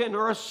token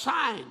or a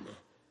sign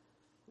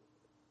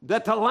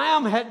that the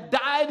lamb had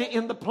died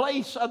in the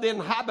place of the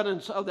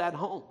inhabitants of that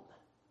home.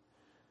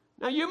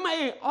 Now, you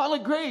may all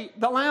agree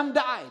the lamb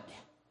died.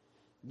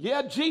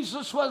 Yeah,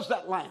 Jesus was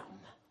that lamb.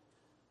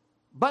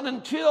 But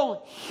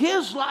until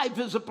his life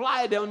is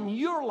applied on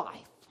your life,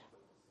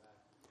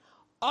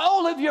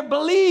 all of your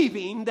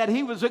believing that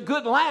he was a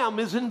good lamb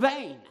is in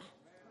vain.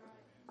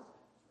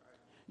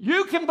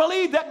 You can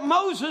believe that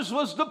Moses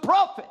was the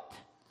prophet,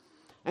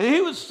 and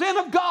he was sent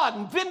of God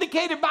and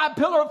vindicated by a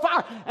pillar of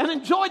fire, and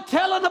enjoy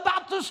telling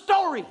about the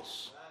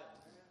stories.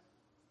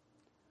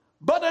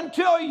 But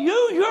until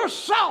you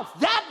yourself,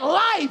 that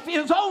life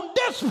is on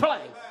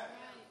display,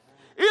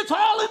 it's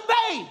all in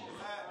vain.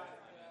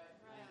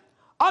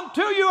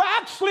 Until you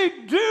actually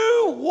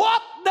do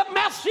what the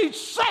message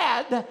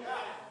said,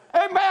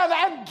 amen,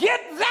 and get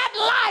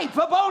that life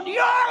upon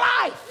your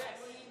life,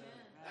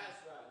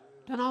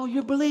 then all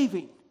you're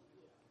believing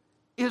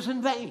is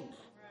in vain.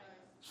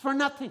 It's for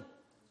nothing.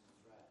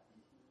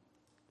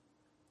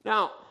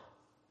 Now,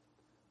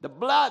 the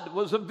blood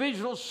was a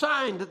visual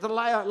sign that the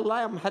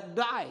lamb had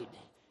died.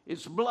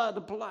 Its blood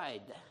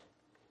applied.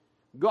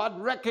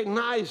 God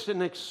recognized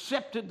and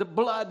accepted the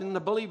blood in the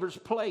believer's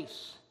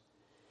place,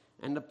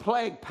 and the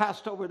plague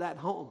passed over that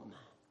home.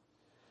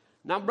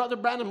 Now, Brother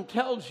Branham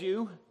tells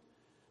you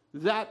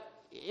that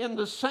in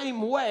the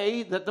same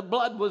way that the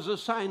blood was a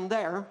sign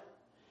there,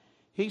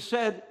 he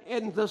said,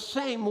 in the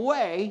same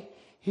way,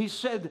 he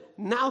said,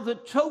 now the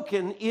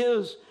token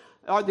is,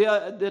 or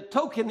the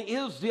token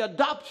is the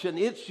adoption.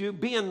 It's you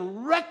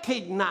being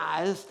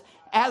recognized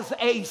as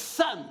a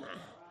son.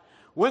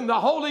 When the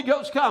Holy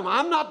Ghost comes,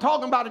 I'm not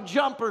talking about a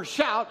jump or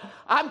shout.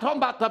 I'm talking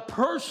about the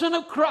person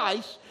of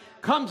Christ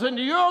comes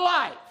into your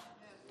life.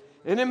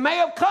 And it may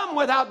have come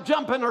without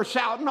jumping or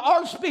shouting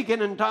or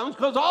speaking in tongues,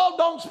 because all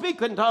don't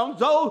speak in tongues,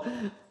 though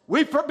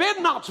we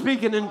forbid not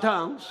speaking in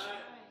tongues.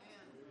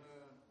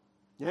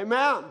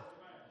 Amen.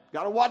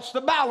 Got to watch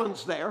the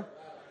balance there,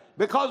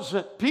 because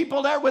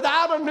people there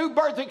without a new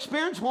birth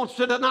experience wants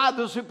to deny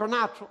the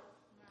supernatural.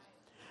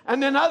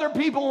 And then other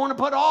people want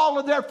to put all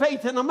of their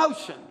faith in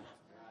emotion.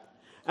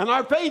 And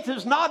our faith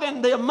is not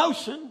in the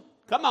emotion,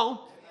 come on,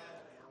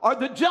 or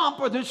the jump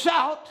or the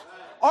shout,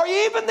 or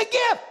even the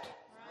gift.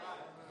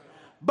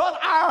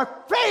 But our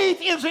faith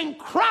is in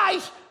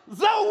Christ,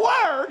 the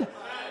Word,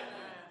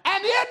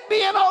 and it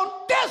being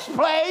on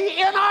display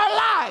in our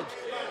lives.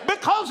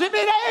 Because if it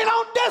ain't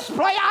on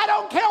display, I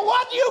don't care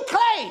what you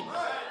claim.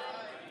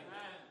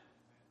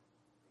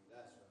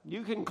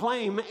 You can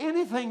claim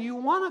anything you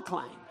want to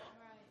claim.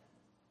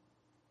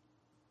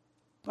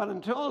 But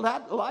until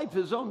that life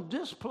is on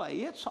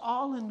display, it's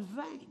all in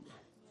vain.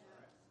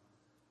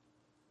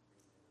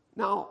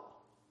 Now,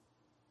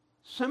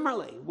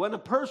 similarly, when a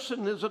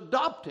person is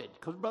adopted,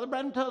 because Brother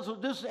Branham tells us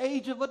this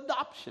age of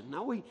adoption.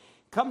 Now we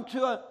come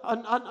to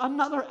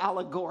another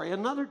allegory,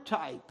 another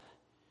type.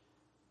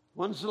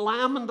 One's the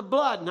lamb and the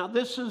blood. Now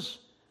this is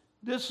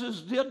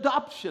the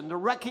adoption, the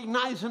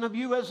recognizing of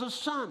you as a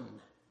son.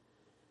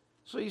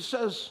 So he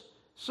says,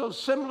 so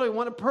similarly,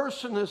 when a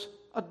person is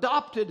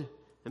adopted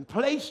and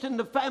placed in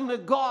the family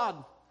of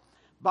God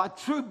by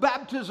true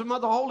baptism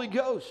of the Holy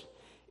Ghost,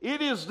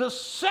 it is the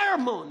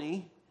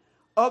ceremony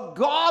of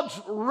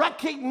God's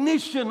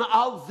recognition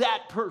of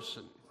that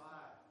person.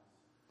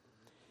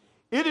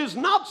 It is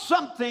not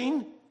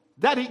something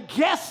that he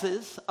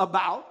guesses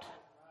about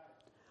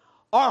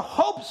or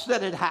hopes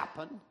that it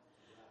happened,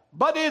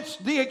 but it's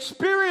the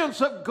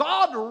experience of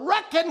God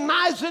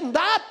recognizing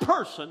that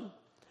person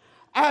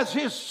as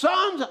his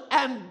son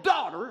and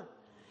daughter.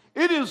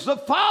 It is the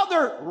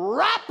Father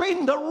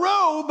wrapping the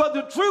robe of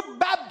the true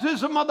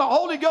baptism of the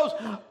Holy Ghost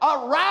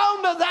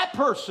around that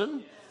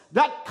person.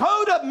 That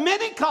coat of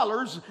many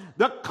colors,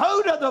 the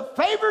coat of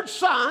the favored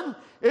son,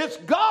 it's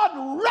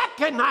God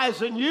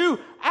recognizing you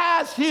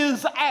as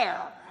his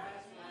heir.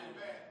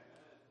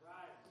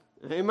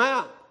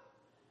 Amen.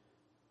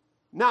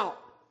 Now,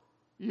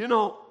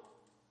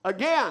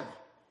 again,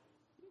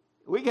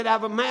 we could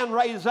have a man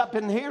raise up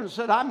in here and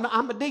said,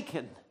 I'm a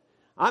deacon.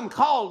 I'm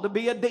called to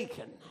be a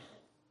deacon.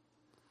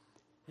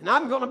 And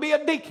I'm going to be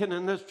a deacon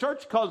in this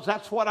church because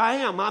that's what I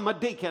am. I'm a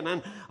deacon.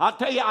 And I'll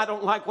tell you, I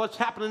don't like what's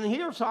happening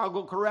here, so I'll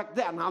go correct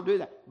that, and I'll do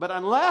that. But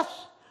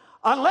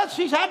unless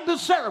he's had the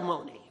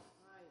ceremony,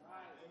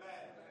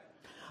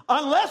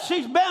 unless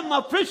he's been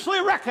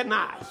officially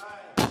recognized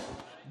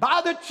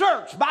by the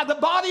church, by the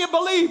body of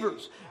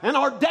believers, and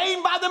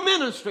ordained by the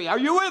ministry, are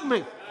you with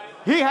me?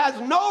 He has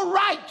no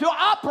right to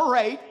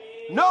operate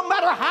no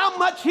matter how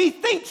much he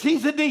thinks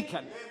he's a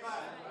deacon.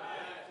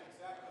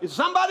 Is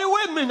somebody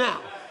with me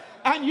now?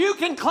 And you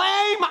can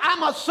claim,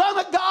 I'm a son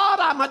of God,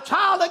 I'm a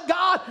child of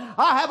God,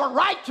 I have a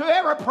right to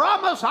every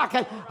promise, I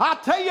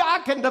tell you,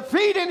 I can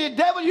defeat any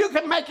devil, you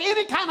can make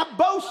any kind of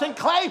boast and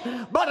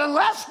claim, but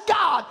unless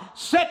God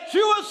set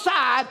you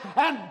aside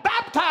and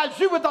baptized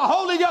you with the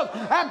Holy Ghost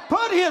and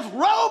put his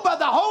robe of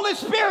the Holy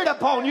Spirit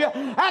upon you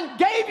and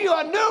gave you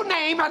a new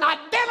name and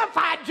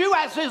identified you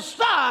as his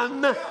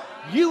son,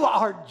 you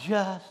are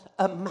just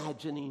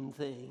imagining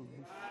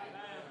things,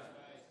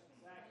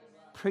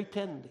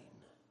 pretending.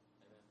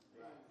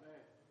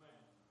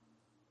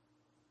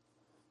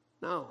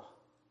 Now,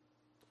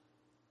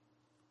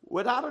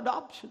 without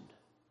adoption,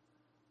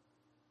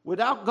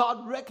 without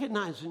God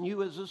recognizing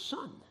you as a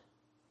son,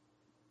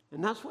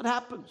 And that's what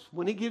happens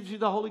when he gives you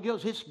the Holy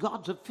Ghost. It's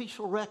God's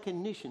official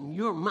recognition.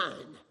 You're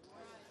mine.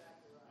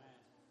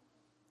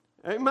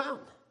 Amen.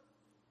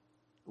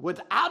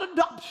 Without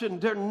adoption,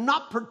 they're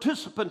not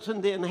participants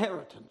in the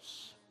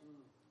inheritance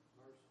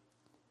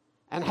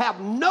and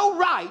have no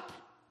right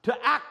to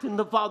act in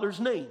the Father's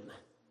name.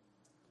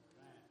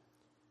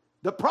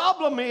 The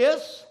problem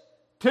is,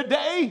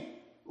 today,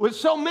 with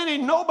so many,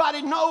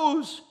 nobody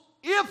knows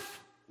if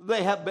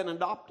they have been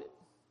adopted.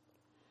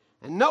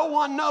 And no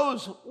one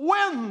knows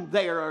when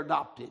they are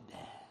adopted.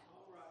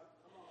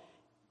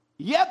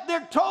 Yet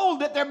they're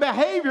told that their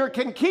behavior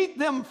can keep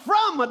them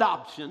from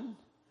adoption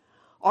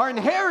or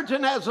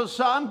inheritance as a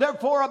son,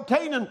 therefore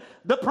obtaining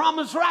the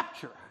promised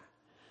rapture.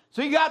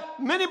 So you got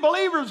many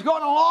believers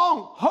going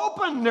along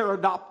hoping they're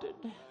adopted,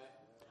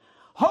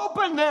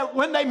 hoping that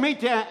when they meet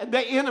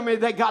the enemy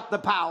they got the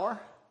power.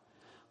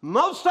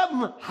 Most of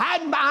them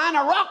hiding behind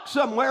a rock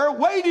somewhere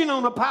waiting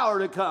on the power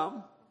to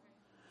come.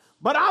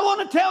 But I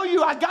want to tell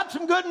you, I got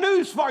some good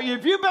news for you.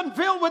 If you've been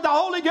filled with the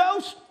Holy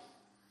Ghost,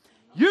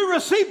 you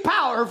receive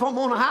power from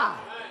on high.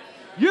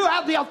 You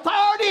have the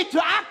authority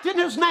to act in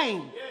His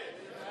name.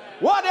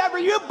 Whatever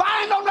you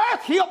bind on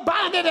earth, He'll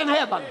bind it in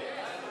heaven.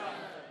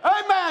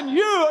 Amen.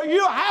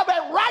 You have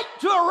a right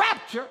to a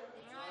rapture.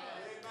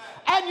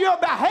 And your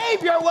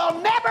behavior will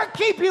never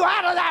keep you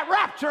out of that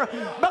rapture,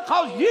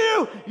 because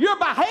your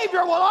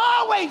behavior will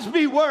always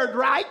be word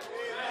right.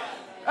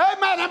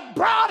 Amen. And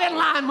brought in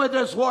line with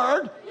this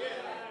word.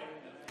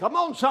 Come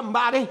on,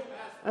 somebody.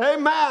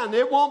 Amen.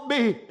 It won't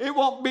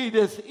be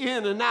this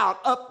in and out,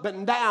 up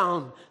and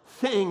down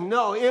thing.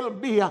 No, it'll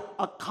be a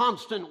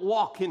constant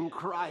walk in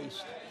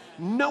Christ,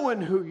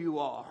 knowing who you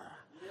are,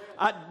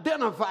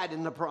 identified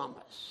in the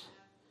promise.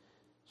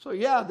 So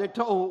yeah, they're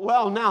told,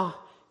 well, now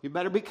you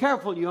better be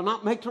careful. You'll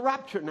not make the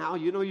rapture now.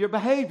 You know your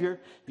behavior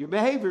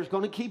is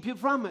going to keep you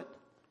from it.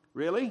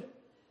 Really?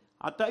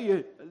 I'll tell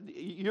you,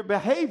 your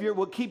behavior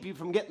will keep you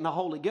from getting the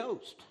Holy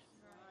Ghost.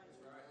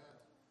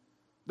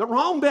 The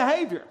wrong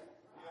behavior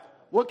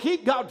will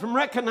keep God from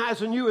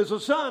recognizing you as a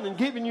son and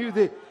giving you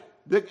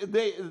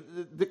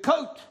the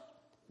coat,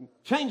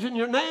 changing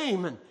your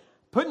name and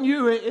putting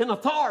you in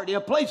authority,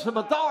 a place of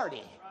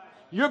authority.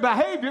 Your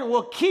behavior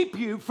will keep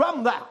you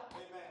from that.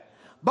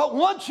 But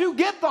once you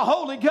get the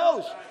Holy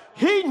Ghost,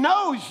 He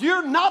knows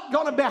you're not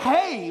going to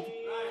behave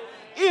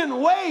in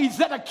ways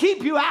that'll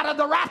keep you out of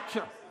the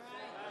rapture.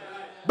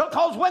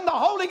 Because when the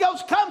Holy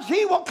Ghost comes,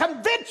 He will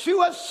convince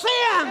you of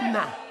sin.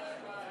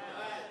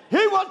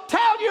 He will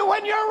tell you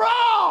when you're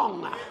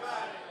wrong.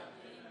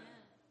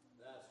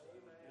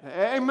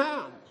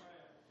 Amen.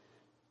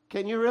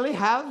 Can you really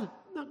have,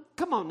 now,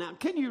 come on now,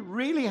 can you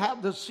really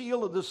have the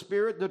seal of the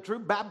Spirit, the true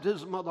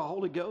baptism of the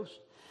Holy Ghost,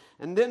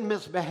 and then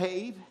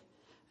misbehave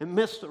and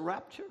miss the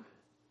rapture?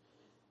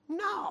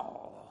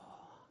 No.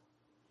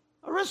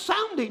 A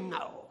resounding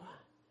no.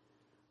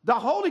 The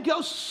Holy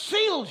Ghost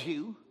seals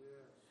you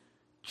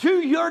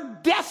to your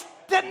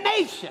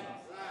destination.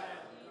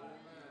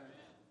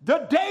 The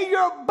day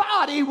your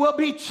body will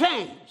be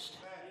changed.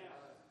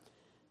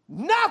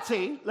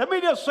 Nothing, let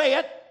me just say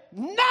it,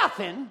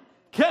 nothing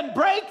can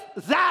break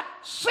that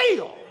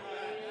seal.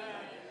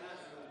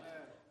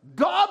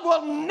 God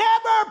will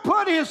never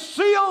put His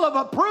seal of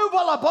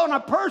approval upon a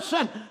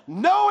person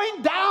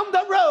knowing down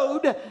the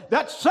road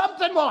that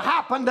something will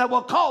happen that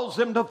will cause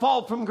them to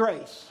fall from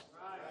grace.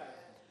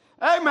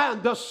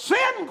 Amen. The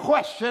sin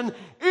question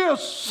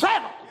is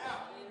settled.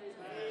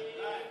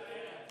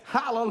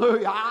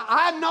 Hallelujah.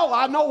 I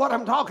know what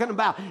I'm talking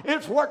about.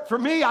 It's worked for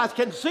me. I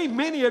can see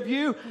many of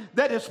you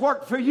that it's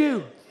worked for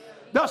you.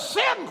 The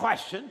sin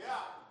question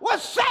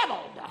was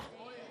settled.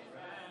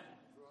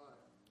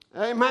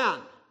 Amen.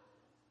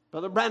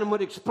 Brother Branham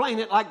would explain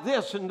it like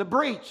this in The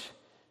Breach.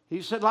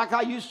 He said, like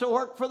I used to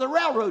work for the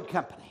railroad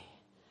company.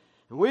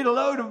 And we'd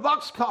load of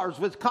boxcars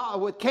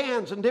with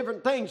cans and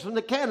different things from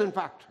the canning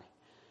factory.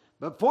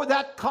 Before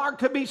that car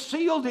could be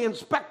sealed, the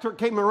inspector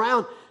came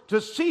around to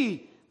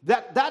see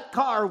that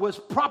car was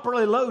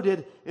properly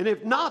loaded, and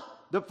if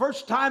not, the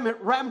first time it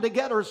rammed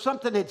together or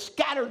something, it'd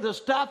scatter the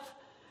stuff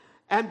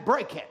and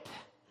break it.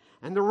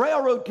 And the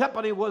railroad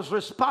company was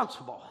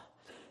responsible.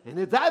 And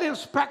if that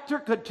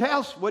inspector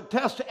would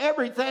test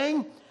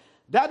everything,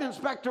 that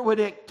inspector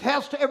would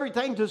test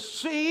everything to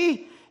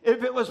see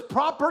if it was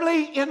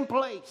properly in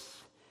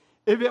place.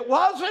 If it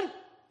wasn't,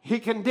 he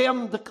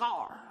condemned the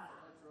car.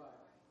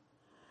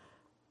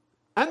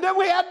 And then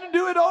we had to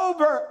do it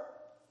over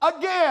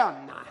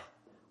again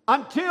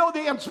until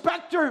the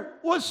inspector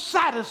was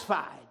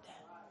satisfied.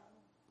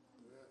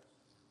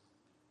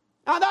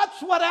 Now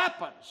that's what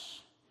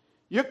happens.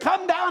 You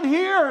come down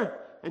here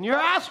and you're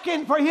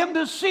asking for Him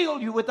to seal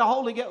you with the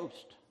Holy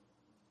Ghost.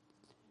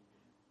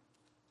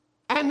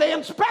 And the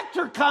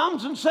inspector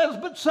comes and says,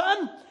 but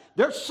son,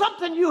 there's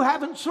something you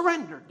haven't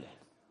surrendered.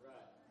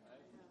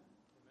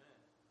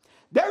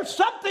 There's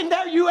something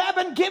there you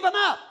haven't given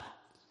up.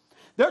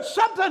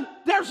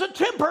 There's a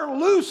temper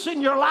loose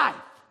in your life.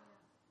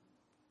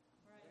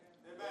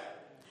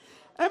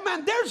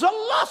 Amen. There's a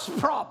lust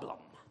problem.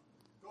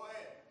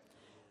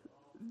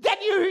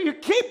 That you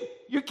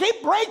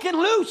keep breaking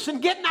loose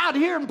and getting out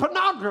here in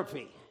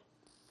pornography.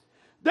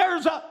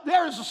 There's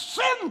a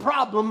sin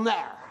problem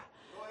there.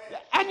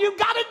 And you've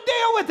got to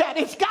deal with that.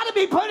 It's got to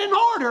be put in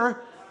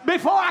order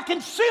before I can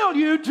seal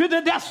you to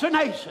the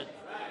destination.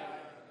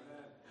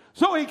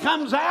 So he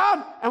comes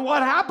out, and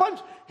what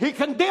happens? He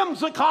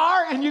condemns the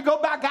car, and you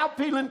go back out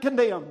feeling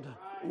condemned.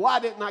 Why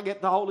didn't I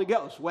get the Holy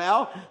Ghost?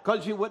 Well,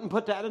 because you wouldn't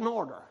put that in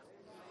order.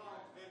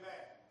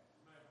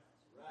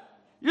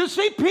 You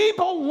see,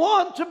 people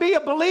want to be a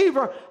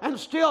believer and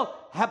still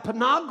have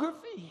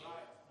pornography,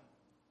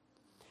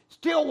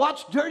 still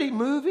watch dirty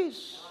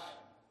movies,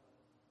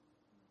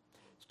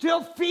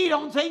 still feed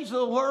on things of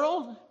the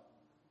world.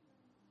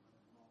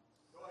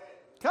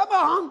 Come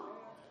on.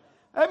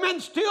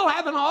 Amen. Still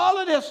having all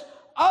of this,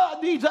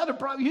 these other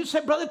problems. You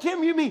said, Brother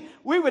Tim, you mean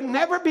we would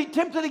never be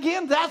tempted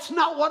again? That's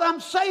not what I'm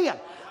saying.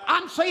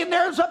 I'm saying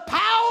there's a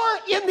power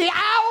in the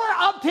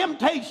hour of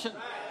temptation.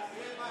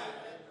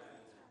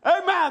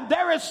 Amen.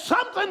 There is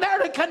something there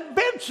to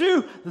convince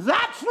you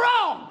that's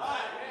wrong.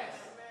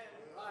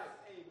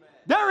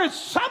 There is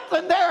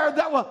something there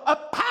that will, a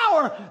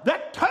power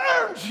that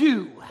turns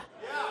you.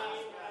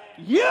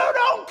 You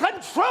don't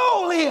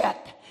control it.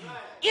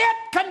 It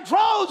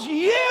controls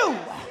you.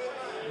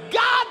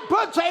 God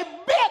puts a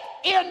bit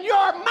in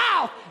your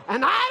mouth,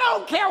 and I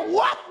don't care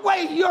what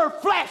way your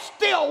flesh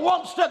still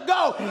wants to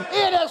go.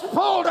 It is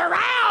pulled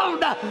around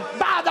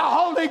by the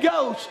Holy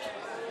Ghost.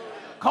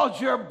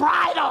 Because you're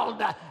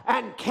bridled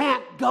and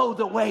can't go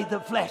the way the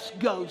flesh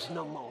goes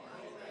no more.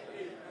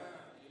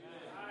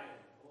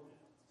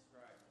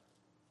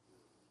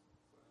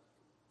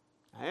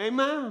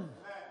 Amen.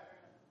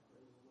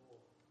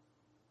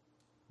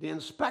 The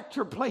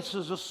inspector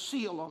places a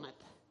seal on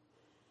it,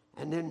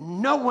 and then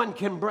no one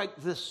can break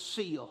this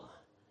seal.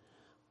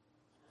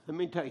 Let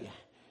me tell you,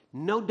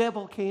 no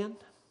devil can.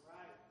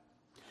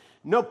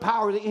 No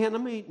power of the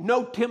enemy,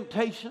 no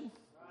temptation.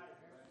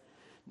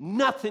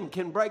 Nothing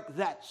can break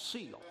that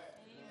seal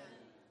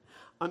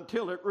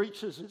until it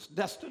reaches its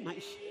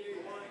destination.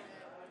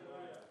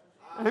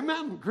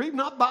 Amen. Grieve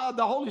not by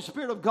the Holy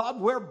Spirit of God,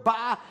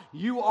 whereby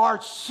you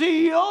are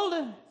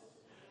sealed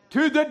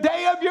to the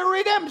day of your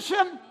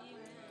redemption.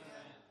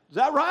 Is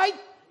that right?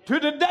 To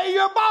the day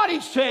your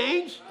body's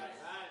changed.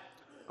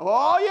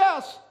 Oh,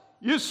 yes.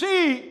 You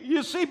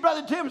see,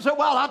 Brother Tim said,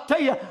 well, I'll tell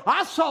you,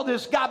 I saw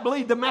this guy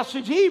believe the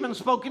message. He even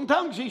spoke in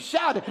tongues. He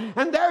shouted.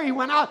 And there he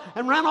went out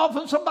and ran off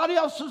with somebody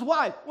else's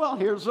wife. Well,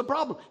 here's the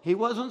problem. He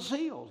wasn't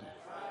sealed.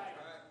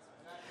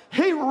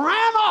 He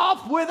ran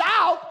off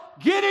without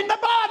getting the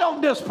blood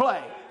on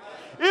display.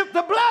 If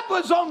the blood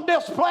was on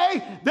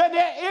display, then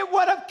it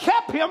would have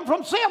kept him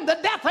from sin. The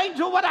death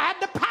angel would have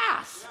had to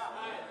pass.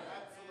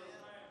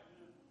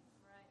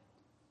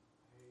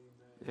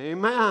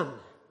 Amen.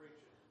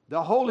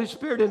 The Holy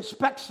Spirit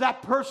inspects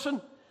that person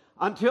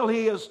until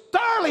he is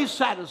thoroughly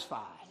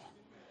satisfied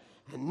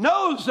and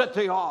knows that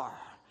they are.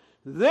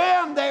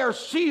 Then they are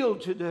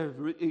sealed to their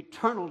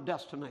eternal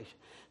destination.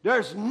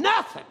 There's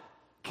nothing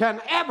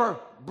can ever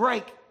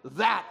break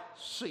that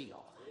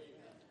seal.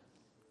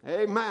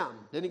 Amen.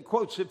 Then he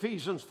quotes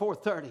Ephesians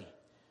 4:30.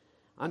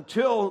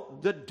 Until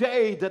the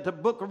day that the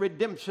book of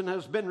redemption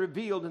has been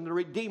revealed and the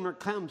Redeemer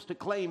comes to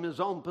claim his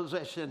own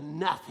possession,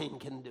 nothing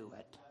can do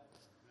it.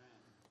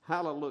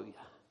 Hallelujah.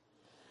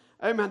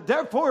 Amen.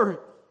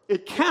 Therefore,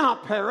 it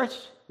cannot perish.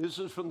 This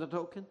is from the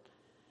token.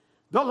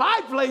 The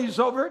life lays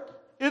over it.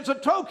 It's a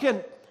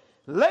token.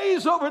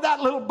 Lays over that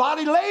little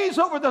body, lays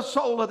over the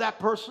soul of that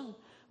person.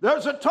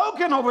 There's a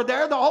token over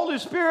there, the Holy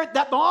Spirit,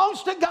 that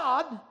belongs to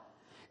God.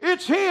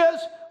 It's his.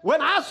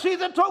 When I see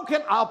the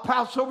token, I'll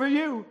pass over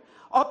you.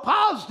 A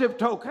positive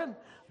token.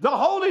 The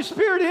Holy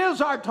Spirit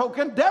is our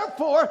token.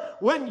 Therefore,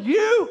 when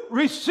you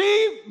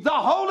receive the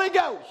Holy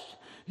Ghost,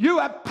 you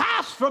have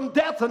passed from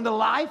death into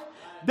life.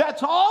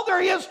 That's all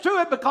there is to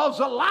it, because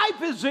the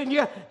life is in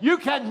you. You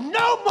can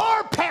no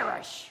more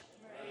perish.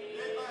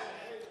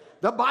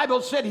 The Bible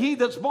said he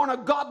that's born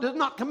of God does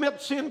not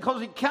commit sin, because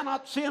he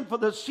cannot sin, for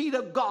the seed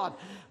of God.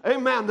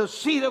 Amen. The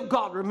seed of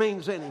God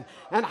remains in him.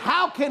 And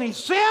how can he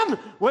sin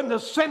when the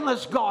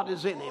sinless God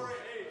is in him?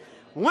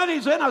 When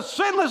he's in a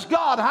sinless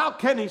God, how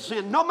can he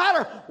sin? No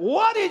matter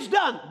what he's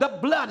done, the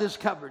blood has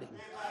covered him.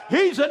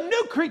 He's a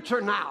new creature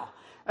now.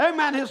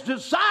 Amen. His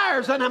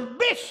desires and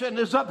ambition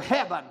is of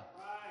heaven.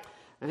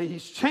 And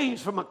he's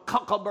changed from a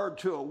cocklebird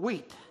to a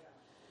wheat.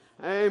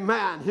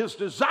 Amen. His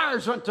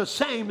desires aren't the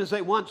same as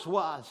they once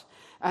was.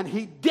 And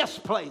he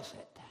displays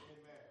it.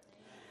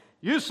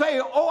 You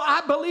say, oh,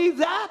 I believe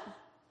that,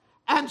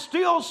 and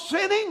still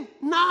sinning?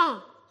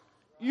 Nah,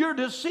 you're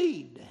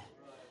deceived.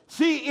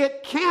 See,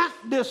 it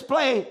can't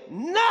display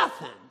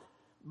nothing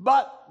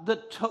but the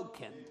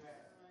token.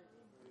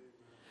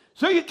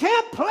 So you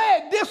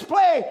can't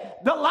display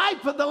the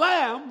life of the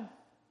Lamb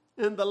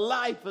and the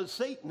life of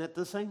Satan at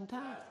the same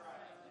time.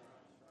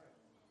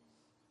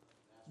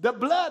 The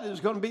blood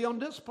is going to be on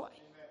display.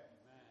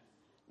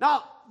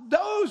 Now,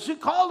 those who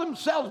call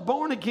themselves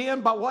born again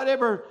by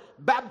whatever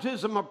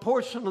baptism or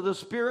portion of the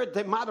Spirit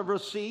they might have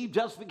received,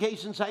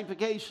 justification,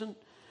 sanctification,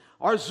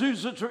 or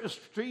Azusa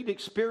Street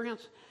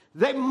experience,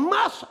 they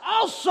must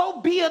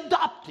also be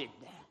adopted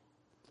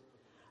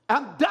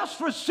and thus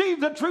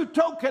receive the true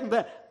token,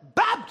 the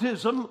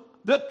baptism,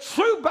 the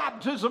true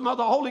baptism of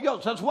the Holy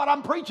Ghost. That's what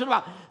I'm preaching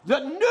about. The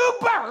new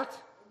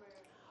birth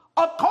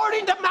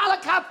according to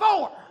Malachi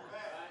 4.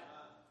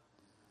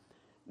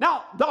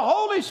 Now, the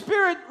Holy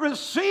Spirit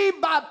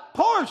received by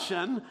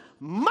portion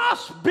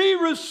must be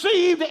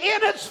received in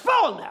its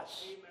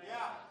fullness.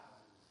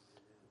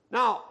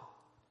 Now,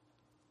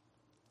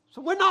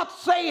 so we're not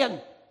saying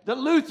the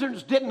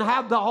Lutherans didn't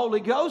have the Holy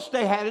Ghost.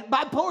 They had it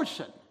by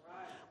portion.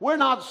 We're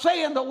not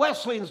saying the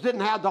Wesleyans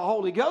didn't have the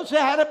Holy Ghost.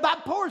 They had it by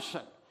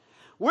portion.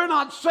 We're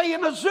not saying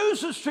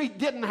Azusa Street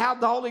didn't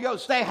have the Holy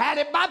Ghost. They had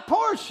it by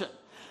portion.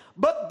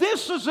 But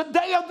this is the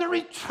day of the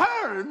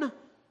return.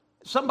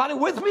 Somebody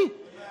with me?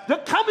 The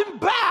coming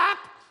back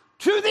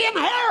to the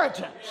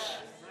inheritance.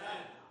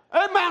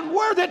 Amen.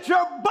 Where that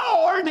you're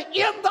born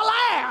in the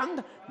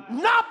land,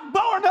 not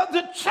born of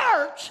the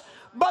church,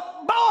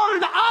 but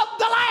born of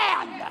the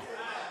land.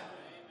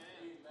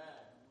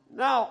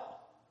 Now,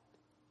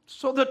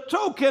 so the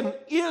token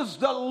is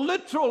the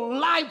literal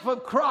life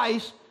of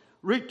Christ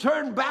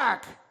returned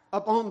back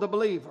upon the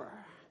believer.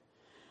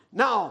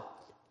 Now,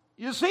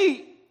 you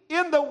see,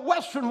 in the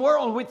Western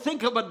world, we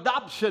think of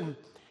adoption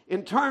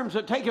in terms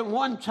of taking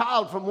one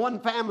child from one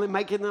family,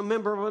 making them a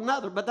member of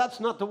another. But that's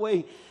not the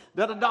way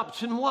that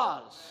adoption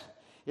was.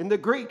 In the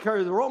Greek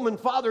or the Roman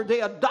father,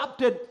 they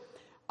adopted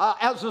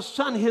as a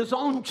son his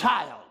own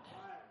child.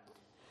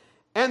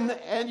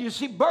 And you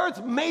see,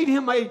 birth made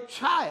him a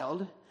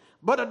child,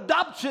 but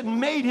adoption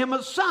made him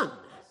a son.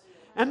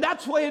 And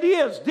that's the way it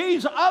is.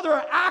 These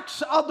other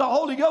acts of the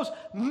Holy Ghost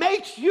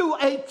makes you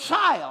a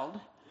child,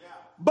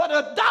 but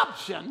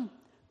adoption,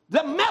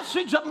 the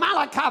message of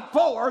Malachi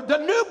 4, the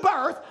new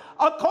birth,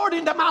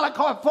 according to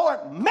Malachi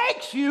 4,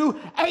 makes you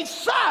a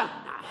son.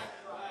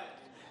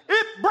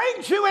 It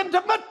brings you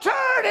into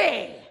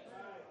maturity.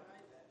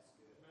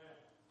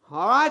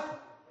 All right?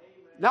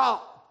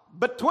 Now,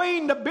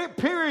 between the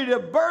period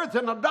of birth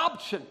and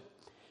adoption,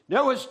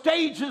 there were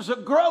stages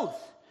of growth.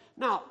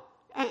 Now,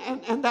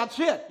 and that's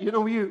it. You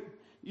know, you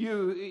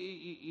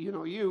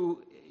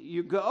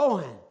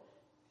go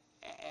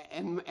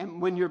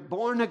and when you're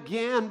born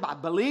again by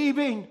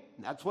believing,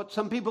 that's what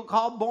some people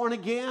call born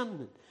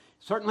again.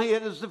 Certainly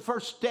it is the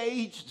first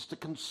stage. It's the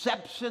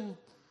conception.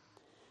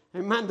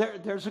 Amen.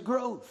 There's a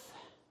growth.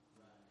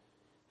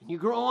 And you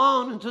grow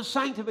on into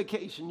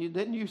sanctification.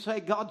 Then you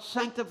say, God,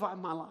 sanctify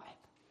my life.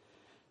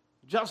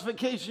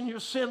 Justification, your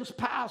sins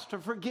past are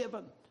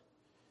forgiven.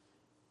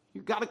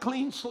 You've got a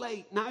clean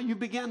slate. Now you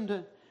begin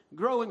to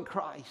grow in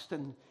Christ.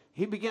 And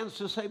he begins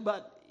to say,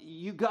 but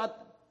you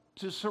got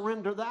to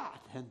surrender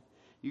that. And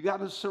you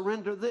got to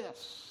surrender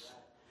this.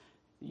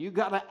 You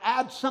got to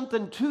add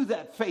something to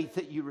that faith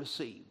that you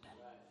received.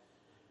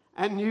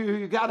 And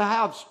you got to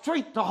have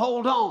strength to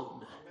hold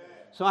on.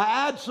 So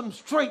I add some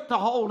strength to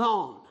hold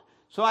on.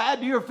 So I add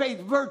to your faith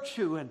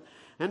virtue, and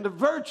the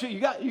virtue, you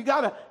got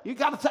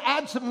to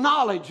add some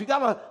knowledge. You got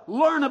to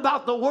learn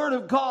about the Word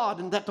of God,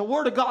 and that the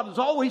Word of God is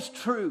always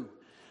true.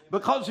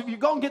 Because if you're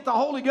going to get the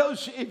Holy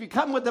Ghost, if you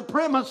come with the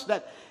premise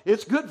that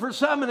it's good for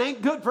some and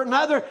ain't good for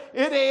another,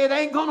 it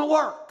ain't going to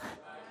work.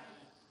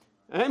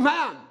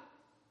 Amen.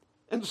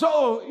 And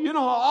so,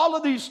 all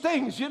of these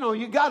things,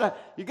 you got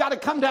to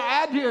come to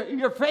add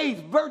your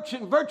faith,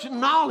 virtue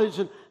knowledge,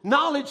 and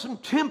knowledge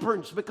and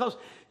temperance, because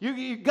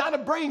you got to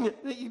bring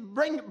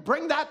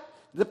that,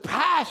 the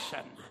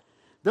passion,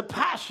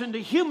 the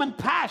human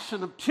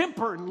passion of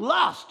temper and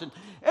lust and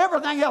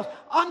everything else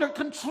under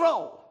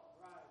control.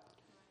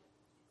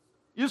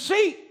 You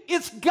see,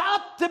 it's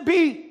got to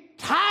be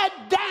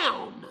tied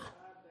down.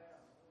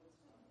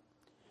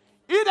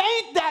 It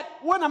ain't that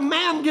when a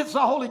man gets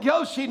the Holy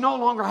Ghost, he no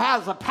longer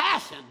has a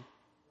passion.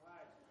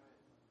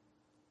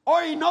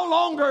 Or he no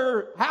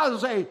longer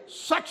has a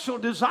sexual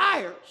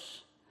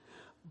desires.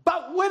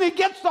 But when he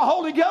gets the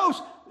Holy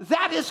Ghost,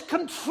 that is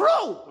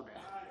controlled.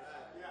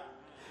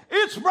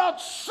 It's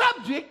brought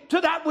subject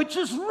to that which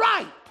is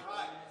right.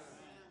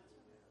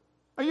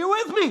 Are you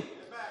with me?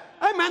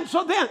 Amen.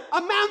 So then,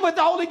 a man with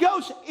the Holy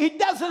Ghost, he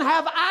doesn't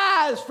have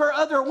eyes for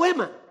other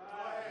women.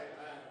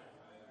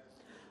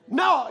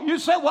 No, you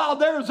say, well,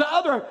 there's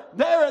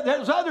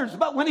others,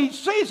 but when he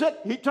sees it,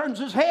 he turns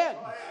his head.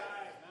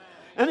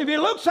 And if he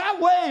looks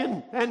that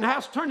way and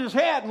has to turn his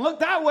head, and look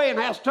that way and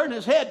has to turn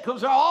his head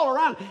because they're all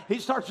around, he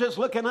starts just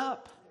looking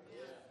up.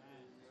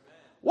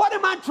 What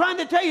am I trying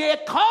to tell you?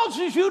 It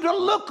causes you to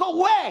look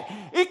away.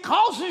 It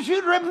causes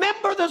you to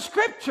remember the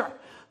Scripture,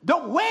 the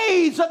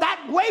ways of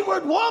that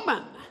wayward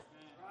woman.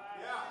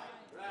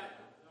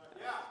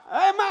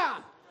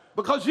 Amen.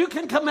 Because you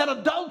can commit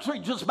adultery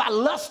just by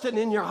lusting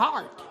in your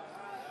heart.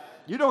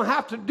 You don't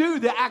have to do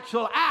the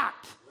actual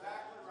act.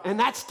 And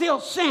that's still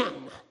sin.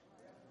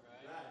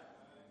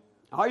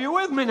 Are you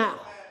with me now?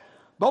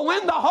 But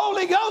when the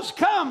Holy Ghost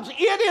comes,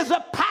 it is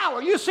a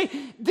power. You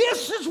see,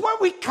 this is where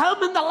we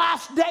come in the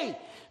last day.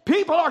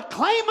 People are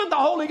claiming the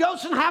Holy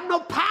Ghost and have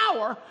no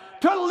power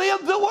to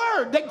live the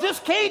Word. They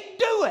just can't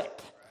do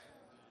it.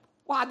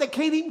 Why? They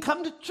can't even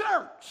come to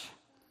church.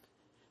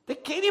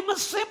 can't even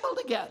assemble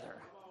together.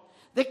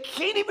 They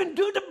can't even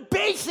do the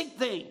basic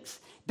things.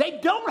 They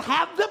don't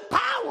have the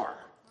power.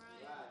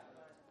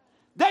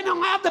 They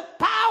don't have the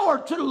power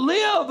to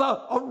live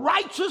a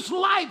righteous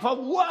life, a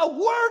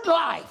word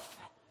life.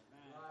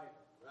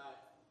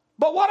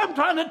 But what I'm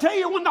trying to tell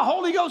you, when the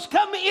Holy Ghost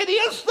comes, it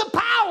is the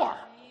power.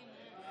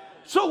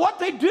 So what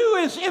they do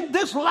is, in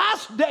this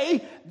last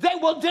day, they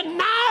will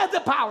deny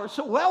the power.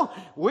 So, well,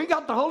 we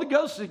got the Holy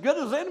Ghost as good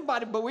as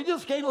anybody, but we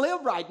just can't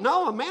live right.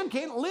 No, a man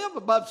can't live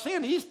above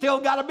sin. He's still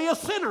got to be a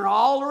sinner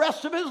all the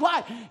rest of his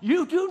life.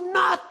 You do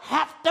not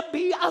have to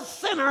be a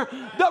sinner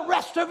the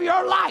rest of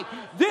your life.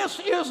 This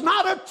is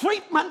not a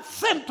treatment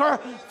center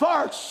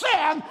for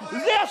sin.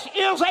 This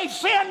is a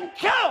sin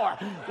cure.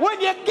 When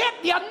you get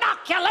the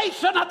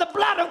inoculation of the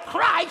blood of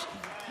Christ,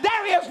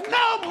 there is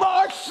no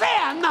more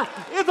sin.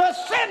 The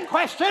sin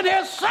question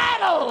is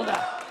settled.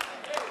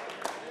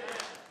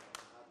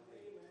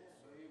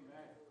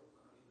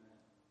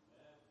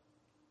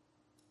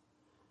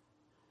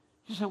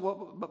 You say,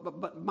 well,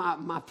 but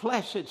my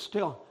flesh is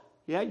still,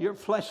 yeah, your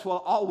flesh will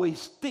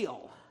always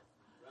still.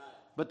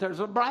 But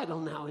there's a bridle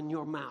now in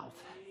your mouth.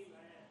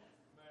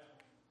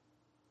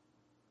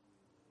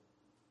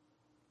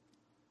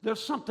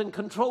 There's something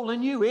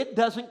controlling you. It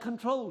doesn't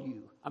control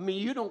you. I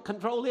mean, you don't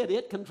control it.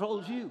 It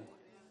controls you.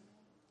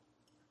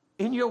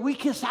 In your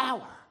weakest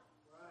hour.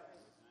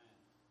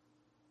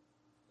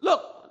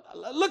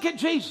 Look at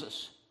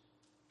Jesus.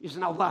 You say,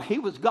 no, well, he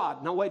was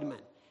God. No, wait a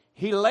minute.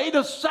 He laid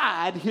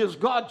aside his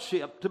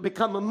godship to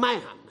become a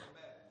man.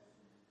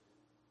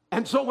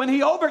 And so when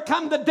he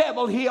overcome the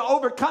devil, he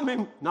overcome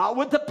him not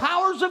with the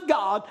powers of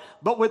God,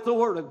 but with the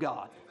word of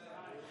God.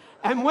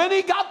 And when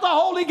he got the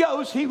Holy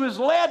Ghost, he was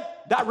led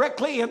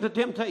directly into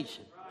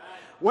temptation.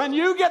 When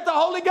you get the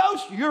Holy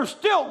Ghost, you're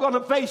still going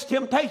to face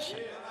temptation.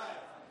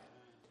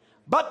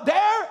 But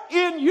there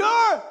in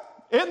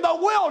the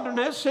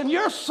wilderness, in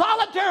your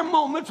solitary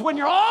moments, when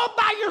you're all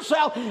by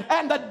yourself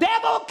and the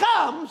devil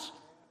comes,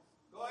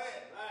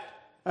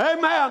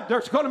 amen,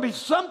 there's going to be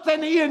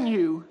something in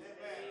you,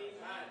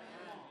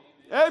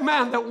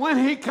 amen, that when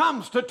he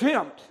comes to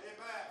tempt,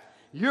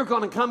 you're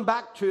going to come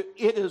back to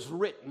it is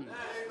written.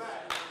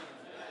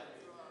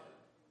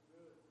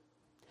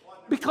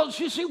 Because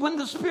you see, when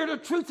the Spirit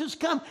of truth has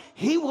come,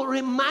 he will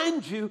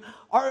remind you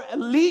or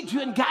lead you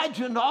and guide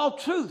you into all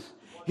truth.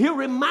 He'll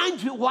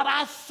remind you what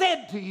I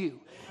said to you.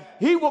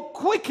 He will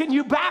quicken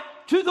you back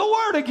to the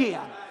Word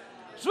again.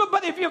 So,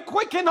 but if you're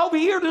quickened over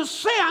here to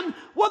sin,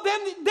 well,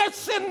 then that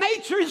sin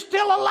nature is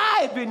still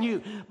alive in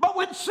you. But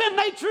when sin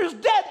nature is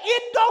dead,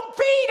 it don't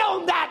feed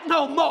on that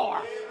no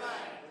more.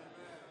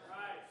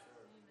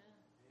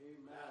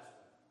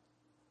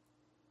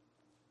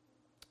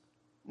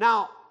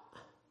 Now,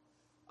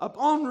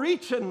 upon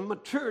reaching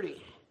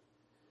maturity,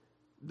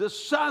 the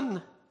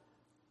son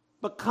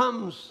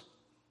becomes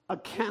a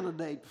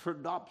candidate for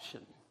adoption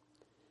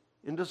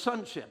into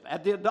sonship.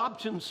 At the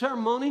adoption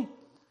ceremony,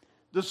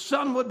 the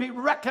son would be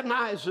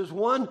recognized as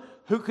one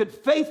who could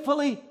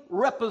faithfully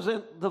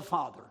represent the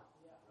father.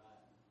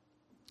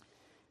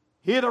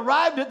 He had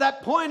arrived at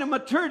that point of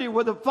maturity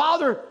where the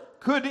father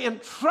could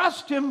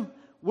entrust him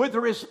with the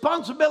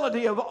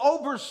responsibility of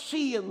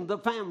overseeing the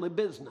family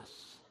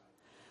business.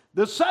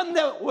 The son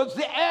that was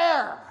the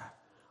heir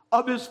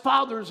of his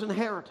father's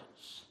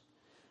inheritance.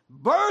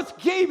 Birth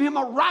gave him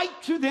a right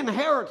to the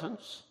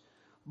inheritance,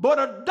 but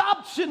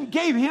adoption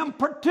gave him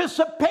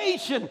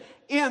participation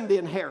in the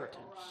inheritance.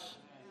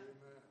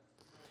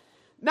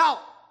 Now,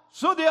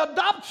 so the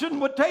adoption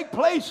would take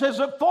place as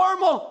a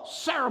formal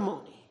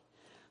ceremony.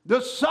 The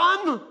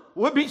son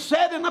would be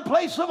set in a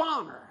place of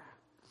honor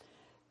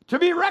to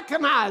be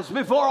recognized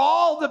before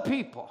all the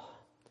people.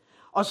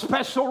 A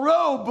special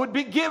robe would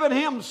be given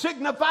him,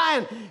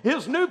 signifying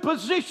his new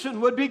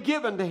position would be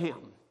given to him.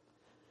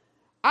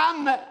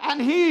 And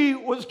he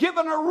was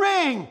given a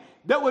ring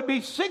that would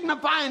be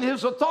signifying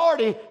his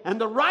authority and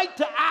the right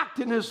to act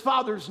in his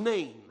father's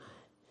name.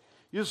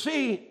 You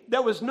see,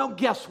 there was no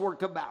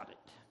guesswork about it.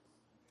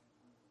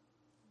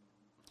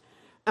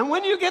 And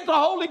when you get the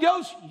Holy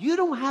Ghost, you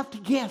don't have to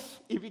guess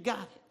if you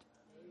got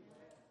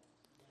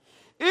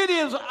it. It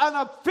is an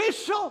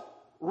official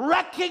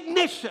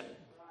recognition.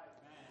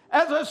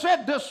 As I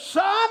said, the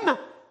son,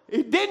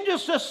 he didn't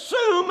just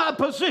assume a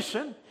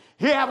position.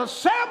 He had a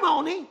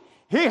ceremony.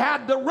 He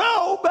had the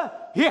robe.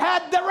 He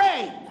had the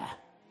ring.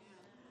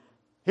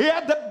 He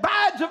had the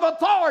badge of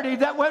authority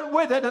that went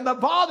with it. And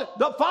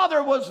the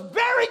father was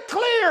very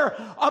clear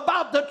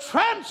about the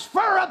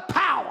transfer of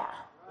power.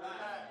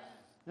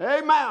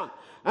 Amen.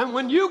 And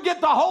when you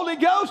get the Holy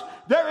Ghost,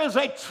 there is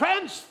a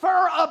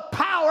transfer of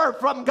power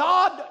from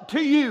God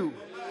to you.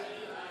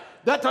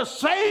 That the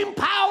same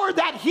power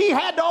that he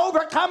had to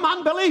overcome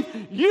unbelief,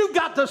 you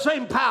got the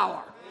same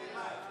power.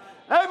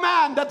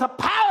 Amen. That the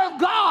power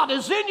of God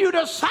is in you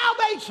to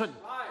salvation.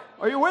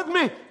 Are you with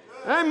me?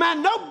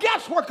 Amen. No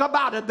guesswork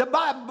about it.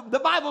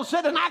 The Bible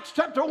said in Acts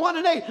chapter 1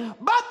 and 8,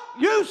 but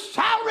you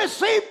shall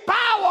receive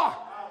power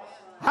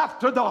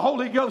after the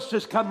Holy Ghost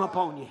has come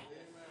upon you.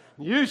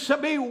 You shall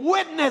be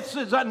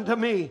witnesses unto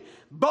me,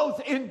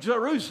 both in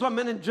Jerusalem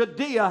and in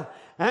Judea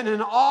and in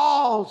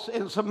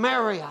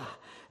Samaria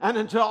and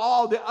into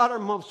all the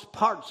uttermost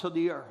parts of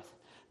the earth.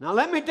 Now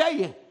let me tell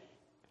you,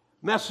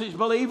 Message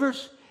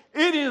believers,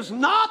 it is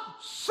not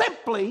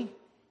simply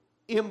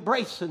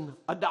embracing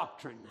a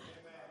doctrine.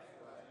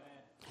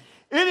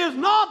 It is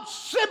not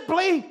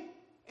simply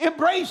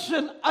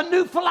embracing a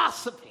new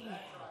philosophy.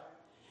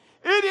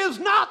 It is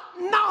not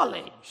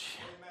knowledge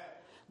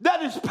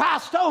that is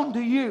passed on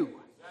to you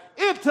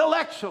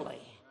intellectually.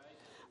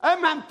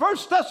 Amen. 1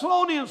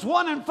 Thessalonians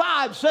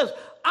 1:5 says,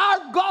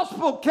 our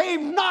gospel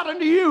came not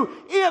unto you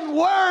in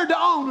word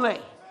only.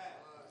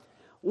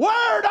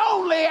 Word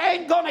only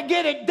ain't going to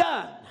get it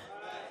done.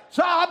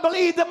 So I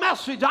believe the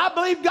message. I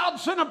believe God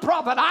sent a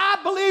prophet. I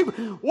believe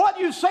what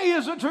you say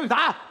is the truth.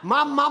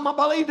 My mama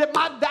believed it.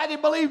 My daddy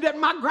believed it.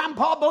 My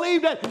grandpa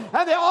believed it.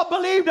 And they all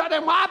believed it.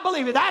 And I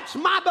believe it. That's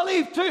my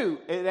belief too.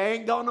 It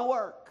ain't going to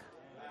work.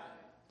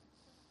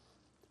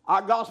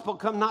 Our gospel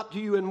come not to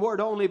you in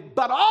word only,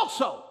 but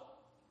also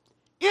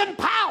in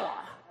power.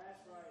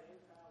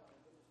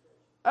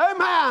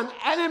 Amen.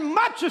 And in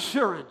much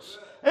assurance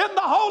in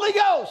the Holy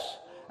Ghost,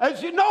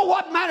 as you know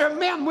what manner of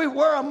men we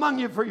were among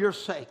you for your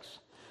sakes.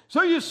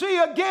 So you see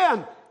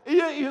again,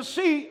 you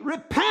see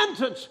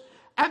repentance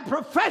and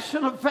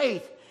profession of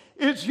faith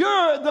is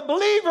the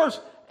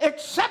believer's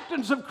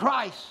acceptance of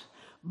Christ.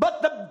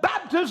 But the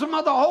baptism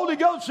of the Holy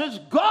Ghost is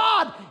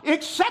God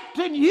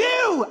accepting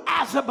you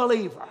as a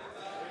believer.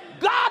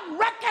 God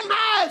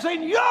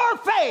recognizing your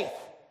faith.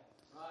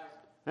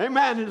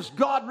 Amen. It is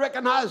God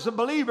recognize the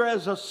believer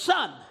as a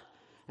son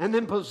and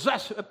then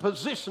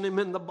position him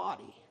in the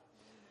body.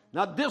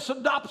 Now this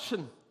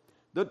adoption,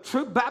 the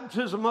true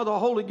baptism of the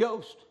Holy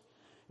Ghost,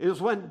 is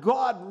when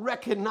God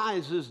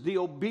recognizes the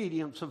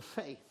obedience of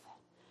faith.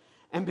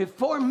 And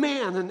before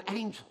men and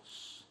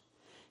angels,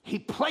 he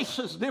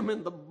places them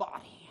in the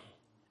body,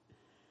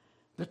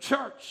 the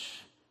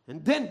church,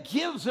 and then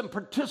gives them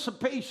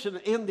participation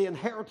in the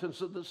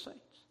inheritance of the saints.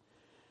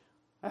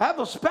 I have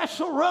a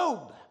special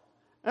robe,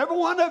 every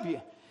one of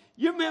you.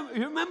 You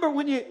remember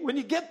when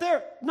you get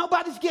there,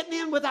 nobody's getting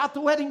in without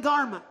the wedding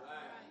garment.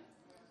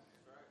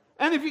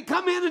 And if you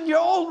come in your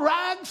old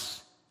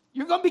rags,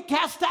 you're going to be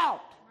cast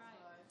out.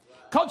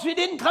 Because you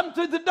didn't come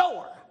through the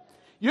door.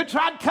 You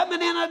tried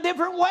coming in a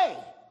different way.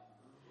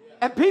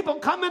 And people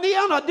coming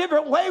in a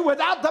different way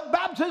without the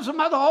baptism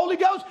of the Holy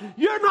Ghost,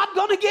 you're not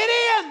going to get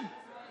in.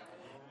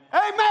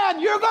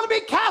 Amen. You're going to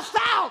be cast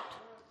out.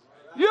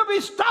 You'll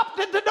be stopped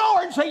at the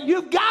door and say,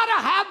 you've got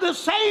to have the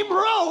same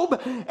robe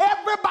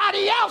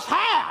everybody else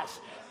has.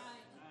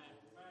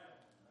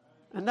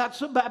 And that's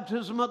the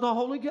baptism of the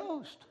Holy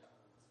Ghost.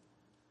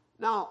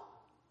 Now,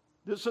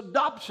 this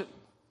adoption,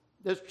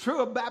 this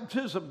true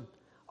baptism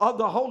of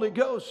the Holy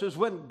Ghost is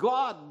when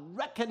God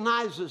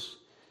recognizes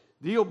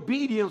the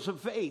obedience of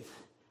faith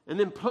and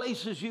then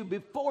places you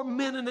before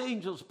men and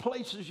angels,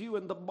 places you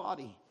in the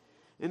body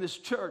in his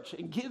church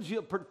and gives you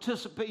a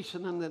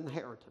participation in the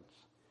inheritance.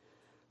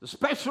 The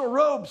special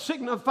robe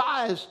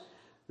signifies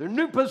their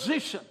new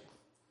position.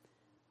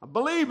 A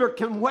believer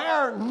can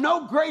wear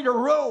no greater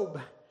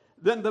robe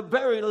than the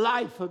very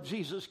life of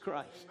Jesus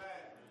Christ.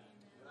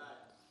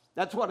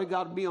 That's what it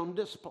got to be on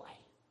display.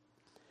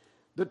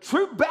 The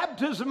true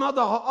baptism of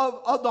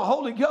the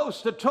Holy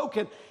Ghost, the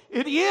token,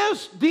 it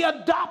is the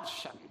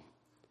adoption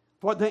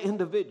for the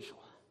individual.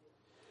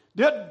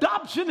 The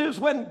adoption is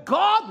when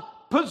God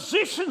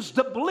positions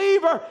the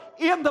believer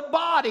in the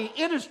body,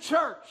 in his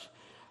church.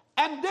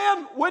 And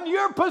then when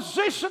you're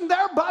positioned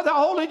there by the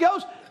Holy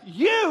Ghost,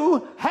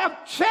 you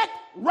have check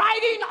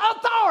writing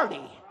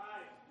authority.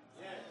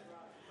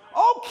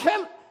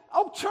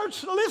 Oh,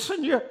 church,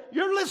 listen, you're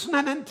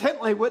listening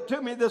intently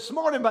to me this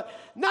morning, but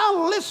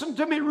now listen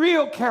to me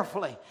real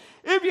carefully.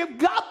 If you've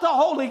got the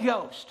Holy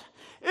Ghost,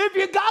 if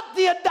you got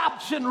the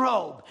adoption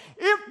robe,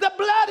 if the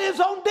blood is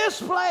on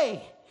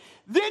display,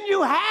 then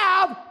you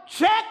have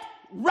check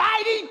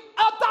writing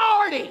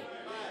authority.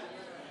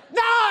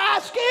 Now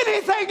ask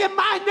anything in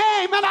my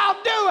name and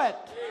I'll do it.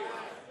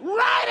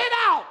 Write it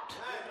out,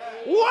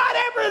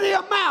 whatever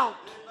the amount.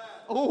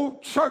 Oh,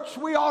 church,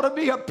 we ought to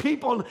be a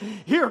people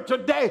here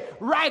today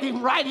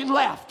writing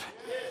left.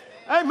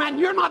 Amen.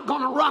 You're not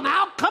going to run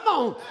out. Come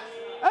on.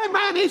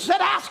 Amen. He said,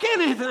 ask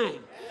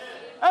anything.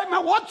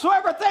 Amen.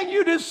 Whatsoever thing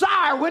you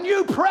desire when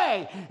you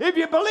pray, if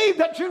you believe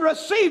that you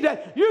received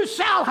it, you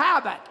shall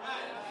have it.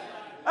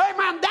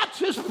 Amen. That's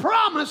his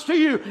promise to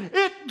you.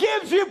 It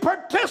gives you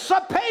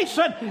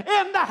participation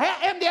in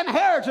the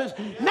inheritance.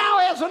 Now,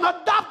 as an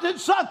adopted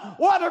son,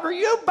 whatever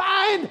you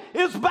bind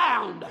is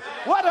bound.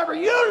 Whatever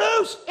you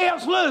loose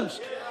is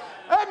loosed.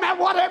 Amen.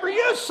 Whatever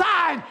you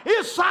sign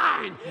is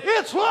signed.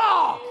 It's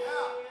law.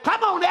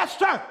 Come on,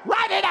 Esther,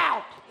 write it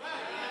out.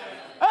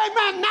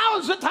 Amen. Now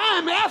is the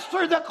time,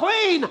 Esther, the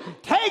queen,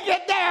 take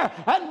it there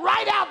and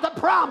write out the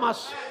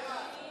promise.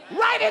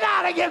 Write it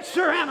out against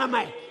your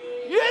enemy.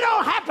 You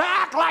don't have to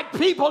act like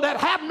people that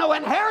have no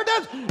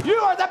inheritance. You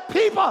are the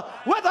people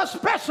with a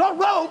special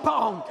robe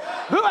on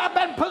who have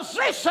been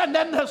positioned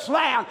in this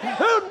land,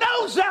 who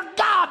knows their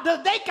God God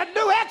that they can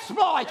do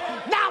exploits.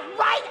 Now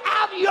write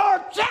out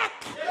your check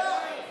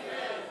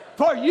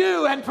for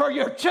you and for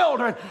your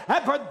children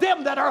and for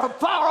them that are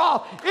far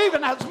off,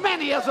 even as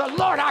many as the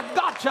Lord our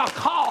God shall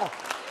call.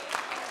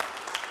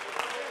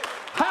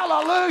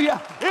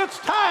 Hallelujah. It's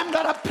time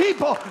that a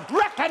people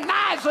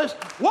recognizes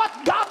what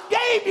God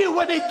gave you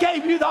when he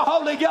gave you the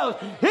Holy Ghost.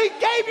 He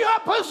gave you a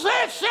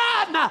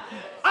position,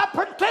 a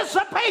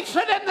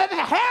participation in the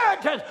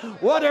inheritance.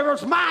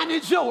 Whatever's mine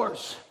is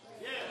yours.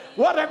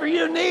 Whatever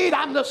you need,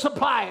 I'm the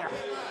supplier.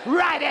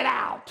 Write it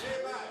out.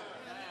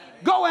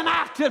 Go and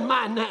act in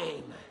my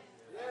name.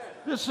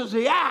 This is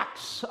the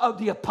Acts of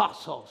the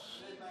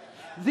Apostles.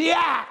 The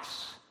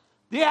Acts,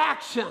 the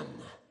action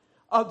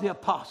of the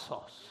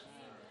apostles.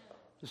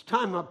 It's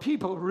time our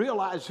people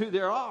realize who they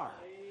are.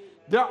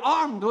 They're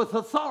armed with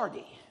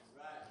authority.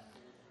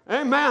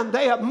 Amen.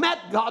 They have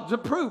met God's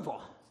approval.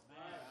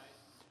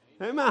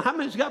 Amen. How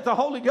many's got the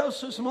Holy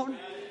Ghost this morning?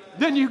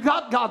 Then you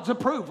got God's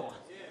approval.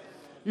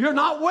 You're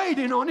not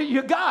waiting on it.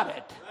 You got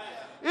it.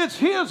 It's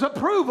his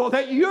approval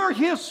that you're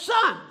his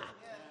son.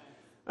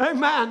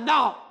 Amen.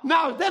 Now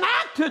then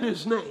act in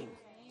his name.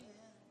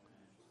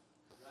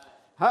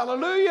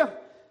 Hallelujah.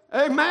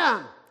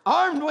 Amen.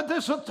 Armed with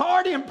this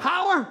authority and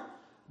power,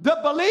 the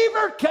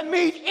believer can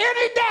meet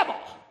any devil.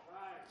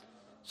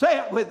 Say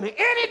it with me.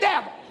 Any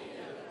devil.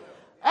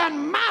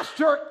 And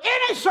master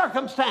any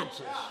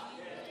circumstances.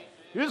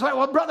 You say,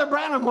 well, Brother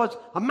Branham was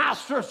a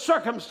master of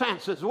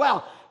circumstances.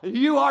 Well,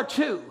 you are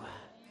too.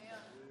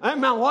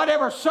 Amen.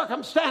 Whatever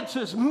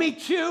circumstances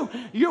meet you,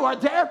 you are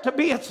there to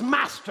be its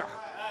master.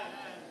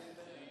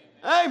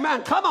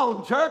 Amen. Come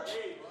on, church.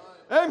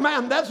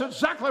 Amen. That's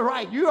exactly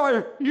right. You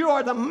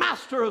are the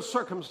master of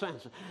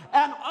circumstances.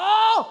 And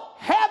all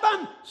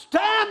heaven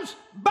stands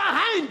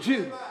behind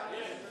you.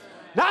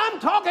 Now I'm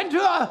talking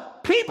to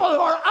people who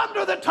are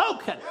under the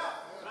token.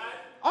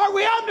 Are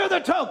we under the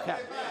token?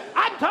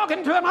 I'm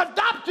talking to an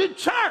adopted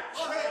church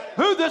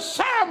who the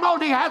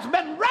ceremony has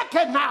been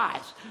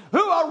recognized, who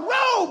a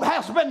robe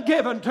has been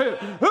given to,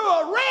 who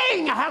a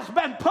ring has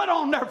been put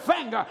on their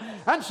finger,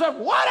 and said,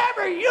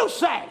 whatever you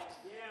say,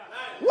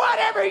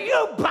 whatever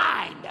you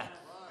bind,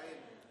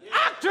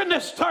 act in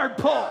this third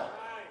pull,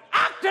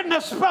 act in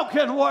the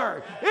spoken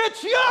word.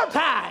 It's your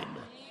time.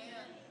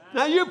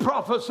 Now you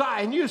prophesy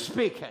and you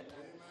speak it.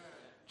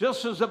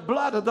 Just as the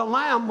blood of the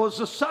Lamb was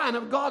the sign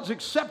of God's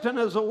acceptance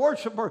as a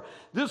worshiper,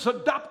 this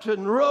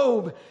adoption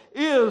robe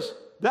is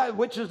that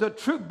which is the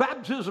true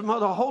baptism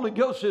of the Holy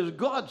Ghost, is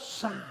God's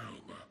sign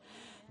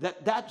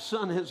that that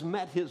son has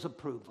met his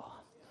approval.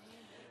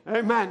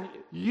 Amen.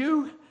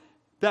 You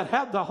that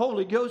have the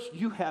Holy Ghost,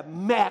 you have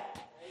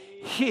met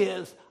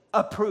his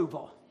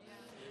approval.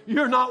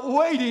 You're not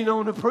waiting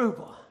on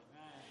approval.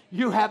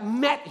 You have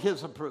met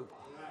his approval.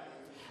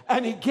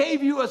 And he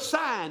gave you a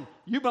sign.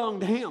 You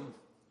belong to him.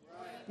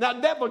 Now,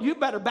 devil, you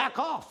better back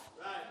off.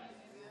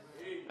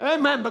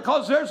 Amen.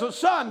 Because there's a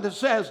son that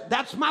says,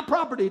 that's my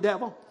property,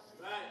 devil.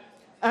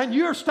 And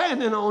you're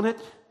standing on it.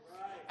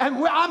 And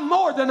I'm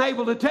more than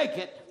able to take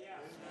it.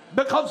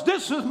 Because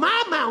this is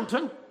my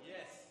mountain.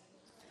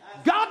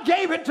 God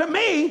gave it to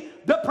me.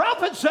 The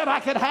prophet said I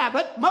could have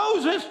it.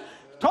 Moses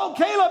told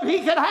Caleb he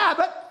could have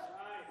it.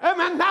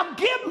 Amen. Now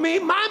give me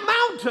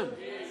my mountain.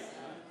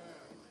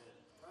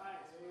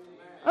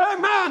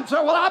 Amen.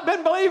 So, well, I've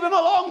been believing a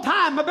long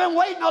time. I've been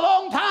waiting a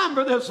long time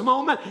for this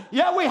moment.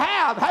 Yeah, we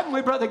have, haven't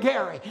we, Brother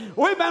Gary?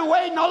 We've been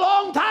waiting a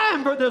long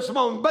time for this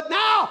moment. But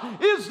now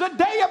is the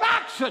day of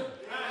action.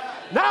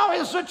 Now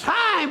is the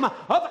time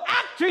of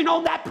acting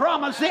on that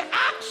promise, the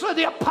acts of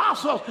the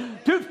apostles,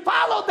 to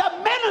follow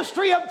the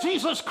ministry of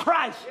Jesus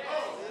Christ.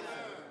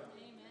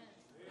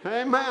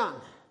 Amen.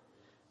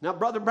 Now,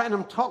 Brother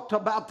Branham talked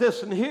about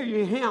this, and here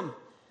you him.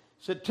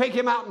 He said, take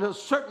him out into a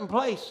certain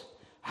place,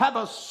 have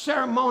a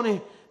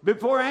ceremony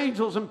before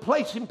angels, and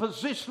place him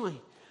positionally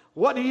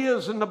what he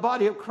is in the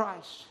body of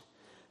Christ.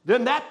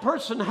 Then that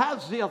person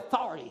has the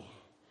authority.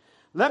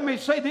 Let me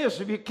say this,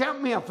 if you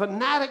count me a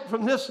fanatic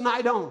from this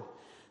night on,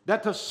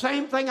 that the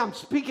same thing I'm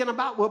speaking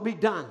about will be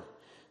done.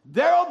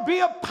 There will be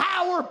a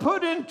power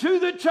put into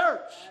the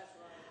church.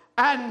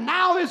 And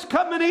now is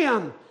coming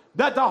in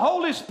that the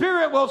Holy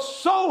Spirit will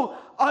so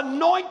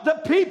anoint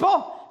the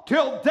people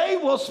till they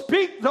will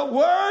speak the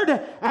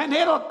word and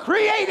it'll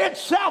create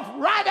itself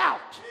right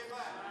out.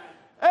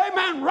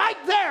 Amen.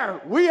 Right there.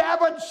 We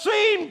haven't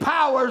seen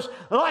powers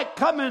like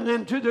coming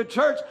into the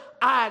church.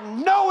 I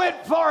know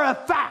it for a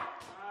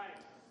fact.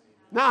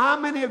 Now, how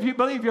many of you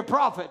believe your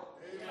prophet?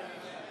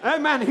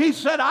 Amen. He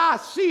said, I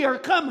see her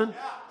coming.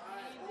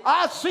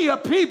 I see a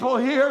people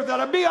here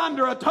that'll be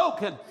under a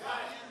token.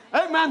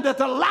 Amen. That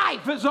the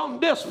life is on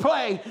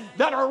display,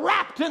 that are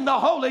wrapped in the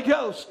Holy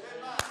Ghost.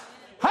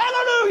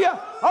 Hallelujah.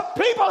 Of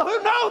people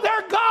who know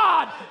their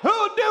God, who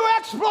will do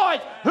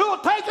exploits, who will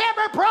take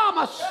every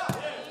promise.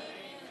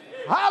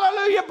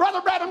 Hallelujah.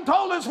 Brother Branham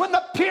told us when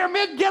the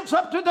pyramid gets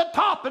up to the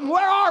top, and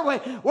where are we?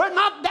 We're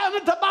not down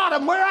at the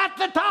bottom. We're at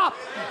the top.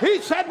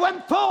 He said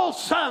when full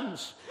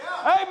sons,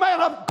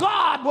 amen, of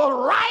God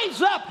will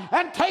rise up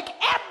and take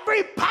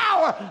every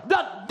power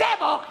the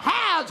devil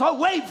has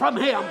away from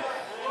him.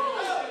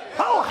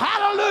 Oh,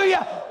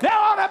 hallelujah. There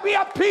ought to be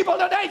a people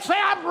today say,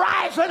 I'm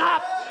rising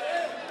up.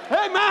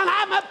 Amen.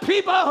 I'm a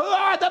people who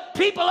are the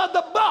people of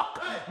the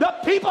book, the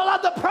people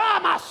of the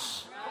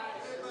promise.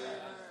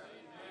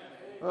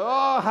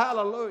 Oh,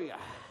 hallelujah.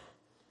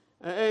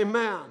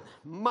 Amen.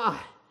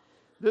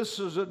 This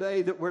is the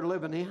day that we're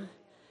living in.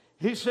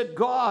 He said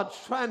God's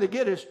trying to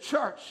get his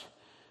church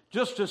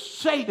just to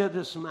say to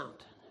this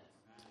mountain,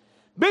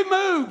 be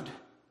moved,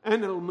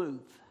 and it'll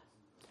move.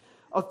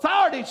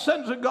 Authority,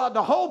 sons of God,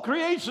 the whole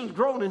creation's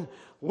groaning,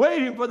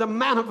 waiting for the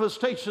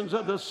manifestations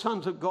of the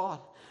sons of God,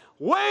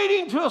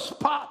 waiting to a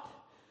spot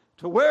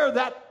to where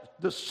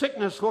the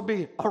sickness will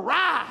be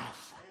arise,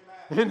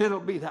 and it'll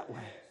be that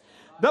way.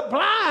 The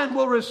blind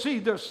will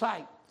receive their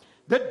sight.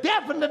 The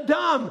deaf and the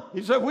dumb,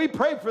 he said, we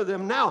pray for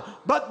them now,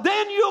 but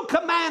then you'll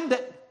command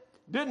it.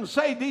 Didn't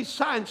say these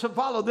signs shall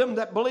follow them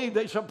that believe.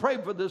 They shall pray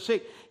for the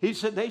sick. He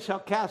said they shall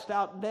cast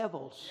out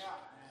devils.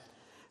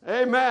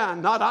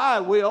 Amen. Not I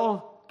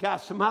will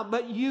cast them out,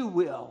 but you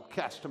will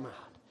cast them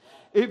out.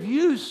 If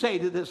you say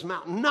to this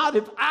mountain, not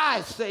if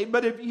I say,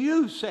 but if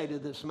you say to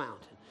this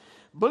mountain,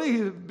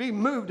 believe, be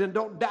moved, and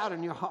don't doubt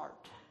in your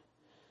heart.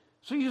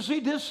 So you see,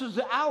 this is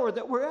the hour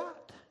that we're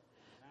at.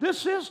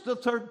 This is the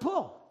third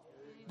pull.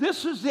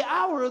 This is the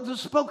hour of the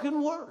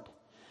spoken word.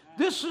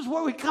 This is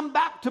where we come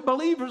back to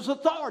believers'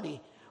 authority,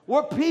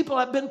 where people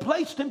have been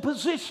placed in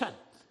position.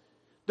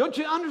 Don't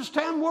you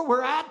understand where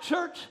we're at,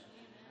 church?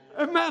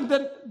 Amen.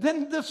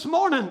 Then this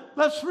morning,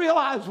 let's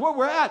realize where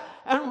we're at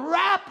and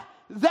wrap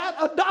that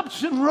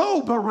adoption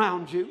robe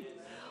around you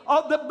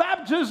of the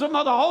baptism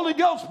of the Holy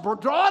Ghost.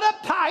 Draw it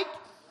up tight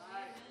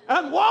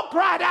and walk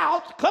right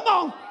out. Come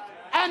on.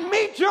 And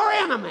meet your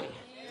enemy.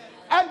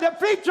 And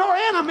defeat your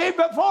enemy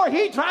before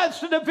he tries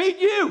to defeat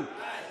you.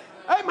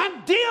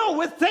 Amen. Deal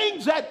with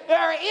things that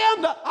are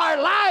in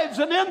our lives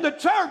and in the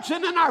church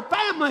and in our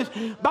families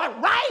by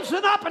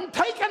rising up and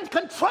taking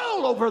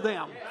control over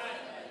them.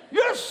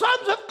 You're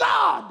sons of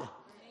God.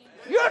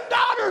 You're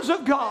daughters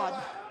of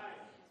God.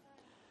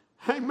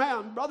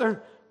 Amen,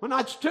 brother. When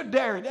I stood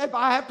there, if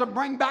I have to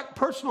bring back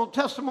personal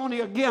testimony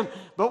again,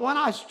 but when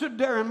I stood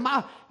there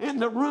in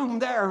the room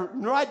there,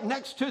 right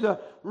next to the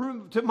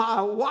room to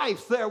my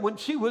wife there, when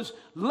she was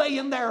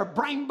laying there, a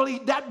brain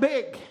bleed that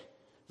big.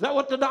 Is that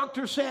what the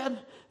doctor said?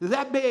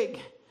 That big,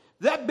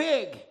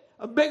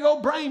 a big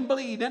old brain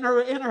bleed in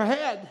her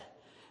head.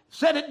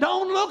 Said, it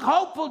don't look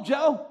hopeful,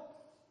 Joe.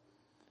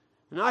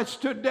 And I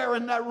stood there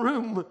in that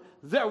room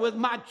there with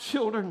my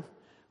children.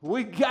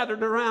 We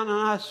gathered around and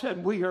I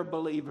said, we are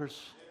believers.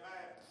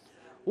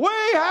 We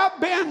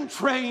have been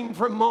trained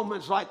for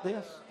moments like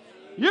this.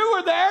 You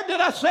were there,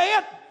 did I say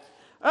it?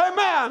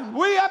 Amen.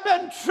 We have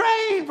been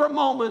trained for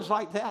moments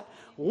like that.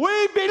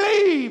 We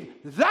believe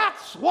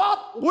that's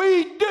what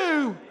we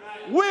do.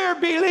 We're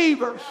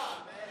believers.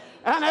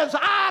 And as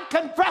I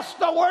confessed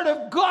the word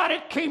of God,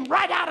 it came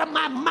right out of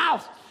my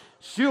mouth.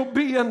 She'll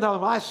be in the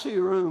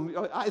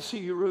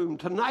ICU room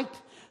tonight.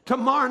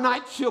 Tomorrow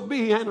night she'll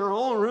be in her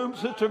own room.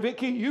 Sister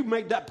Vicki, you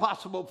made that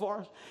possible for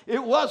us.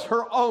 It was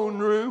her own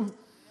room,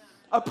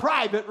 a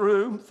private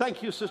room.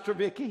 Thank you, Sister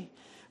Vicki.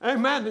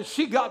 Amen. That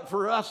she got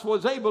for us,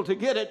 was able to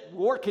get it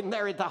working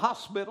there at the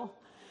hospital.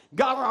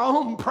 Got her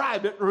own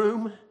private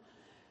room.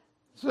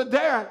 So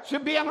there, she'll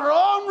be in her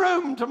own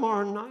room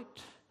tomorrow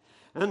night.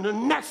 And the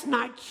next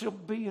night she'll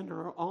be in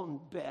her own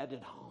bed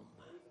at home.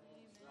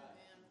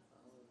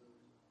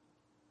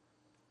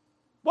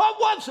 What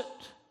was it?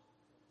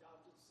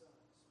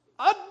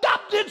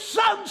 Adopted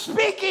son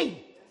speaking.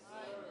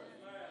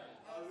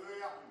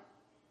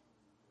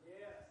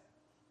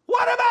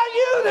 What about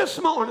you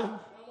this morning?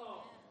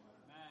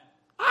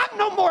 I'm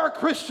no more a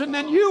Christian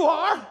than you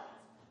are.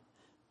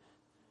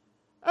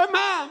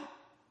 Amen.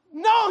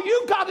 No,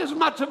 you've got as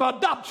much of an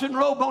adoption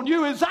robe on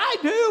you as I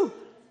do.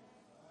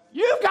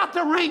 You've got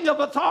the ring of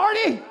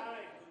authority.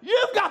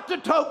 You've got the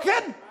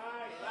token.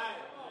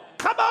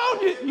 Come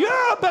on,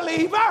 you're a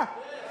believer.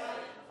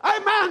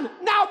 Amen.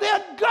 Now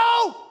then,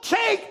 go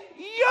take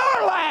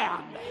your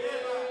land.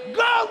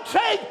 Go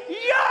take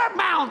your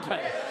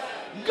mountain.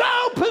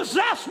 Go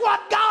possess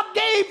what God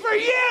gave for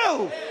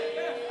you.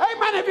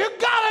 Amen. If you've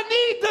got a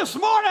need this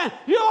morning,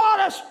 you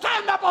ought to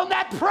stand up on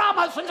that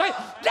promise and say,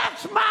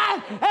 that's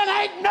mine, and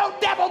ain't no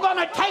devil going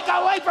to take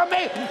away from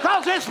me,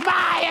 because it's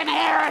my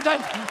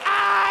inheritance.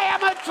 I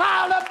am a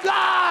child of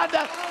God.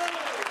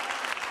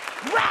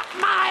 Wrap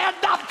my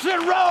adoption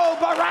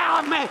robe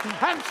around me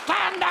and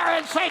stand there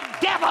and say,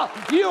 devil,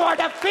 you are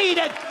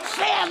defeated.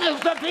 Sin is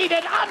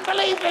defeated.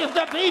 Unbelief is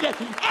defeated.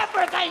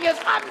 Everything is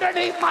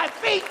underneath my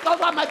feet because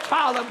I'm a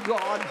child of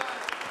God.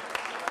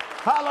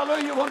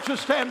 Hallelujah. Won't you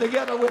stand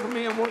together with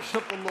me and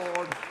worship the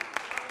Lord?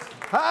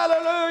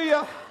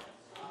 Hallelujah.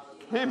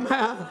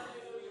 Amen.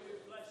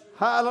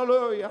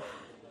 Hallelujah.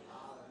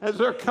 As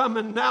they're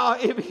coming now,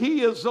 if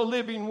he is the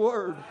living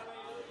word,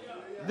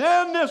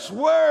 then this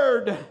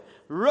word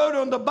wrote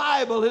on the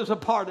Bible is a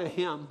part of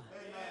him.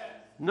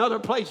 Another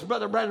place,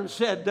 Brother Branham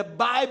said, the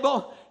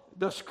Bible,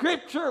 the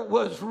scripture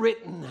was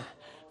written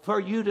for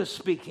you to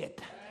speak it.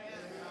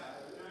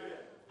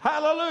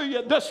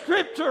 Hallelujah. The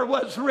scripture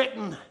was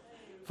written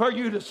for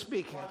you to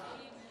speak it.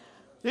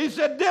 He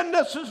said, then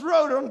this is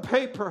wrote on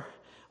paper,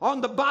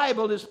 on the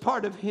Bible is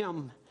part of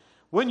Him.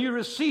 When you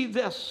receive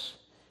this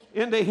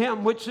into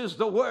Him, which is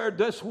the Word,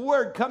 this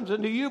Word comes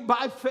into you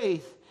by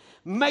faith,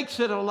 makes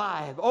it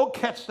alive. Oh,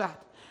 catch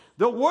that.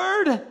 The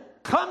Word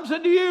comes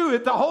into you.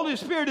 If the Holy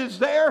Spirit is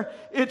there,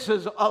 it's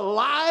as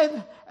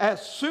alive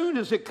as soon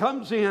as it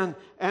comes in,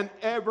 and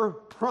every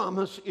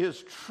promise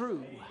is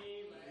true.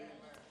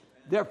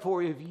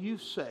 Therefore, if you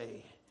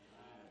say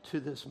to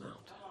this mountain,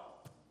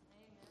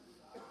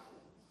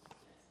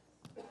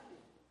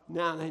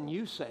 now then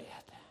you say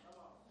it,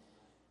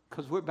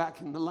 because we're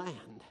back in the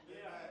land.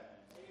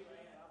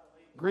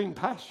 Green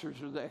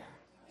pastures are there.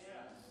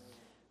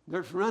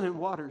 There's running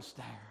waters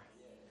there.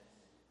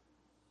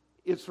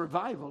 It's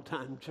revival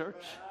time,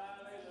 church.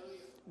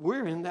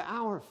 We're in the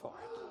hour for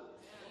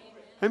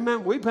it.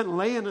 Amen. We've been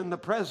laying in the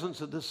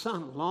presence of the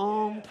sun a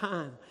long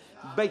time,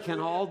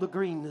 baking all the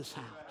greenness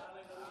out.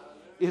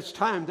 It's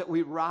time that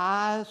we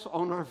rise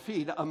on our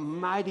feet, a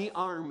mighty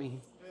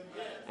army,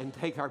 and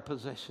take our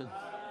possession.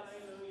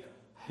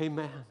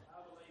 Amen.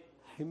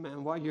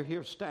 Amen. While you're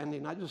here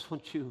standing, I just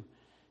want you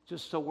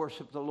just to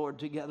worship the Lord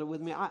together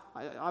with me.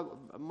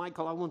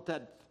 Michael, I want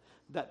that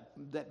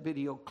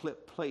video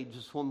clip played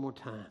just one more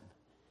time.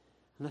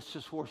 And let's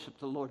just worship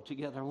the Lord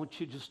together. I want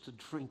you just to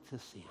drink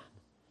this in.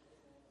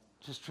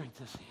 Just drink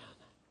this in.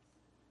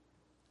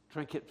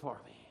 Drink it for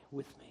me,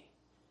 with me.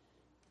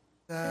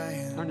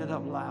 Turn it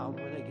up loud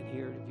where they can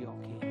hear it if y'all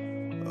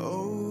can.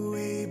 Oh,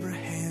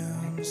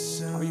 Abraham's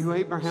son. Are you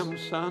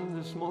Abraham's son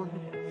this morning?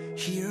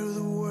 Hear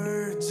the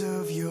words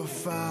of your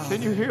father.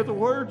 Can you hear the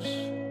words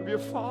of your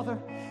father?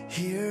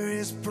 Hear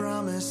his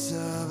promise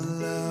of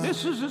love.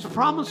 This is his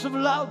promise of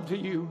love to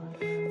you.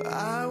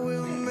 I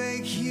will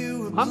make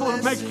you a blessing. I'm going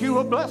to make you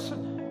a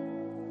blessing.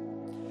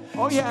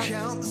 Oh, yeah.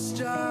 Count the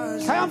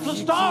stars. Count the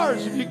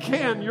stars if you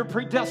can. You're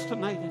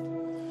predestinated.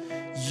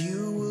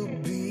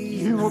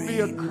 You will be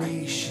a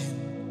creation.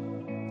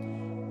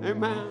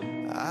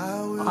 Amen.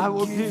 I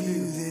will give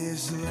you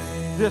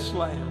this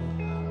land.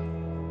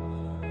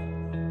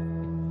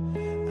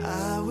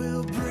 I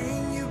will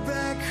bring you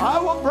back home. I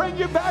will bring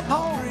you back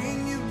home.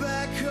 Bring you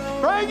back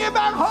home. Bring you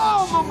back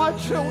home, oh my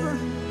children.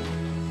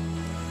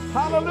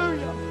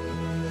 Hallelujah.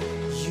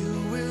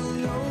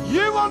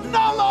 You will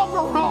no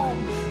longer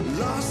roam.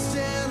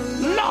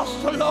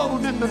 Lost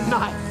alone in the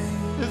night.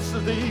 This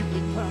is the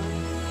evening time.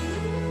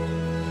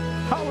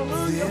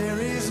 Hallelujah. There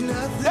is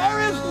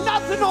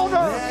nothing on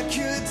earth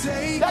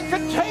that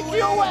could take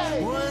you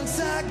away. Once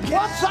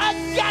I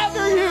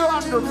gather you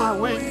under my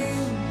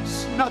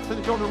wings,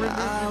 nothing's going to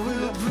remember you.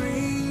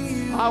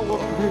 I will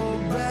bring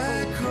you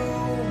back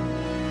home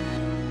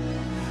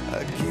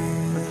again.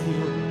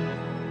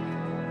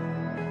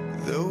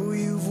 Though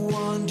you've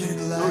wandered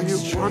like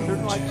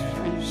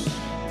strangers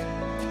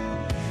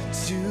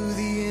to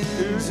the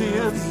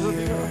ends of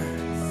the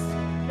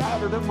earth,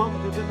 gathered among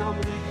the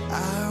denominations.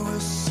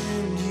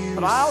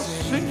 But I'll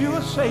send you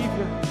a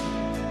Savior.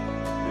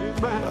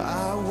 Amen.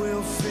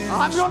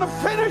 I'm going to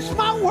finish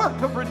my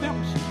work of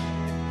redemption.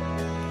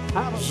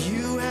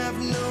 Hallelujah.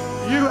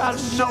 You have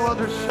no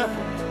other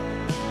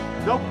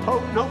shepherd, no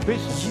pope, no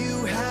bishop.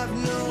 You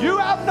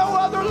have no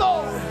other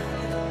Lord.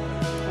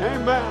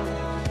 Amen.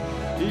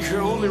 He's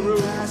your only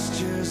ruler.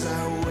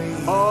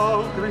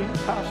 All green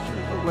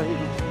pastures are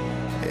waiting.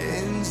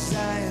 In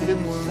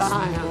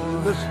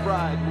Zion, this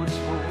bride was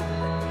born.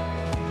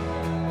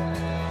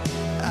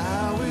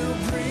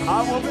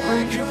 I will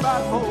bring you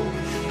back home.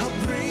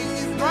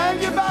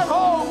 Bring you back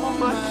home, oh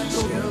my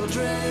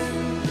children.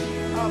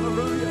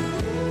 Hallelujah.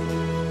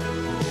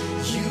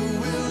 You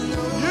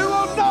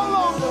will no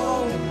longer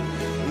roam.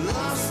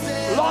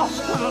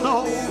 Lost and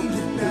alone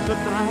in the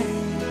night.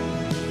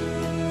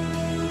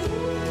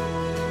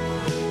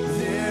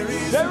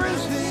 There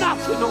is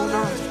nothing on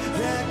earth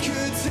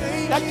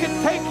that can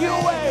take you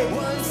away.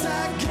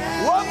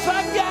 Once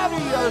I gather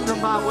you under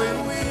my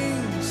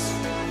wings,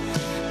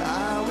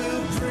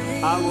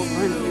 I will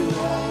bring you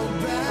all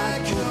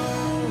back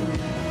home.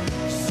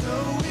 So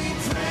we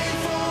pray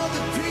for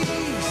the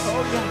peace.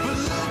 Oh, yeah. But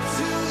look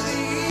to the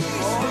east.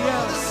 Oh,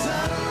 yeah. The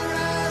sun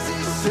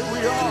rises. Here we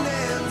are.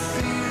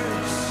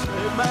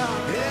 Amen.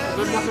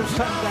 Another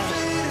Sunday.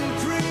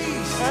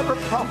 Every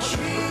prophet.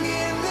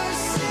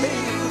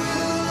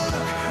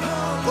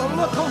 Well,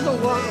 look on the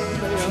one.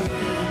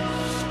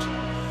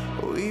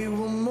 We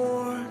will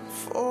mourn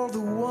for the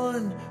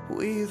one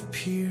we've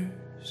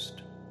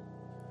pierced.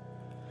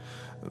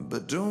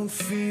 But don't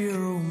fear,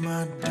 oh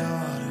my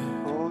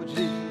daughter. Oh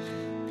Jesus,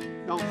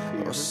 don't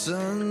fear. Oh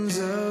sons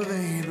of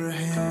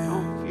Abraham.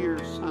 Don't fear,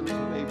 sons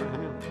of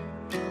Abraham.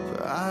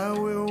 For I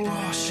will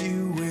wash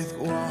you with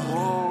water.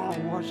 Oh,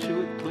 I'll wash you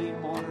with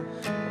clean water.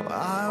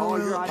 I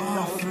will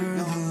offer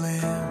the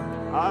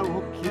Lamb. I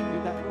will give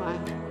you that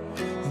Lamb.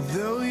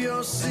 Though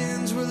your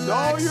sins were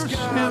like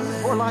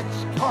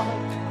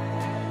scarlet,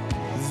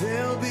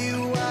 they'll be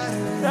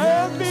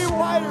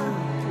whiter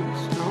than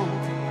snow.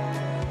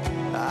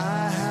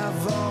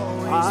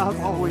 I've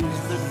always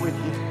been with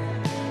you.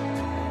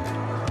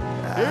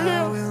 Here it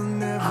is.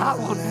 I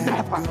will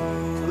never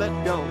let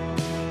go.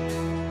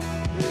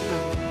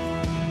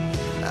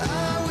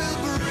 I will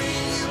bring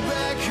you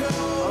back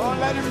home. Oh,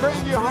 let him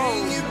bring you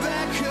home. Bring you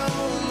back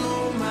home,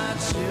 oh my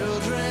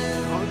children.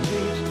 Oh,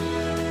 Jesus.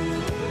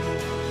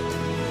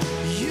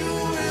 You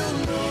will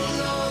no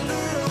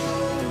longer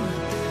roam,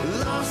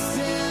 lost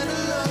and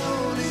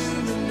alone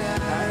in the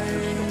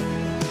night.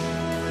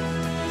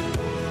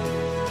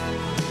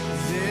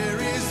 There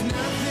is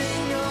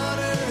nothing on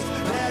earth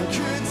that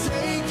could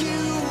take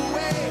you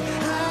away.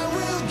 I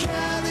will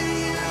gather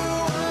you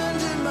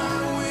under my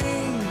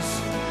wings.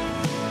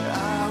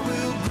 I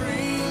will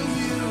bring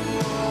you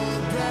all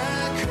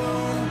back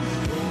home.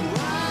 Oh,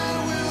 I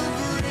will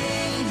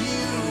bring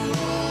you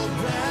all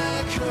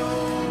back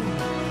home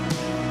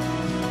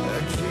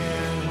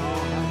again.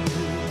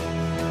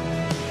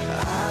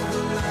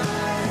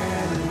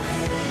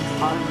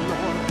 Our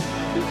Lord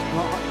is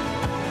God.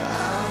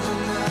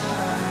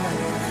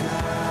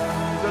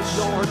 The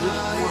Lord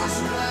is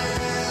one.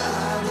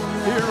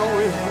 Hear, O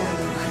Israel,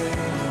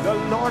 the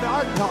Lord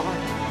our God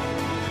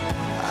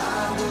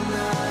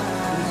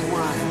is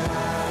one.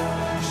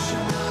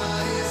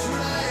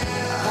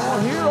 Oh,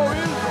 hear, O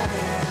Israel,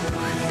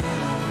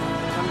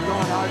 the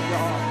Lord our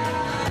God.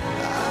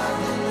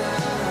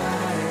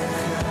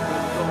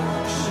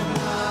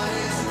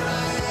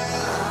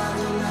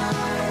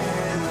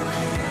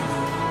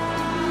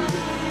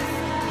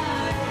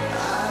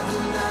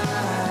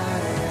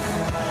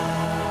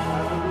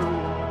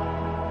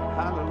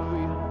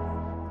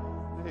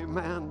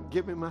 Amen.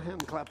 Give him a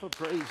hand clap of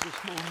praise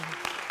this morning.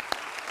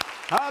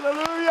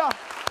 Hallelujah.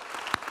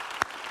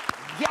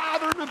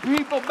 Gather the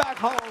people back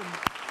home.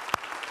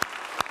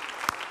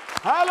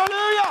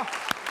 Hallelujah.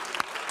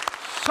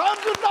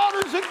 Sons and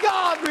daughters of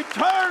God,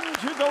 return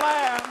to the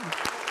land.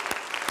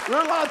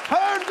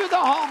 Return to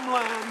the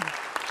homeland.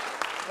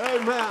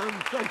 Amen.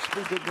 Thanks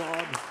be to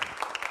God.